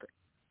field.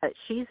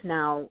 She's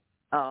now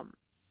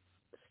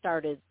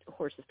started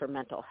Horses for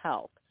Mental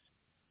Health.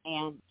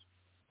 And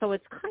so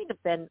it's kind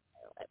of been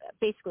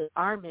basically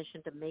our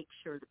mission to make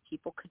sure that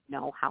people could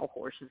know how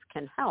horses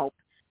can help.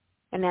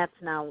 And that's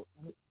now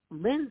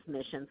Lynn's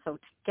mission. So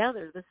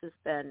together this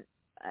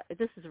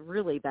has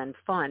really been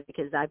fun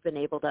because I've been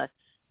able to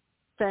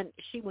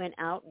she went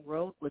out and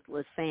rode with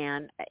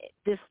Lisanne.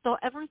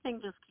 Everything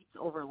just keeps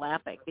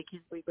overlapping because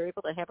we were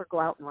able to have her go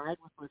out and ride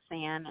with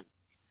Lisanne and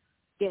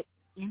get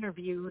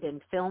interviewed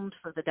and filmed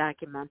for the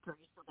documentary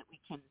so that we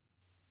can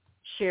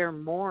share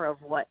more of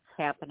what's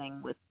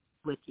happening with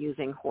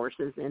using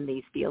horses in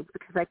these fields,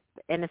 because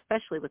and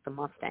especially with the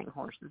Mustang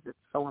horses, it's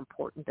so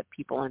important that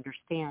people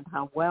understand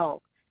how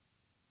well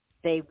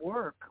they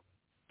work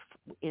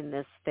in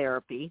this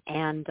therapy.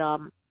 And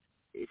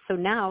so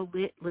now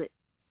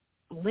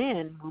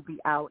Lynn will be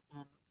out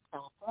in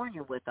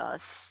California with us,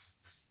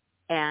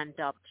 and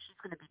she's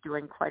going to be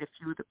doing quite a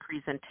few of the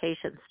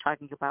presentations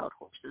talking about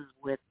horses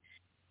with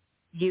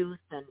youth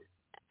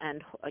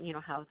and you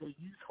know how they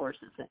use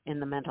horses in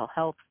the mental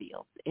health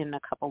field in a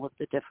couple of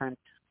the different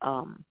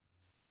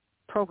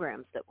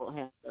programs that we'll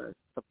have,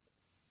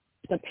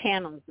 the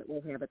panels that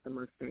we'll have at the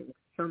Mustang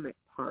Summit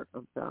part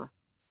of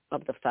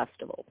the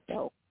festival.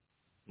 So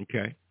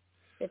Okay.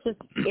 It's so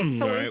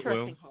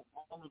interesting how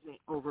all of it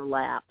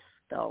overlaps,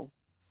 though.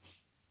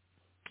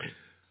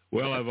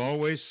 Well, I've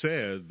always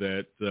said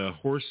that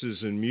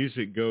horses and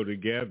music go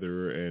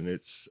together, and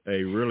it's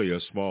really a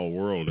small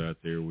world out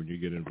there when you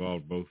get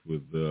involved both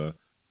with the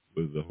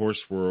horse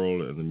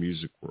world and the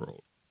music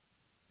world,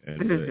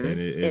 and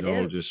it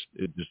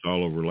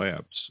all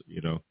overlaps,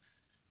 you know.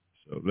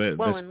 So that's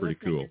pretty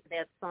cool. To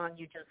that song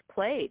you just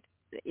played,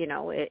 you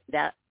know,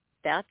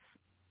 that's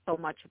so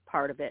much a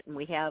part of it, and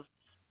we have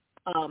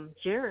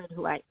Jared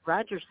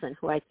Rogerson,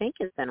 who I think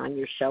has been on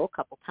your show a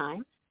couple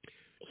times.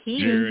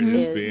 He Jared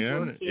is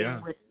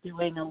been, with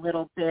doing a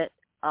little bit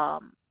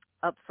up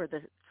for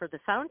the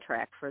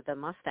soundtrack for the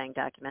Mustang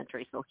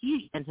documentary. So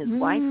he and his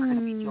wife are going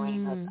to be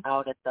joining us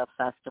out at the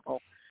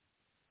festival.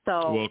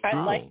 So well, cool.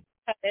 I'd like to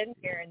come in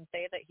here and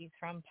say that he's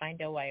from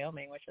Pinedale,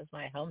 Wyoming, which is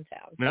my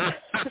hometown.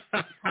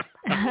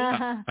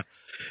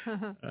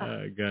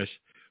 Gosh.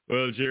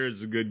 Well,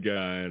 Jared's a good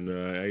guy, and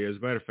as a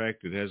matter of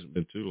fact, it hasn't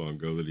been too long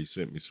ago that he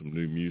sent me some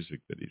new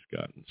music that he's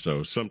gotten.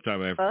 So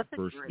sometime after the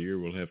first year,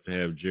 we'll have to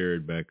have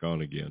Jared back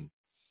on again.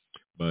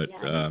 But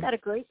he's got a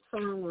great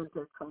song with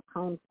it called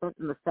 "Time Spent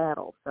in the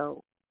Saddle."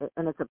 So,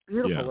 and it's a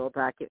beautiful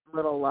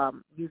little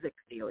music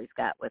deal he's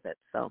got with it.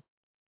 So,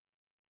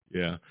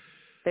 yeah.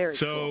 Very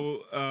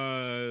cool.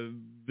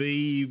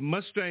 The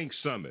Mustang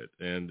Summit,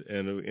 and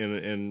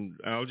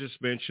I'll just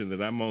mention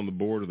that I'm on the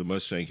board of the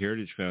Mustang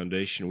Heritage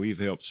Foundation. We've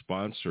helped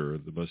sponsor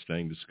the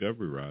Mustang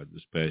Discovery Ride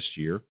this past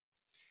year.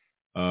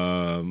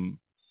 And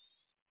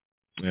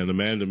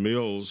Amanda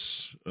Mills,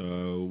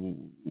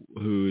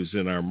 who is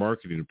in our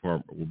marketing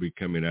department, will be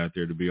coming out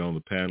there to be on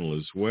the panel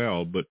as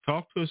well. But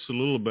talk to us a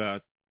little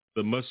about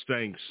the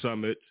Mustang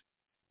Summit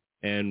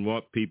and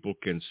what people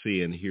can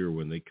see and hear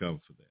when they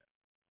come for that.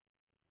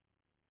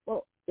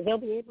 Well, they'll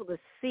be able to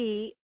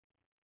see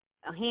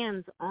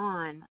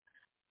hands-on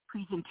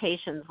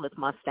presentations with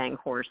Mustang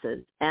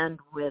horses and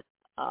with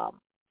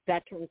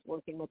veterans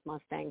working with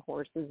Mustang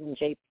horses. And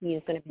JP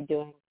is going to be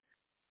doing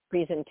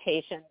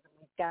presentations.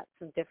 We've got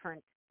some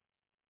different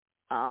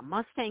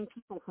Mustang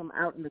people from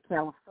out in the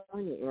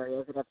California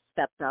area that have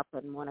stepped up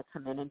and want to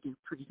come in and do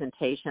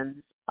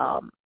presentations.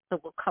 So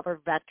we'll cover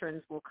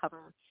veterans. We'll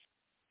cover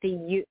the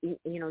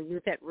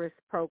youth at risk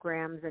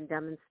programs and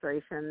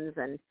demonstrations,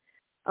 and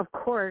of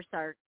course,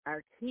 our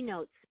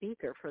keynote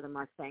speaker for the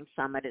Mustang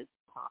Summit is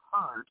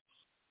iHeart.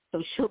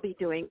 So she'll be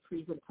doing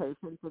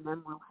presentations, and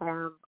then we'll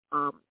have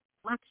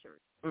lectures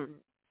and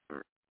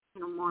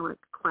more like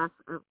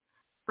classroom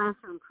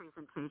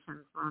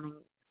presentations running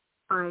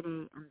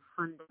Friday and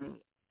Sunday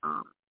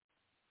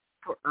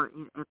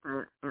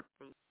at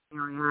the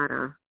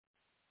Marietta,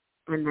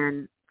 and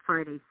then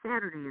Friday,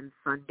 Saturday, and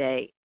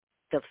Sunday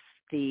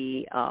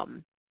the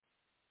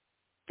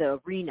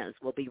arenas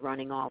will be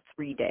running all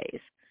 3 days.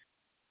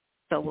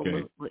 So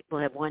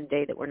we'll have one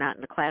day that we're not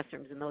in the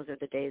classrooms, and those are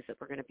the days that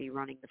we're going to be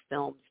running the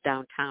films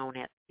downtown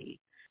at the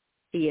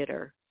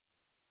theater.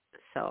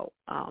 So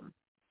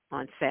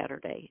on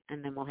Saturday,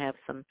 and then we'll have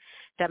some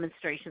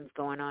demonstrations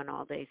going on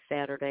all day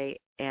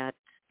Saturday at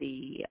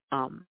the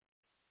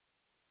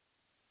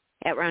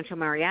at Rancho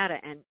Marietta,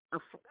 and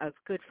a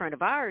good friend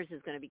of ours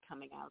is going to be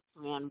coming out.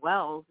 Suanne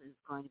Wells is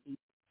going to be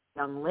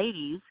young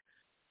ladies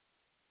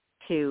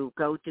to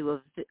go do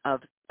a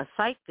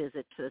site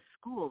visit to a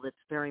school that's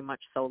very much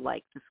so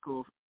like the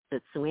school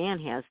that Suanne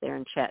has there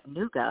in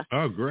Chattanooga.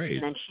 Oh, great!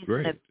 And then she's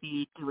going to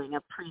be doing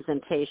a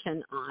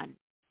presentation on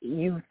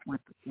youth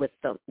with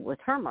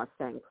her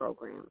Mustang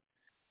program.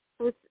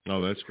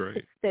 So that's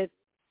great. So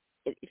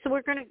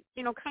we're going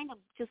to kind of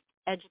just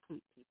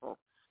educate people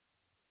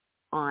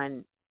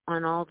on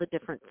all the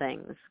different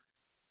things.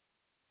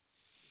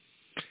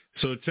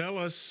 So tell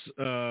us,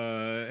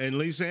 and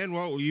Lisanne,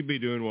 what will you be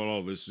doing while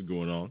all this is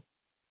going on?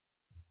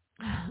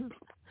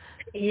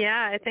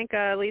 Yeah, I think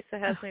Lisa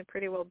has me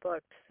pretty well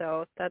booked,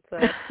 so that's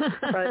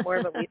probably more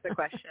of a Lisa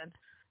question.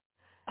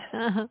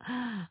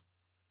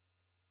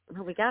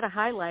 Well, we got to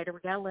highlight her. We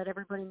got to let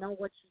everybody know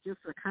what she just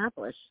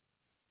accomplished.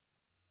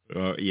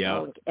 And we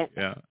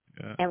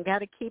got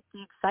to keep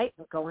the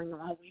excitement going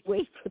while we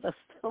wait for the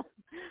film,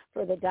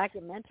 for the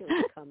documentary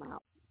to come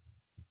out.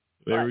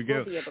 There we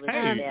go. We'll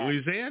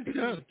hey,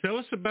 Lisanne, tell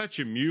us about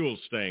your mule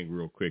stang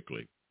real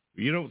quickly.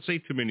 You don't see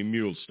too many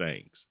mule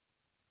stangs.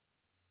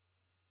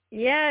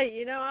 Yeah,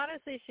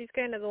 honestly, she's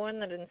kind of the one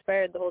that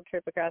inspired the whole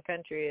trip across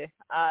country.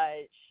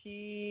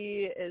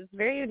 She is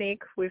very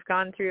unique. We've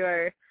gone through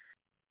our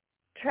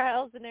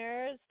trials and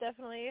errors,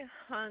 definitely,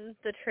 on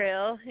the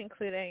trail,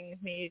 including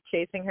me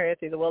chasing her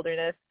through the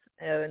wilderness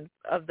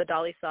of the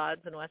Dolly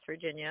Sods in West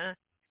Virginia.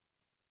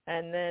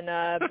 And then,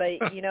 but,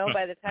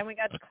 by the time we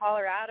got to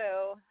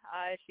Colorado,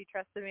 she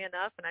trusted me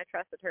enough, and I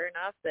trusted her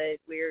enough that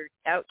we were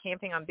out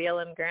camping on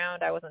BLM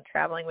ground. I wasn't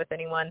traveling with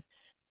anyone.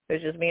 It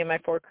was just me and my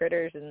 4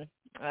 critters, and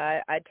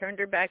I turned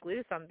her back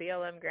loose on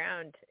BLM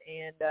ground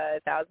and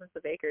thousands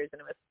of acres, and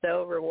it was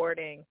so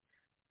rewarding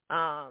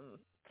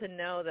to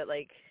know that,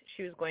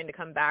 she was going to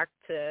come back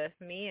to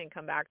me and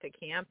come back to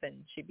camp,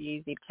 and she'd be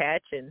easy to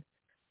catch. And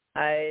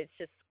It's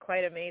just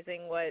quite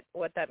amazing what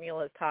that mule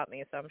has taught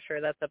me. So I'm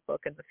sure that's a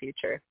book in the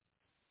future.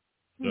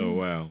 Oh,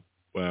 wow.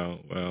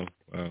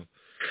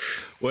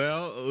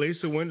 Well,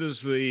 Lisa, when does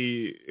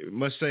the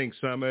Mustang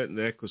Summit and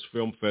the Equus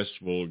Film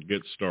Festival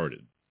get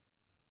started?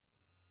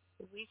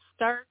 We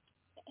start,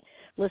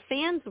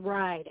 Lisanne's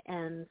ride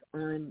ends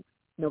on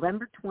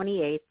November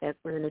 28th.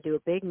 We're going to do a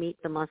big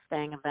Meet the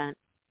Mustang event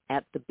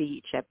at the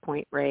beach at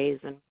Point Reyes,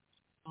 and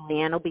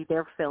Lisanne will be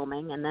there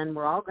filming, and then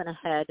we're all going to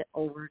head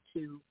over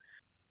to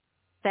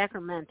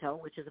Sacramento,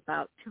 which is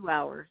about 2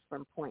 hours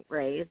from Point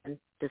Reyes, and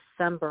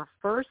December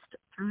 1st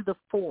through the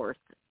 4th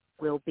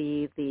will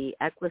be the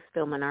Equus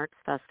Film and Arts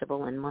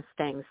Festival and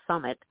Mustang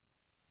Summit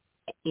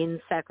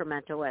in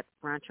Sacramento at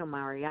Rancho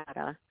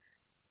Marietta.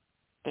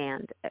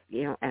 And,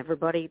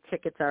 everybody,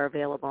 tickets are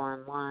available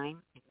online.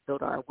 You can go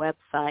to our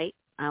website.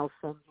 I'll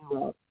send you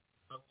a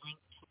link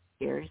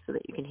here so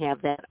that you can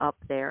have that up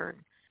there.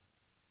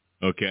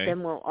 Okay.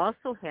 Then we'll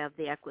also have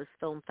the Equus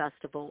Film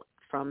Festival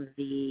from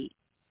the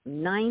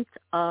 9th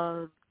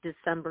of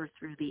December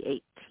through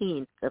the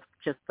 18th.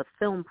 Just the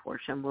film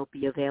portion will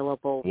be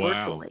available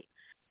virtually.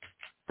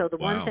 So the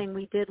one thing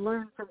we did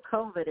learn from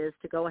COVID is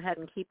to go ahead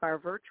and keep our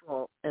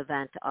virtual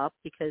event up,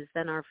 because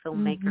then our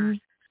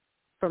filmmakers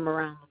from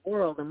around the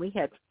world, and we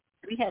had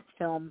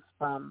films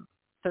from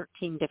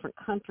 13 different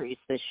countries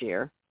this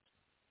year.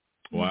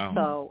 Wow.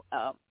 So,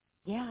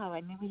 we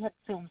had a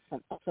film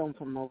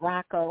from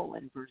Morocco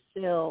and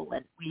Brazil,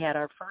 and we had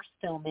our first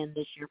film in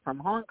this year from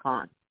Hong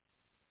Kong.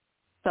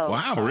 So,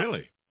 wow,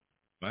 really?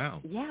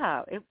 Wow.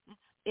 Yeah,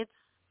 it's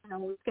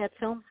we've got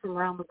films from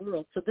around the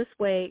world. So this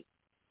way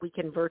we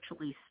can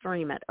virtually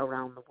stream it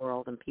around the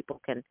world, and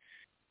people can,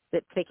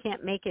 if they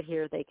can't make it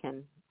here, they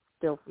can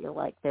still feel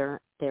like they're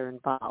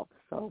involved.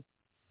 So.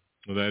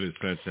 Well, that is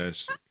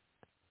fantastic.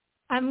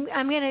 I'm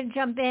going to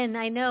jump in.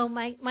 I know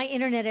my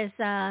internet has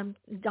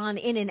gone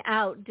in and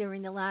out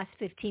during the last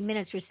 15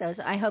 minutes or so.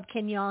 So I hope,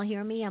 can you all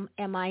hear me? Am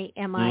I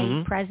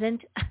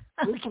present?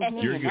 Okay.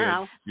 You're good.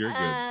 Now. You're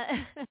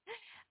good.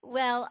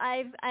 Well,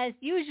 as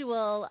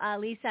usual,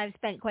 Lisa, I've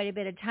spent quite a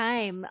bit of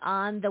time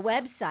on the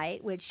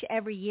website, which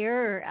every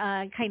year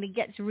kind of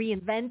gets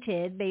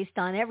reinvented based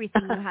on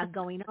everything you have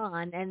going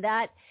on. And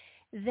that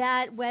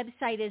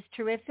website is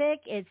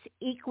terrific. It's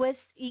EQUUS,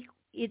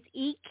 it's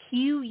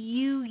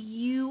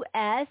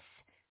EQUUS,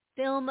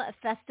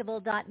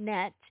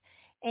 filmfestival.net.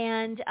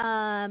 And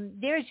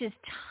there's just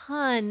a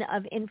ton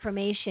of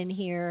information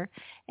here,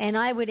 and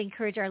I would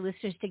encourage our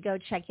listeners to go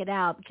check it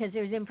out, because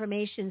there's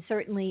information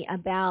certainly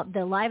about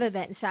the live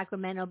event in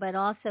Sacramento, but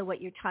also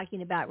what you're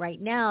talking about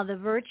right now, the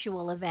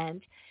virtual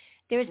event.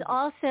 There's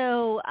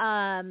also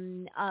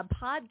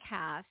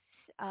podcasts.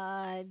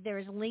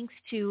 There's links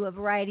to a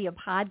variety of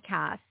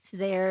podcasts.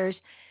 There's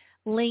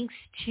links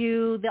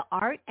to the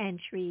art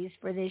entries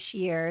for this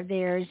year.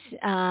 There's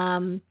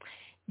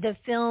the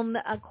film,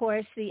 of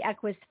course, the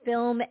Equus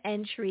film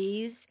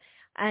entries.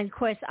 And, of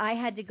course, I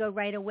had to go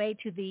right away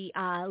to the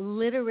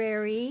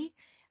literary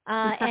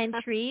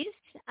entries.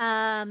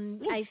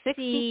 I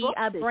see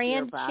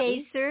Brand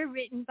Chaser,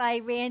 written by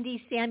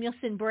Randy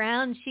Samuelson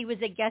Brown. She was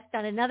a guest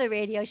on another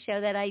radio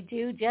show that I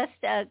do just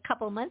a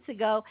couple months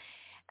ago.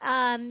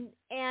 And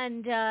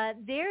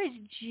there is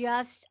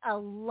just a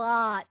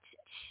lot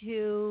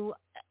to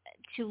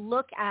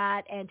look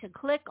at and to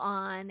click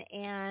on,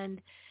 and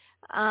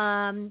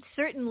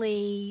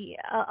certainly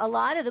a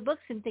lot of the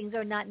books and things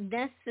are not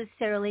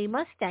necessarily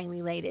Mustang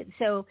related.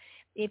 So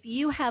if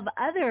you have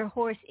other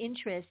horse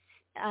interests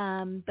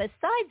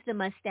besides the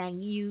Mustang,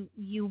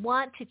 you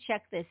want to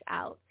check this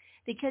out,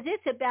 because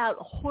it's about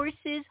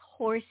horses.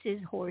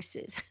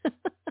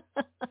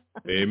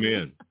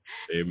 Amen.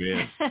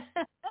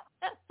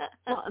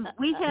 Well,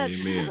 we had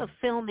a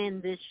film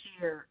in this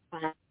year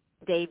by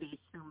Davies,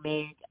 who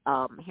made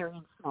Harry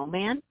and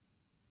Snowman.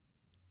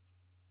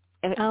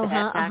 That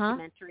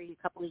documentary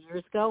a couple of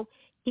years ago.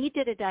 He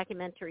did a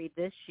documentary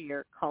this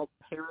year called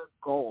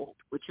Paragold,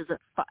 which is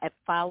it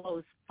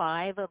follows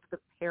 5 of the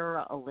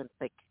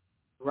Paralympic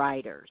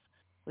riders,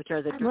 which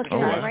are the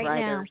dressage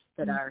riders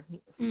that are.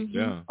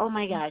 Yeah. Oh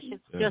my gosh,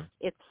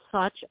 it's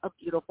such a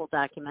beautiful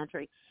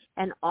documentary,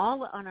 and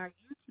all on our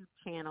YouTube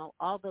channel,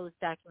 all those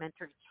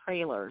documentary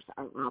trailers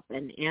are up,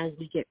 and as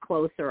we get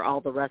closer,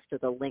 all the rest of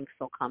the links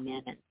will come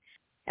in, and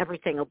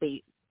everything will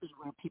be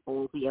where people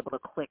will be able to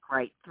click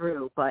right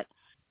through. But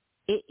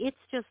it's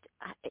just,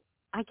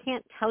 I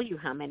can't tell you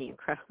how many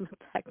incredible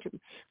documentaries.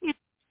 We had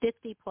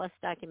 50 plus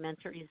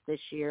documentaries this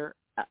year,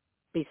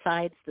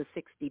 besides the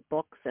 60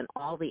 books and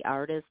all the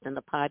artists and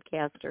the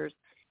podcasters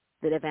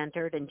that have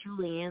entered. And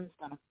Julianne's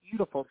done a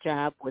beautiful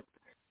job with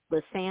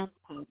Lisanne's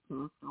podcast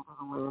over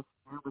the last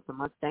year with the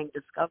Mustang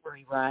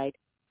Discovery Ride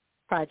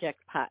Project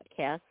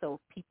podcast. So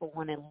if people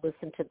want to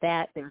listen to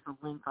that, there's a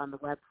link on the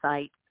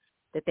website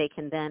that they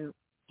can then,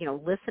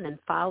 listen and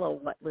follow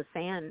what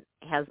Lisanne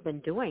has been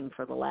doing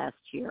for the last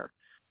year.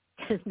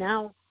 Because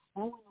now,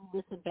 when you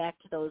listen back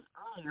to those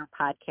earlier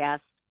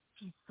podcasts,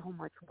 she's so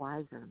much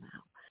wiser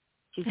now.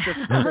 She's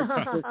just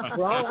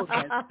grown.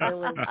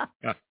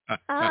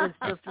 It was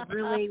just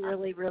really,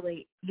 really,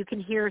 really, you can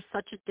hear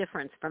such a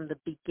difference from the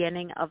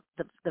beginning of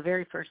the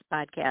very first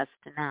podcast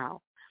to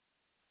now.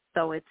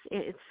 So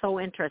it's so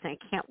interesting.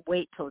 I can't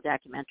wait till the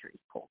documentary is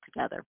pulled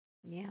together.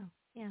 Yeah.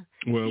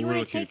 Well, we're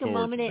looking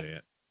forward to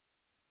that.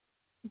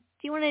 Do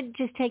you want to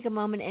just take a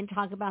moment and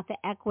talk about the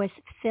EQUUS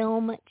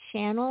Film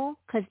channel?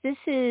 Because this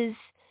is,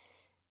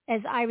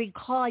 as I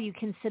recall, you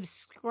can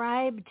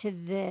subscribe to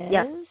this.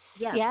 Yes.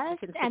 Yes.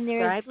 You can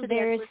subscribe to the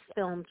EQUUS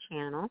Film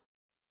channel.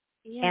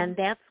 Yeah. And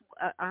that's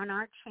on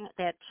our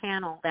that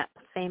channel, that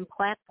same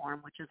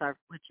platform, which is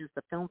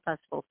the Film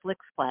Festival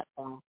Flicks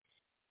platform.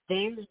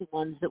 They're the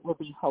ones that will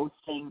be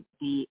hosting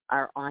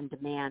our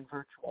on-demand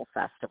virtual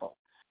festival.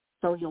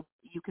 So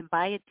you can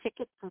buy a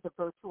ticket for the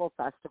virtual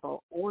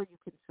festival, or you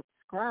can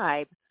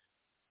subscribe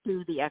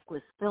to the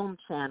EQUUS Film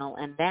channel,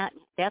 and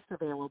that's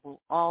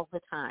available all the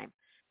time.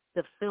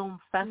 The Film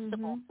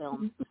Festival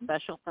films, the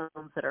special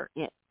films that are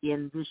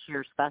in this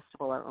year's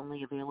festival, are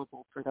only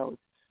available for those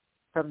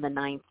from the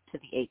 9th to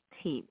the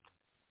 18th.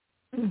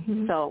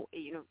 Mm-hmm. So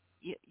you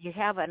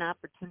have an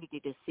opportunity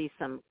to see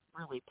some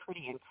really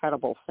pretty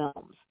incredible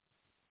films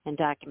and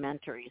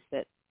documentaries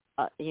that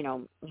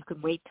you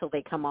can wait till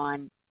they come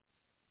on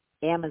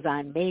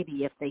Amazon,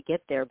 maybe, if they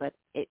get there, but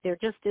there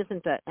just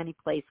isn't any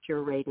place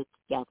curated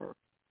together.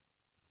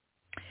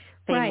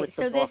 Same right.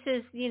 So book.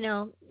 This is,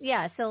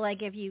 so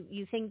like if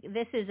you think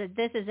this is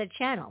a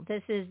channel,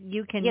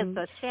 you can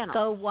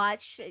go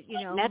watch,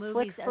 Netflix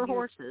movies for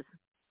horses.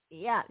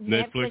 Yeah.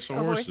 Netflix for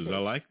horses. I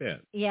like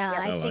that. Yeah,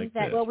 I think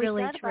that's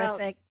really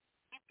terrific.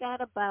 We've got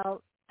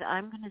about,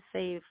 I'm going to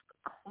say,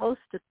 close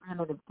to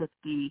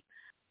 350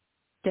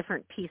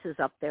 different pieces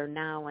up there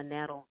now, and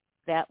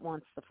that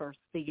once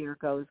the year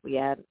goes, we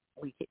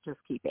just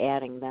keep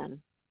adding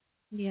then.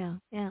 Yeah.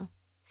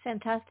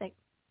 Fantastic.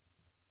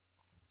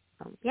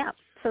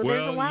 So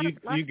there's a lot of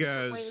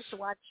different ways to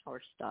watch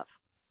horse stuff.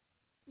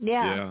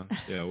 Yeah.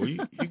 Well,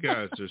 you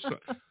guys are so...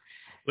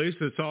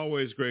 Lisa, it's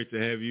always great to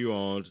have you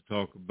on to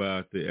talk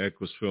about the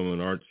EQUUS Film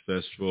and Arts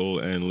Festival.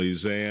 And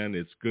Lisanne,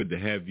 it's good to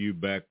have you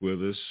back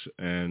with us.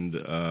 And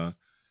I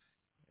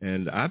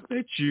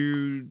bet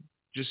you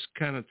just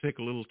kind of take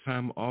a little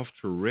time off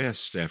to rest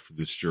after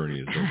this journey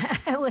is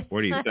over.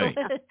 What do you think?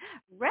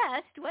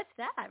 Rest? What's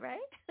that, right?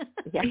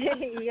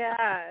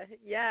 Yeah.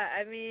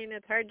 I mean,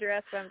 it's hard to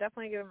rest, but I'm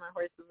definitely giving my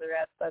horses a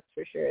rest, that's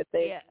for sure.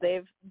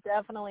 They've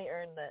definitely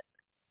earned it.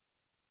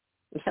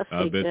 Yes,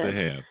 I bet they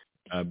have.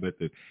 I bet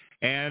that.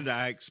 And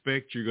I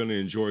expect you're going to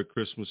enjoy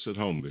Christmas at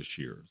home this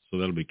year, so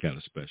that'll be kind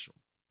of special.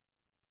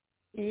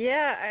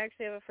 Yeah, I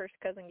actually have a first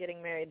cousin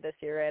getting married this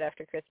year right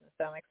after Christmas,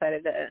 so I'm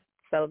excited to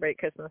celebrate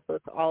Christmas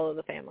with all of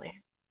the family.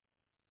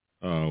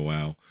 Oh,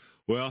 wow.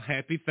 Well,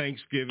 happy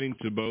Thanksgiving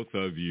to both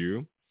of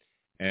you,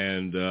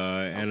 and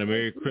a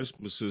Merry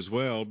Christmas as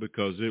well,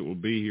 because it will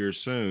be here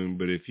soon.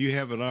 But if you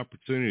have an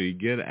opportunity,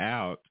 get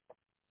out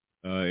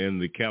in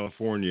the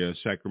California,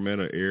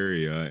 Sacramento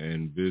area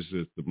and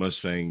visit the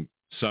Mustang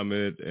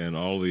Summit and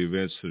all the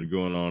events that are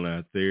going on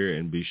out there,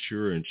 and be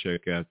sure and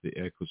check out the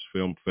EQUUS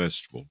Film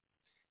Festival.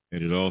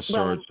 And it all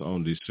starts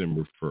on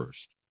December 1st.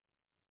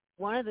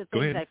 One of the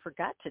things I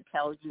forgot to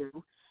tell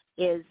you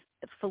is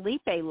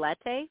Felipe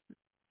Lete,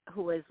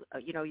 who is,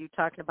 you're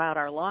talking about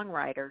our long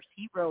riders.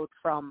 He rode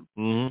from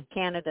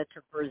Canada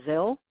to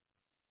Brazil.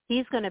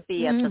 He's going to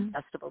be at the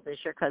festival this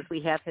year because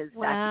we have his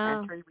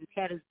documentary. We've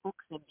had his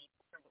books in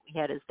before, but we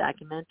had his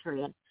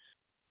documentary. And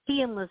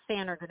he and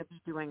Lisanne are going to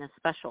be doing a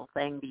special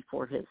thing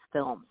before his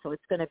film. So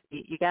it's going to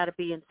be, you got to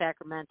be in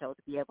Sacramento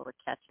to be able to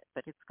catch it.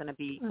 But it's going to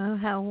be,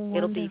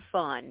 it'll be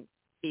fun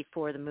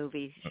before the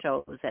movie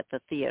shows at the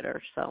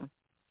theater. So.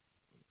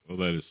 Well,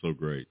 that is so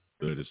great.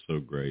 That is so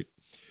great.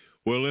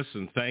 Well,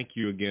 listen, thank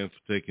you again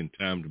for taking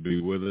time to be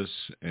with us,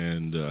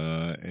 and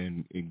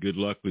good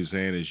luck,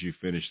 Lisanne, as you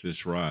finish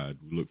this ride.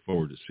 We look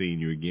forward to seeing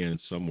you again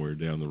somewhere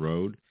down the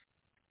road.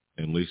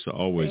 And Lisa,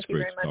 always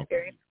great to talk to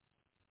you.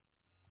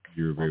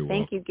 You're very welcome.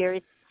 Thank you,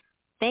 Gary.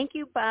 Thank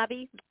you,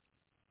 Bobbi.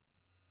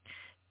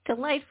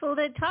 Delightful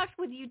to talk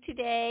with you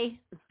today.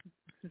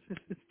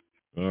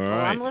 All right.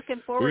 Well, I'm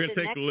looking forward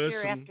to next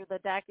year after the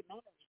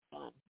documentary's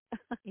done.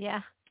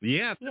 Yeah,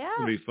 that's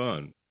gonna be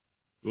fun.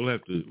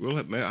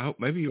 I hope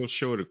maybe you'll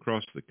show it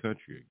across the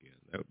country again.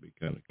 That would be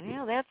kind of cool.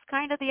 Yeah, that's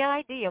kind of the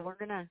idea. We're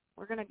gonna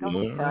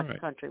go across the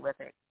country with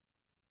it.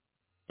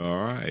 All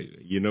right.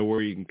 You know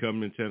where you can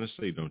come in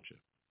Tennessee, don't you?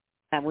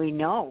 And we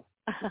know.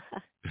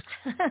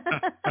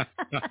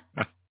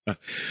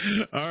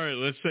 All right,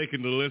 let's take a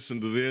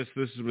listen to this.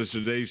 This is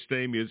Mr. Dave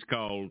Stamey. It's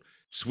called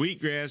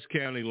Sweetgrass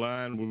County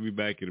Line. We'll be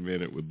back in a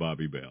minute with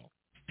Bobbi Bell.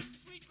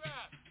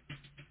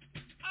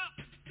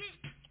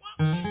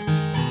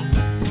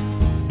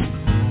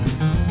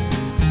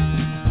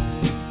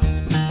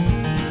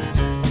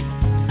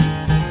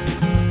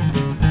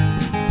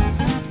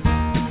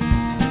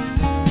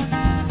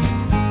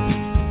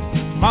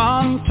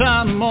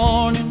 Montana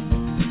morning,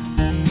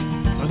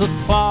 the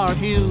far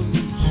hills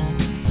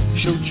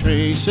show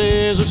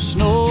traces of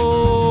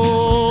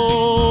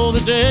snow.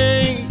 The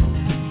day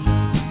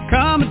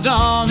come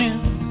dawning,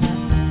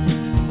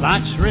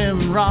 like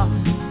Rim Rock,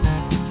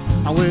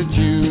 where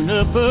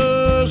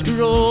junipers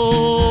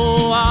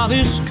grow. Ah,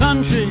 this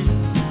country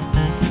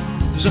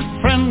is a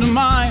friend of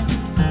mine.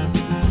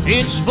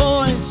 Its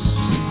voice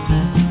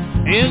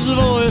is the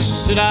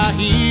voice that I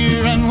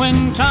hear, and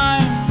when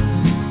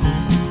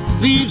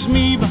time leaves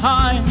me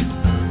behind,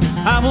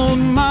 I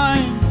won't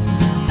mind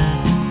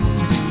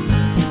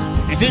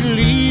if it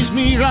leaves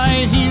me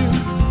right here.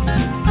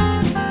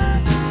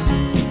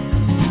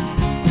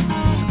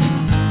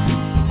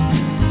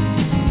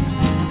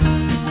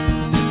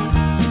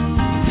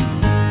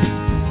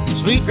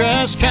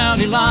 Sweetgrass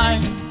County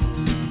line,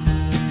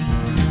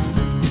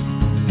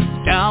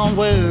 down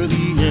where the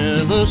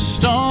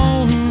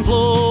Everstone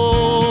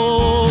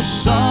flows,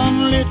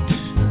 sunlit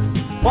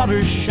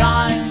waters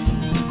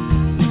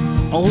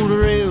shine, old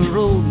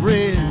railroad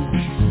bridge,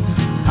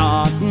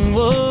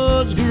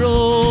 cottonwoods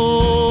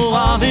grow.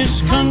 Ah, this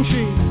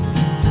country,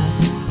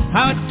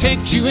 how it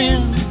takes you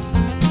in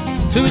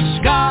to a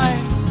sky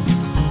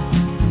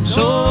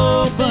so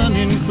open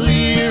and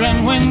clear,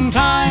 and when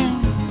time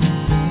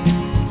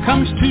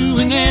comes to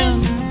an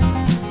end,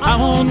 I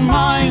won't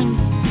mind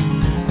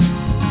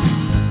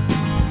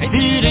if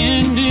it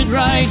ended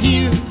right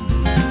here.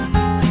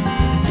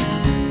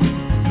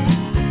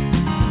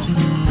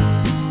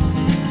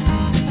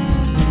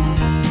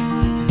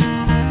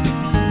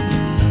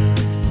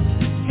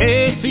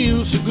 Hay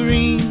feels so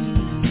green,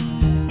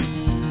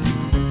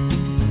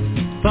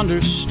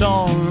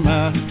 thunderstorm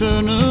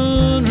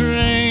afternoon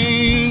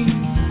rain,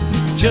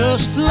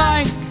 just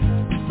like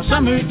a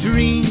summer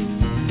dream.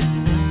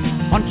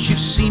 Once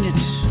you've seen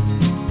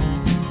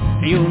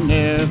it, you're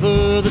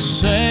never the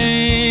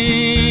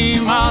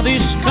same. Ah,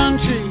 this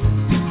country,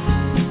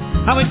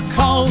 how it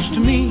calls to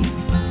me,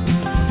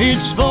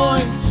 its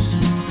voice,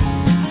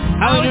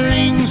 how it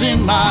rings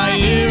in my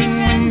ear, and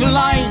when the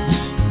light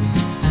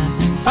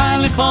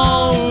finally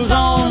falls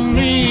on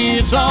me,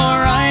 it's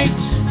alright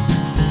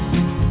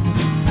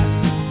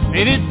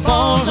if it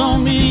falls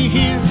on me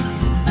here.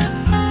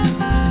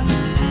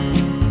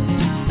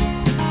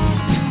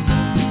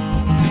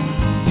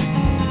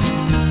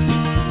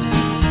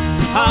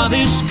 Ah,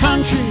 this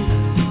country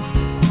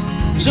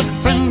is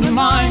a friend of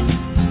mine.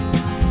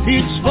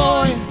 Its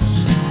voice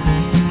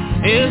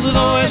is the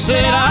voice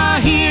that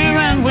I hear,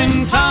 and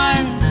when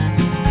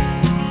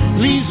time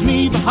leaves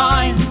me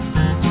behind,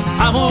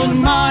 I won't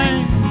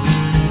mind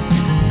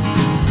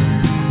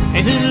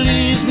if it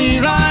leaves me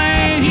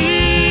right here.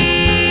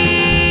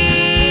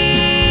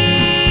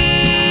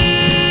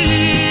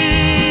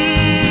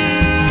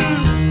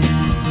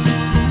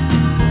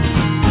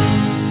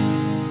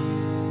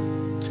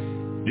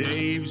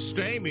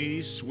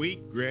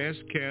 Sweetgrass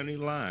County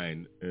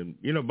line. And,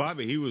 you know,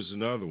 Bobby, he was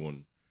another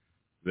one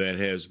that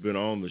has been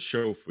on the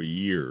show for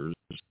years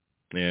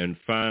and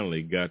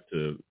finally got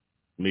to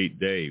meet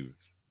Dave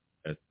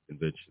at the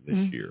convention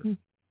this year.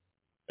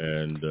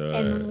 And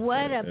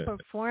what a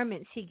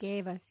performance he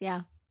gave us,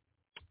 yeah.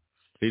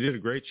 He did a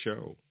great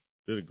show.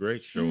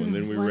 And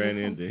then we ran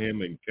into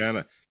him and kind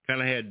of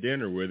had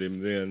dinner with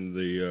him then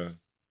the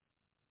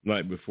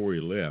night before he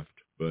left.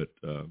 But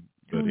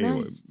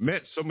anyway,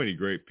 met so many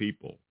great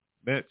people.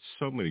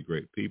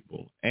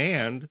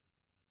 And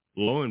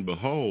lo and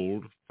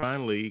behold,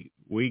 finally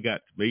we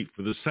got to meet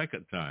for the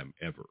second time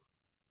ever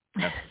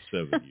after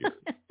 7 years.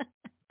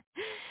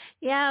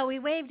 Yeah, we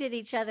waved at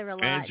each other a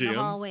lot in the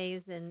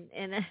hallways and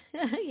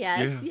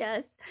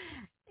yes.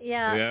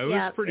 Yeah, it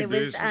was pretty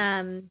busy.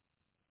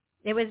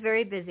 It was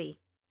very busy.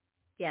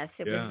 Yes,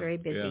 it was very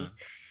busy.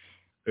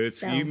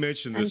 Yeah. You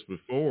mentioned this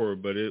before,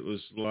 but it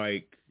was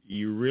like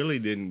you really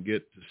didn't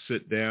get to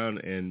sit down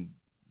and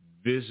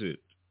visit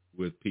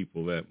with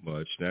people that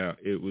much. Now,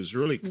 it was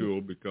really cool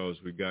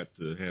because we got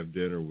to have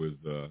dinner with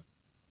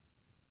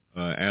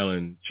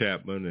Alan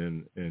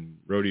Chapman and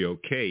Rodeo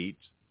Kate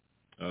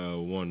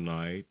one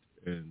night,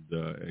 and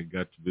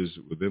got to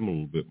visit with them a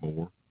little bit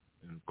more.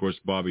 And, of course,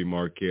 Bobby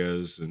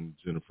Marquez and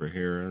Jennifer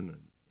Herron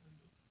and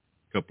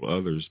a couple of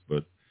others.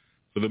 But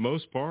for the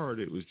most part,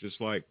 it was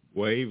just like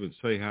wave and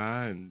say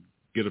hi and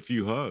get a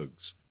few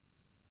hugs.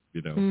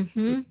 You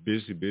know,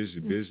 busy.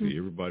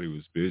 Everybody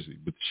was busy.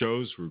 But the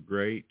shows were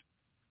great.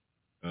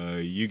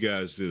 You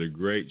guys did a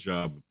great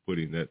job of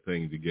putting that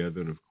thing together.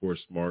 And, of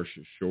course,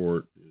 Marcia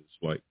Short is,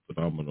 like,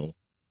 phenomenal.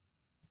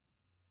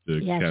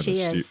 To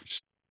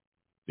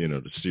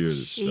steer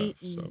this stuff.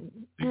 So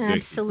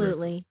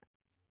absolutely.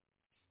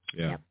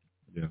 Yeah.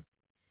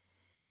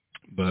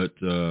 But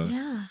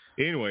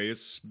anyway,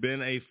 it's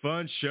been a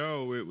fun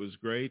show. It was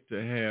great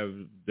to have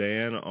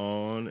Dan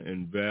on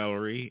and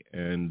Valerie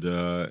and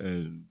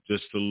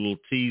just a little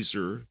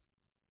teaser.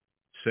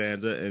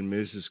 Santa and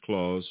Mrs.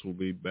 Claus will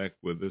be back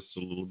with us a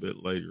little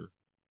bit later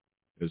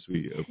as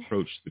we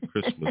approach the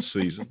Christmas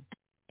season.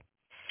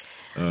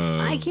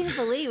 I can't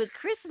believe it.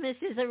 Christmas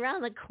is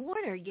around the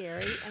corner,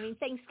 Gary. I mean,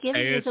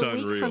 Thanksgiving is a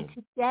week from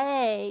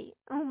today.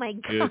 Oh, my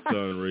God. It's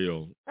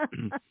unreal.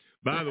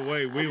 By the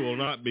way, we will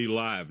not be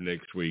live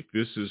next week.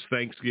 This is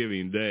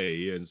Thanksgiving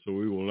Day, and so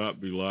we will not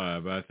be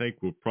live. I think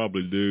we'll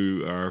probably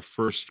do our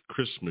first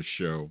Christmas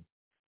show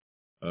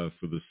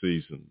for the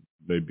season,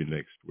 maybe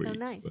next week. Oh,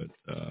 nice. But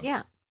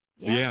yeah.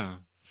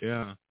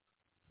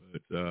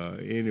 But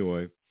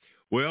anyway,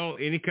 well,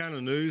 any kind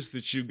of news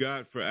that you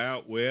got for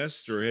out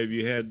west, or have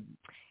you had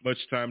much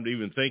time to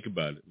even think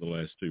about it in the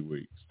last 2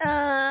 weeks?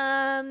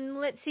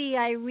 Let's see.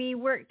 I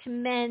reworked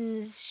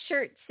men's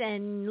shirts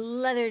and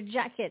leather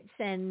jackets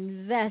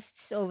and vests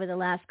over the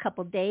last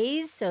couple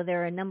days, so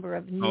there are a number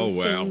of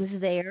new things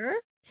there.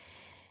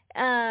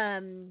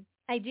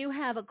 I do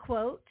have a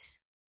quote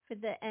for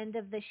the end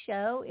of the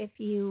show, if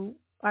you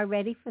are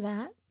ready for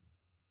that.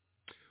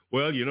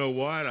 Well, you know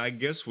what? I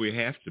guess we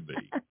have to be.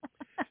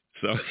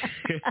 So,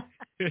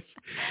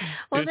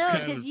 well, no,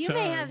 because you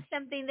may have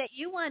something that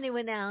you want to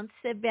announce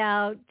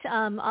about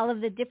all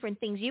of the different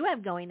things you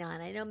have going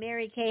on. I know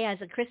Mary Kay has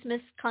a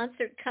Christmas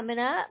concert coming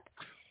up.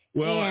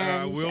 Well,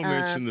 I will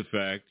mention the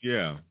fact,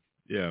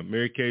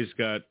 Mary Kay's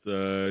got,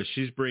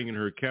 she's bringing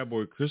her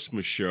Cowboy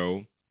Christmas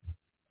show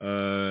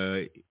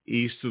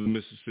east of the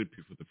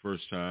Mississippi for the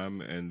first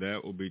time, and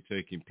that will be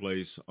taking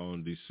place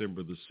on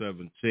December the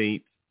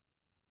 17th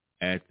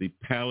at the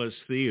Palace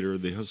Theater,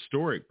 the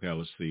historic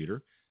Palace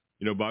Theater.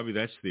 You know, Bobby,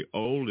 that's the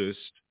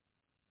oldest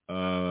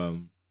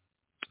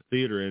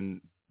theater in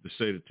the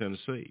state of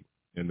Tennessee,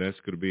 and that's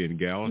going to be in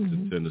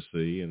Gallatin,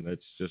 Tennessee, and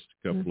that's just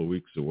a couple of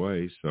weeks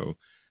away. So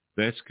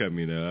that's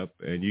coming up,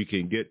 and you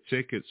can get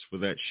tickets for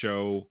that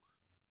show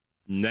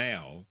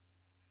now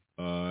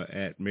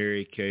at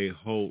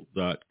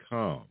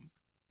marykholt.com.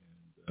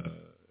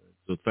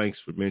 So thanks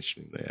for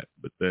mentioning that.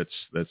 But that's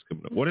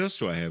coming up. What else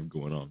do I have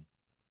going on?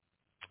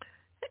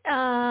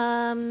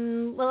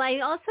 Well, I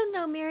also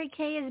know Mary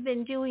Kay has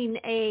been doing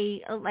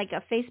a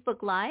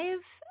Facebook Live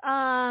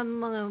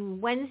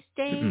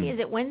Wednesday. Is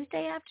it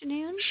Wednesday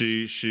afternoon?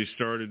 She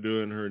started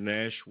doing her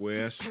Nash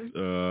West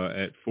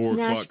at 4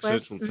 o'clock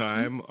Central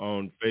Time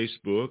on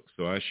Facebook.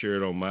 So I share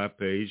it on my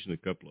page and a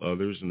couple of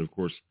others, and of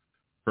course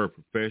her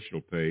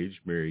professional page,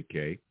 Mary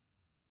Kay.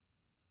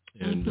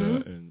 And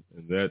and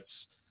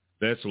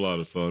that's a lot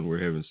of fun.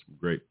 We're having some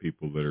great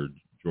people that are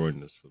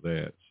joining us for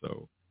that.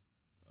 So.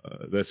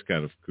 That's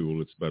kind of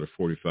cool. It's about a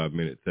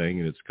 45-minute thing,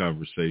 and it's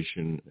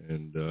conversation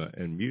and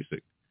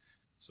music.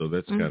 So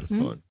that's kind of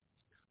fun.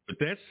 But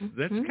that's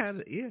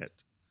kind of it.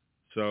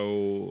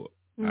 So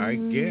I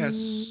guess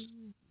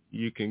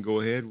you can go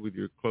ahead with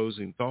your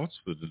closing thoughts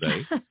for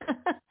today.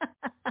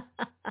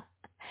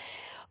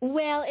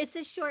 Well, it's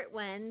a short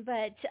one,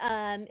 but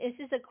this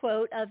is a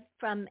quote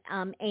from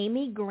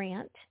Amy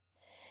Grant.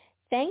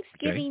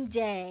 Thanksgiving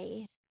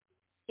Day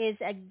is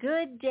a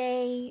good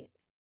day.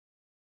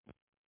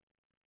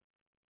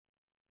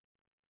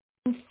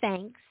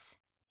 Thanks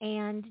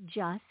and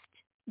just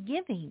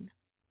giving.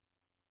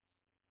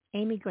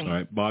 Amy Grant. All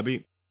right,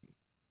 Bobby,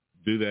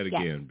 do that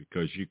again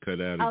because you cut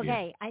out again.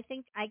 Okay, I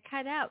think I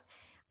cut out.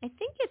 I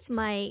think it's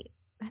I'm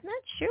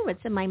not sure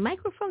what's in my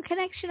microphone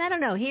connection. I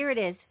don't know. Here it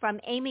is from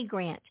Amy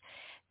Grant.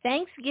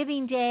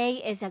 Thanksgiving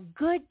Day is a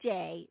good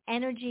day.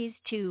 Energies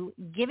to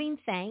giving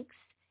thanks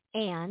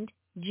and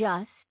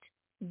just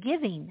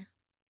giving.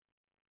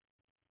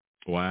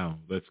 Wow,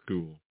 that's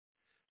cool.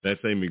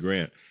 That's Amy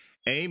Grant.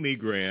 Amy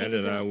Grant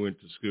and I went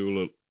to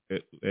school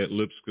at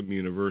Lipscomb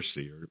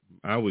University. Or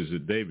I was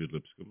at David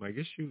Lipscomb. I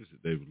guess she was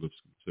at David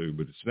Lipscomb too,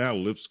 but it's now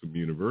Lipscomb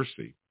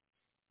University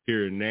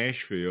here in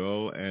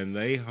Nashville, and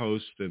they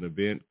host an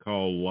event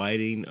called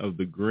Lighting of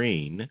the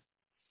Green,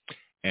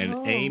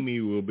 and Amy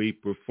will be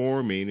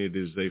performing. It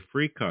is a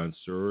free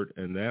concert,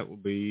 and that will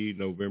be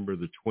November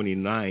the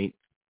 29th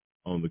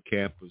on the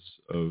campus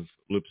of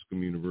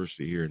Lipscomb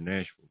University here in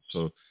Nashville.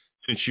 So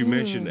since you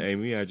mentioned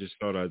Amy, I just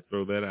thought I'd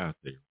throw that out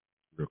there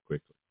real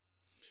quickly.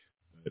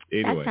 But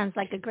anyway, that sounds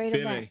like a great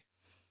event.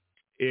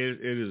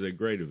 It is a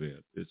great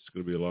event. It's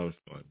going to be a lot of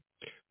fun.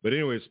 But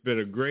anyway, it's been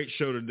a great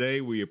show today.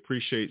 We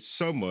appreciate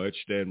so much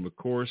Dan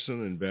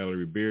McCorrison and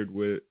Valerie Beard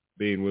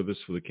being with us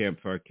for the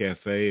Campfire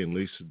Cafe, and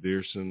Lisa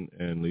Diersen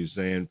and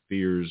Lisanne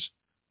Fears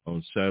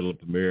on Saddle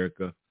Up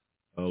America.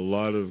 A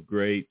lot of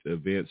great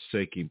events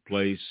taking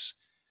place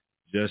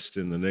just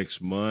in the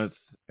next month,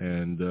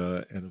 and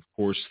of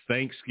course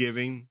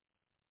Thanksgiving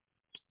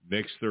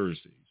next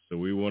Thursday. So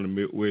we want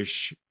to wish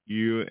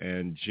you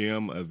and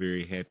Jim a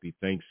very happy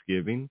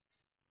Thanksgiving,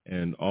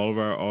 and all of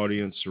our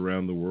audience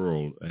around the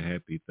world a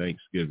happy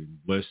Thanksgiving.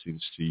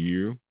 Blessings to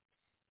you.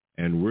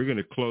 And we're going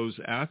to close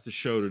out the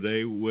show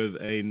today with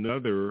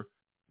another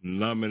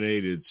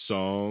nominated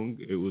song.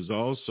 It was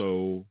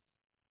also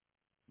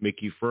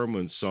Mickey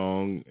Furman's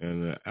song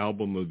and the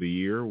album of the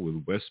year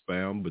with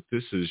Westbound, but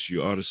this is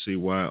You Ought to See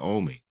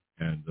Wyoming.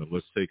 And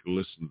let's take a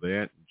listen to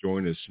that.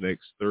 Join us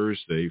next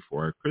Thursday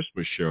for our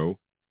Christmas show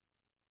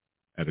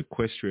at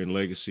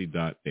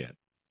equestrianlegacy.net.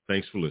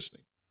 Thanks for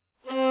listening.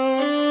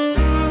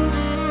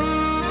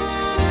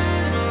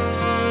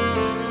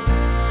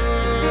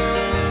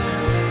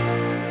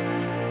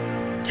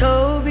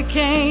 Toby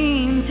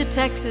came to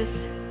Texas,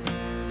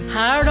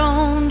 hired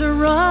on to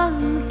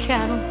run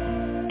cattle.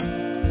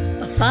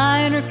 A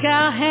finer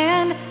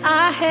cowhand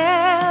I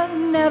have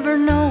never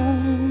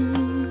known.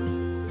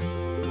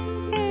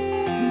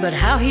 But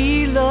how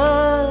he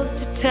loved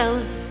to tell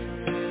us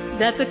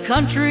that the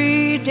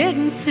country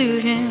didn't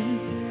suit him,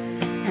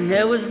 and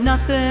there was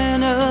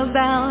nothing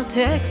about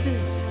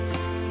Texas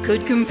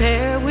could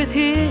compare with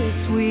his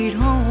sweet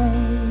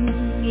home.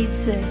 He'd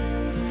say,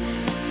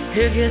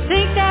 if you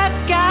think that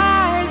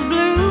sky's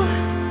blue,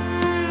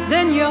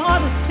 then you ought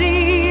to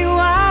see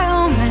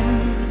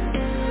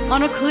Wyoming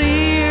on a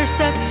clear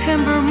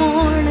September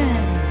morning.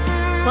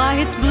 Why,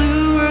 it's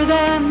bluer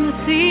than the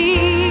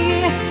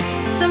sea.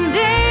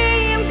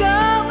 Someday I'm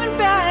going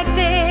back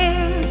there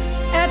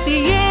at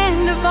the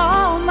end of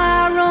all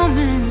my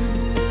roaming.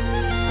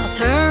 I'll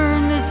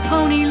turn this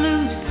pony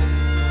loose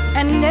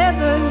and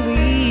never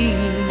leave.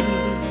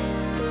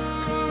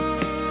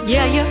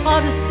 Yeah, you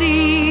ought to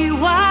see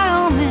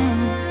Wyoming,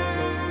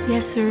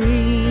 yes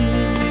sirree.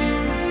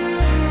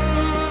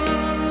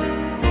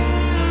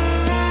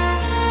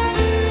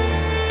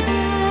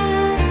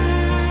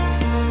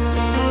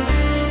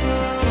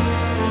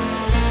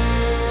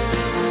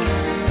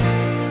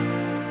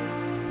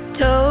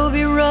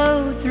 Toby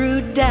rode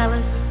through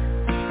Dallas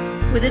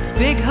with its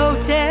big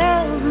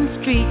hotels and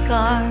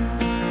streetcars.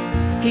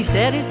 He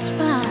said it's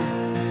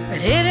fine, but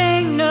it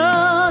ain't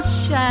no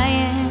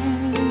Cheyenne.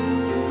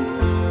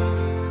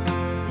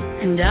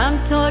 And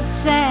down toward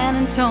San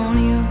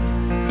Antonio,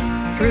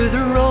 through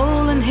the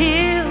rolling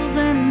hills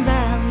and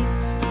valleys,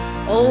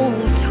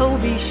 old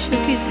Toby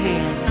shook his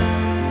head,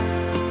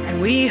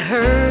 and we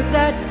heard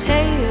that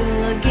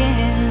tale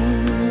again.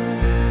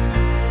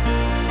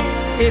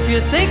 If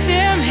you think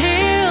them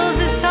hills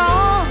is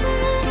tall,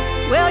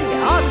 well, you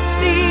ought to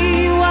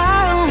see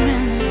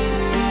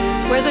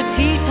Wyoming, where the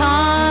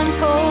Tetons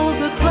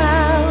hold the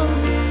clouds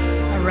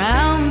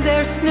around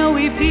their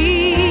snowy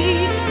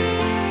peaks.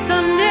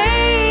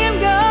 Someday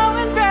I'm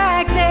going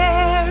back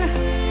there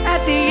at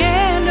the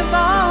end of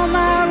all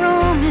my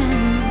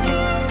roaming.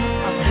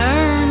 I'll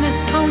turn this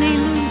pony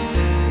loose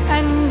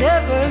and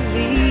never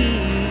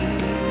leave.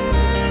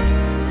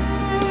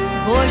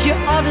 Boys, you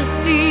ought to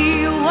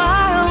see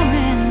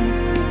Wyoming,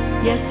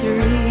 yes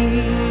sirree.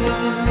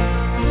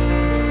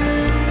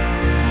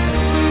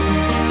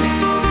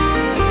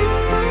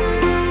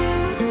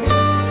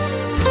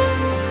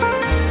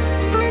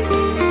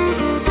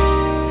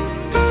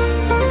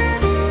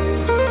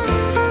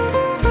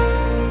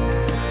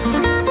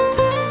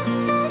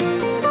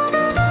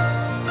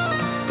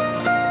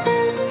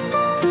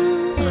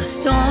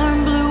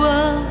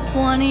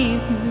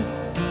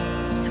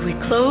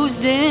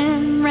 Closed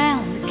in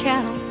round the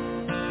cattle,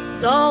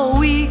 it's all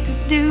we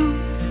could do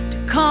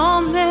to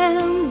calm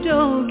them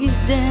doggies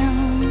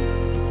down.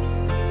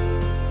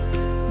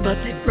 But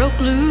they broke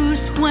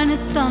loose when it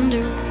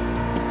thundered,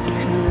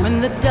 and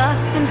when the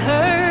dust and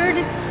herd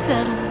had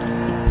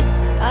settled,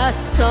 I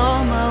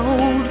saw my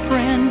old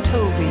friend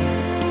Toby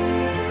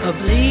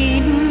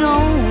a-bleeding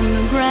on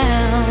the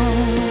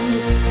ground.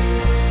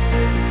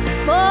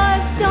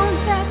 Boys,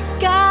 don't that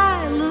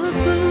sky look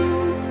blue?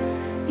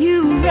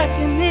 You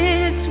reckon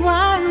it's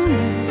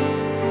Wyoming?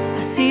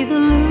 I see the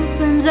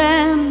lupins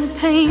and the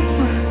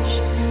paintbrush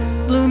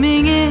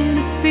blooming in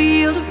a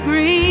field of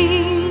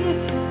green.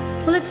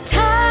 Well, it's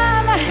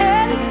time I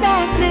headed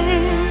back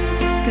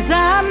there, 'cause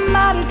I'm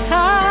mighty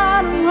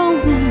tired of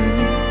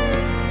roaming.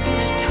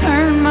 Just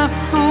turn my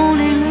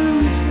pony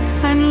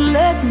loose and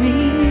let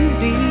me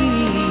be.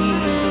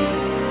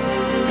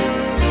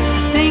 I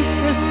think I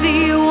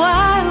see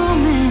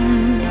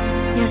Wyoming,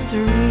 yes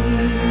sirree.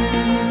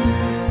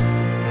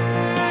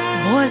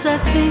 Boys, I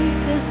think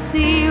I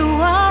see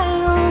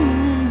Wyoming.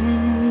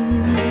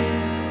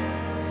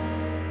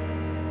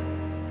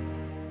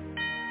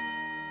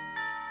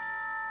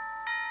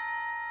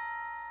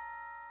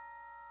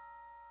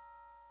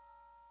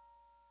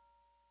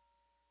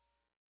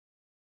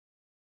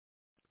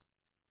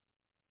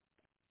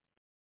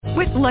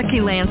 With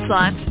Lucky Land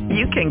Slots,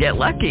 you can get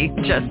lucky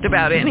just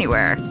about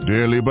anywhere.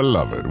 Dearly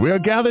beloved, we are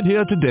gathered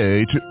here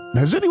today to...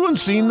 Has anyone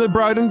seen the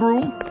bride and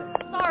groom?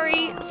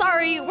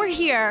 Sorry, we're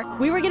here.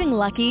 We were getting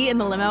lucky in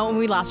the limo and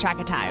we lost track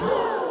of time.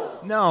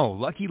 No,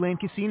 Lucky Land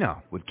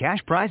Casino, with cash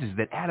prizes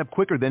that add up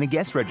quicker than a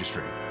guest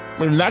registry.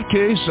 In that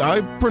case,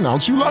 I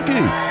pronounce you lucky.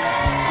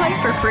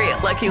 Play for free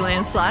at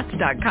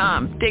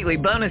LuckyLandSlots.com. Daily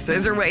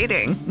bonuses are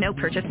waiting. No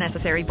purchase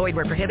necessary. Void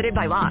where prohibited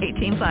by law.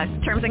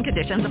 18+. Terms and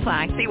conditions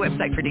apply. See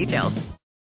website for details.